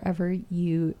show wherever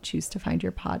you choose to find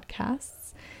your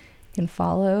podcasts. You can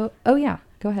follow. Oh, yeah.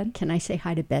 Go ahead. Can I say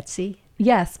hi to Betsy?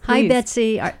 Yes, please. Hi,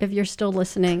 Betsy. If you're still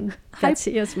listening,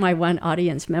 Betsy is my one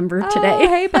audience member today. Oh,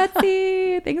 hey,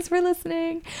 Betsy. Thanks for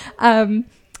listening.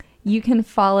 You can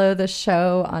follow the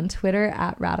show on Twitter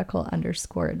at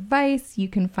radical_advice. You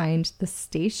can find the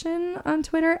station on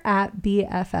Twitter at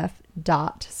BFF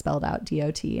spelled out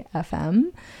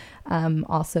DOT_FM.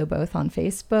 Also both on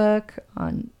Facebook,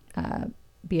 on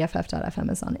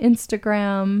BFF.FM is on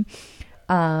Instagram.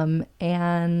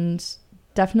 And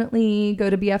Definitely go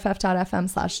to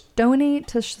bff.fm/donate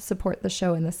to support the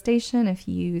show and the station. If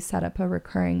you set up a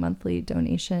recurring monthly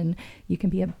donation, you can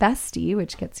be a bestie,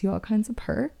 which gets you all kinds of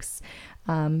perks.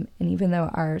 And even though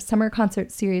our summer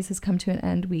concert series has come to an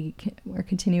end, we're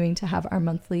continuing to have our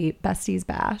monthly Besties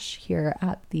Bash here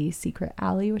at the Secret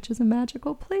Alley, which is a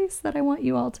magical place that I want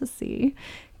you all to see.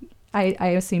 I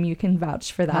assume you can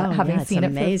vouch for that, having seen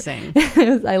it. It's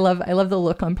amazing. I love the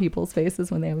look on people's faces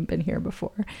when they haven't been here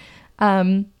before.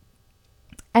 And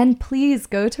please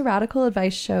go to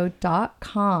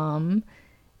radicaladviceshow.com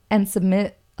and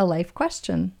submit a life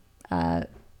question.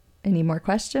 Any more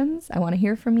questions? I want to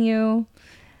hear from you.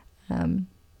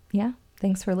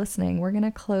 Thanks for listening. We're going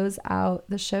to close out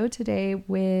the show today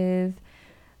with,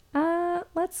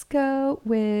 let's go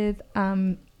with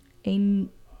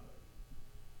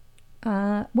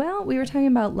we were talking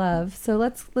about love. So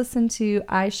let's listen to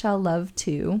I Shall Love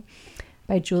Too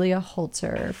by Julia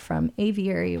Holter from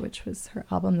Aviary, which was her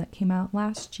album that came out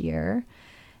last year.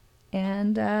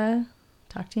 And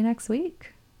talk to you next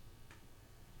week.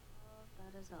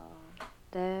 That is all.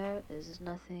 There is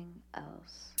nothing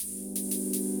else.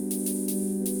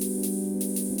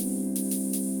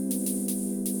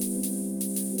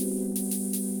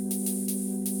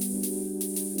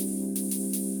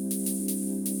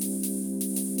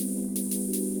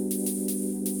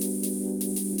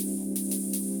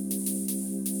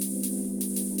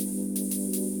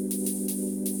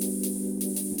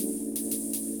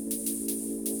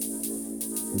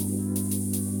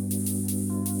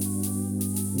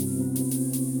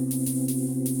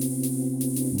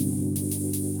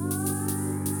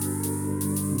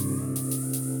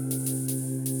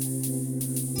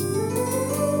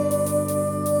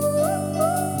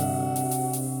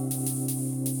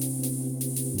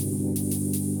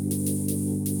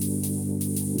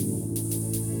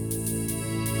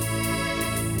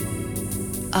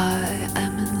 I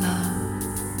am in love.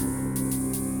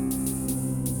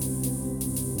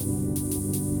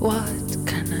 What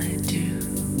can I do?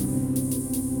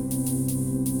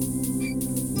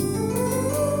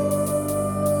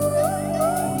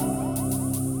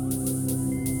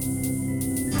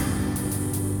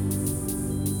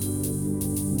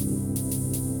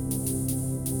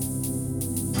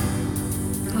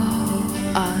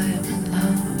 Oh, I am in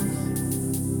love.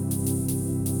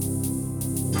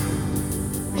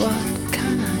 What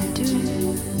can I do?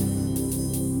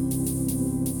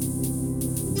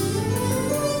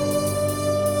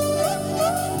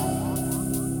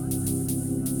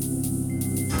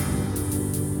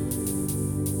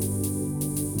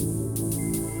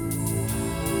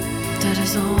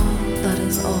 That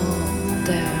is all,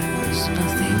 there's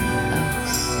nothing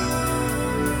else.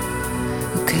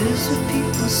 Who cares what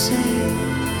people say?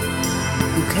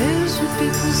 Who cares what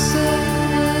people say?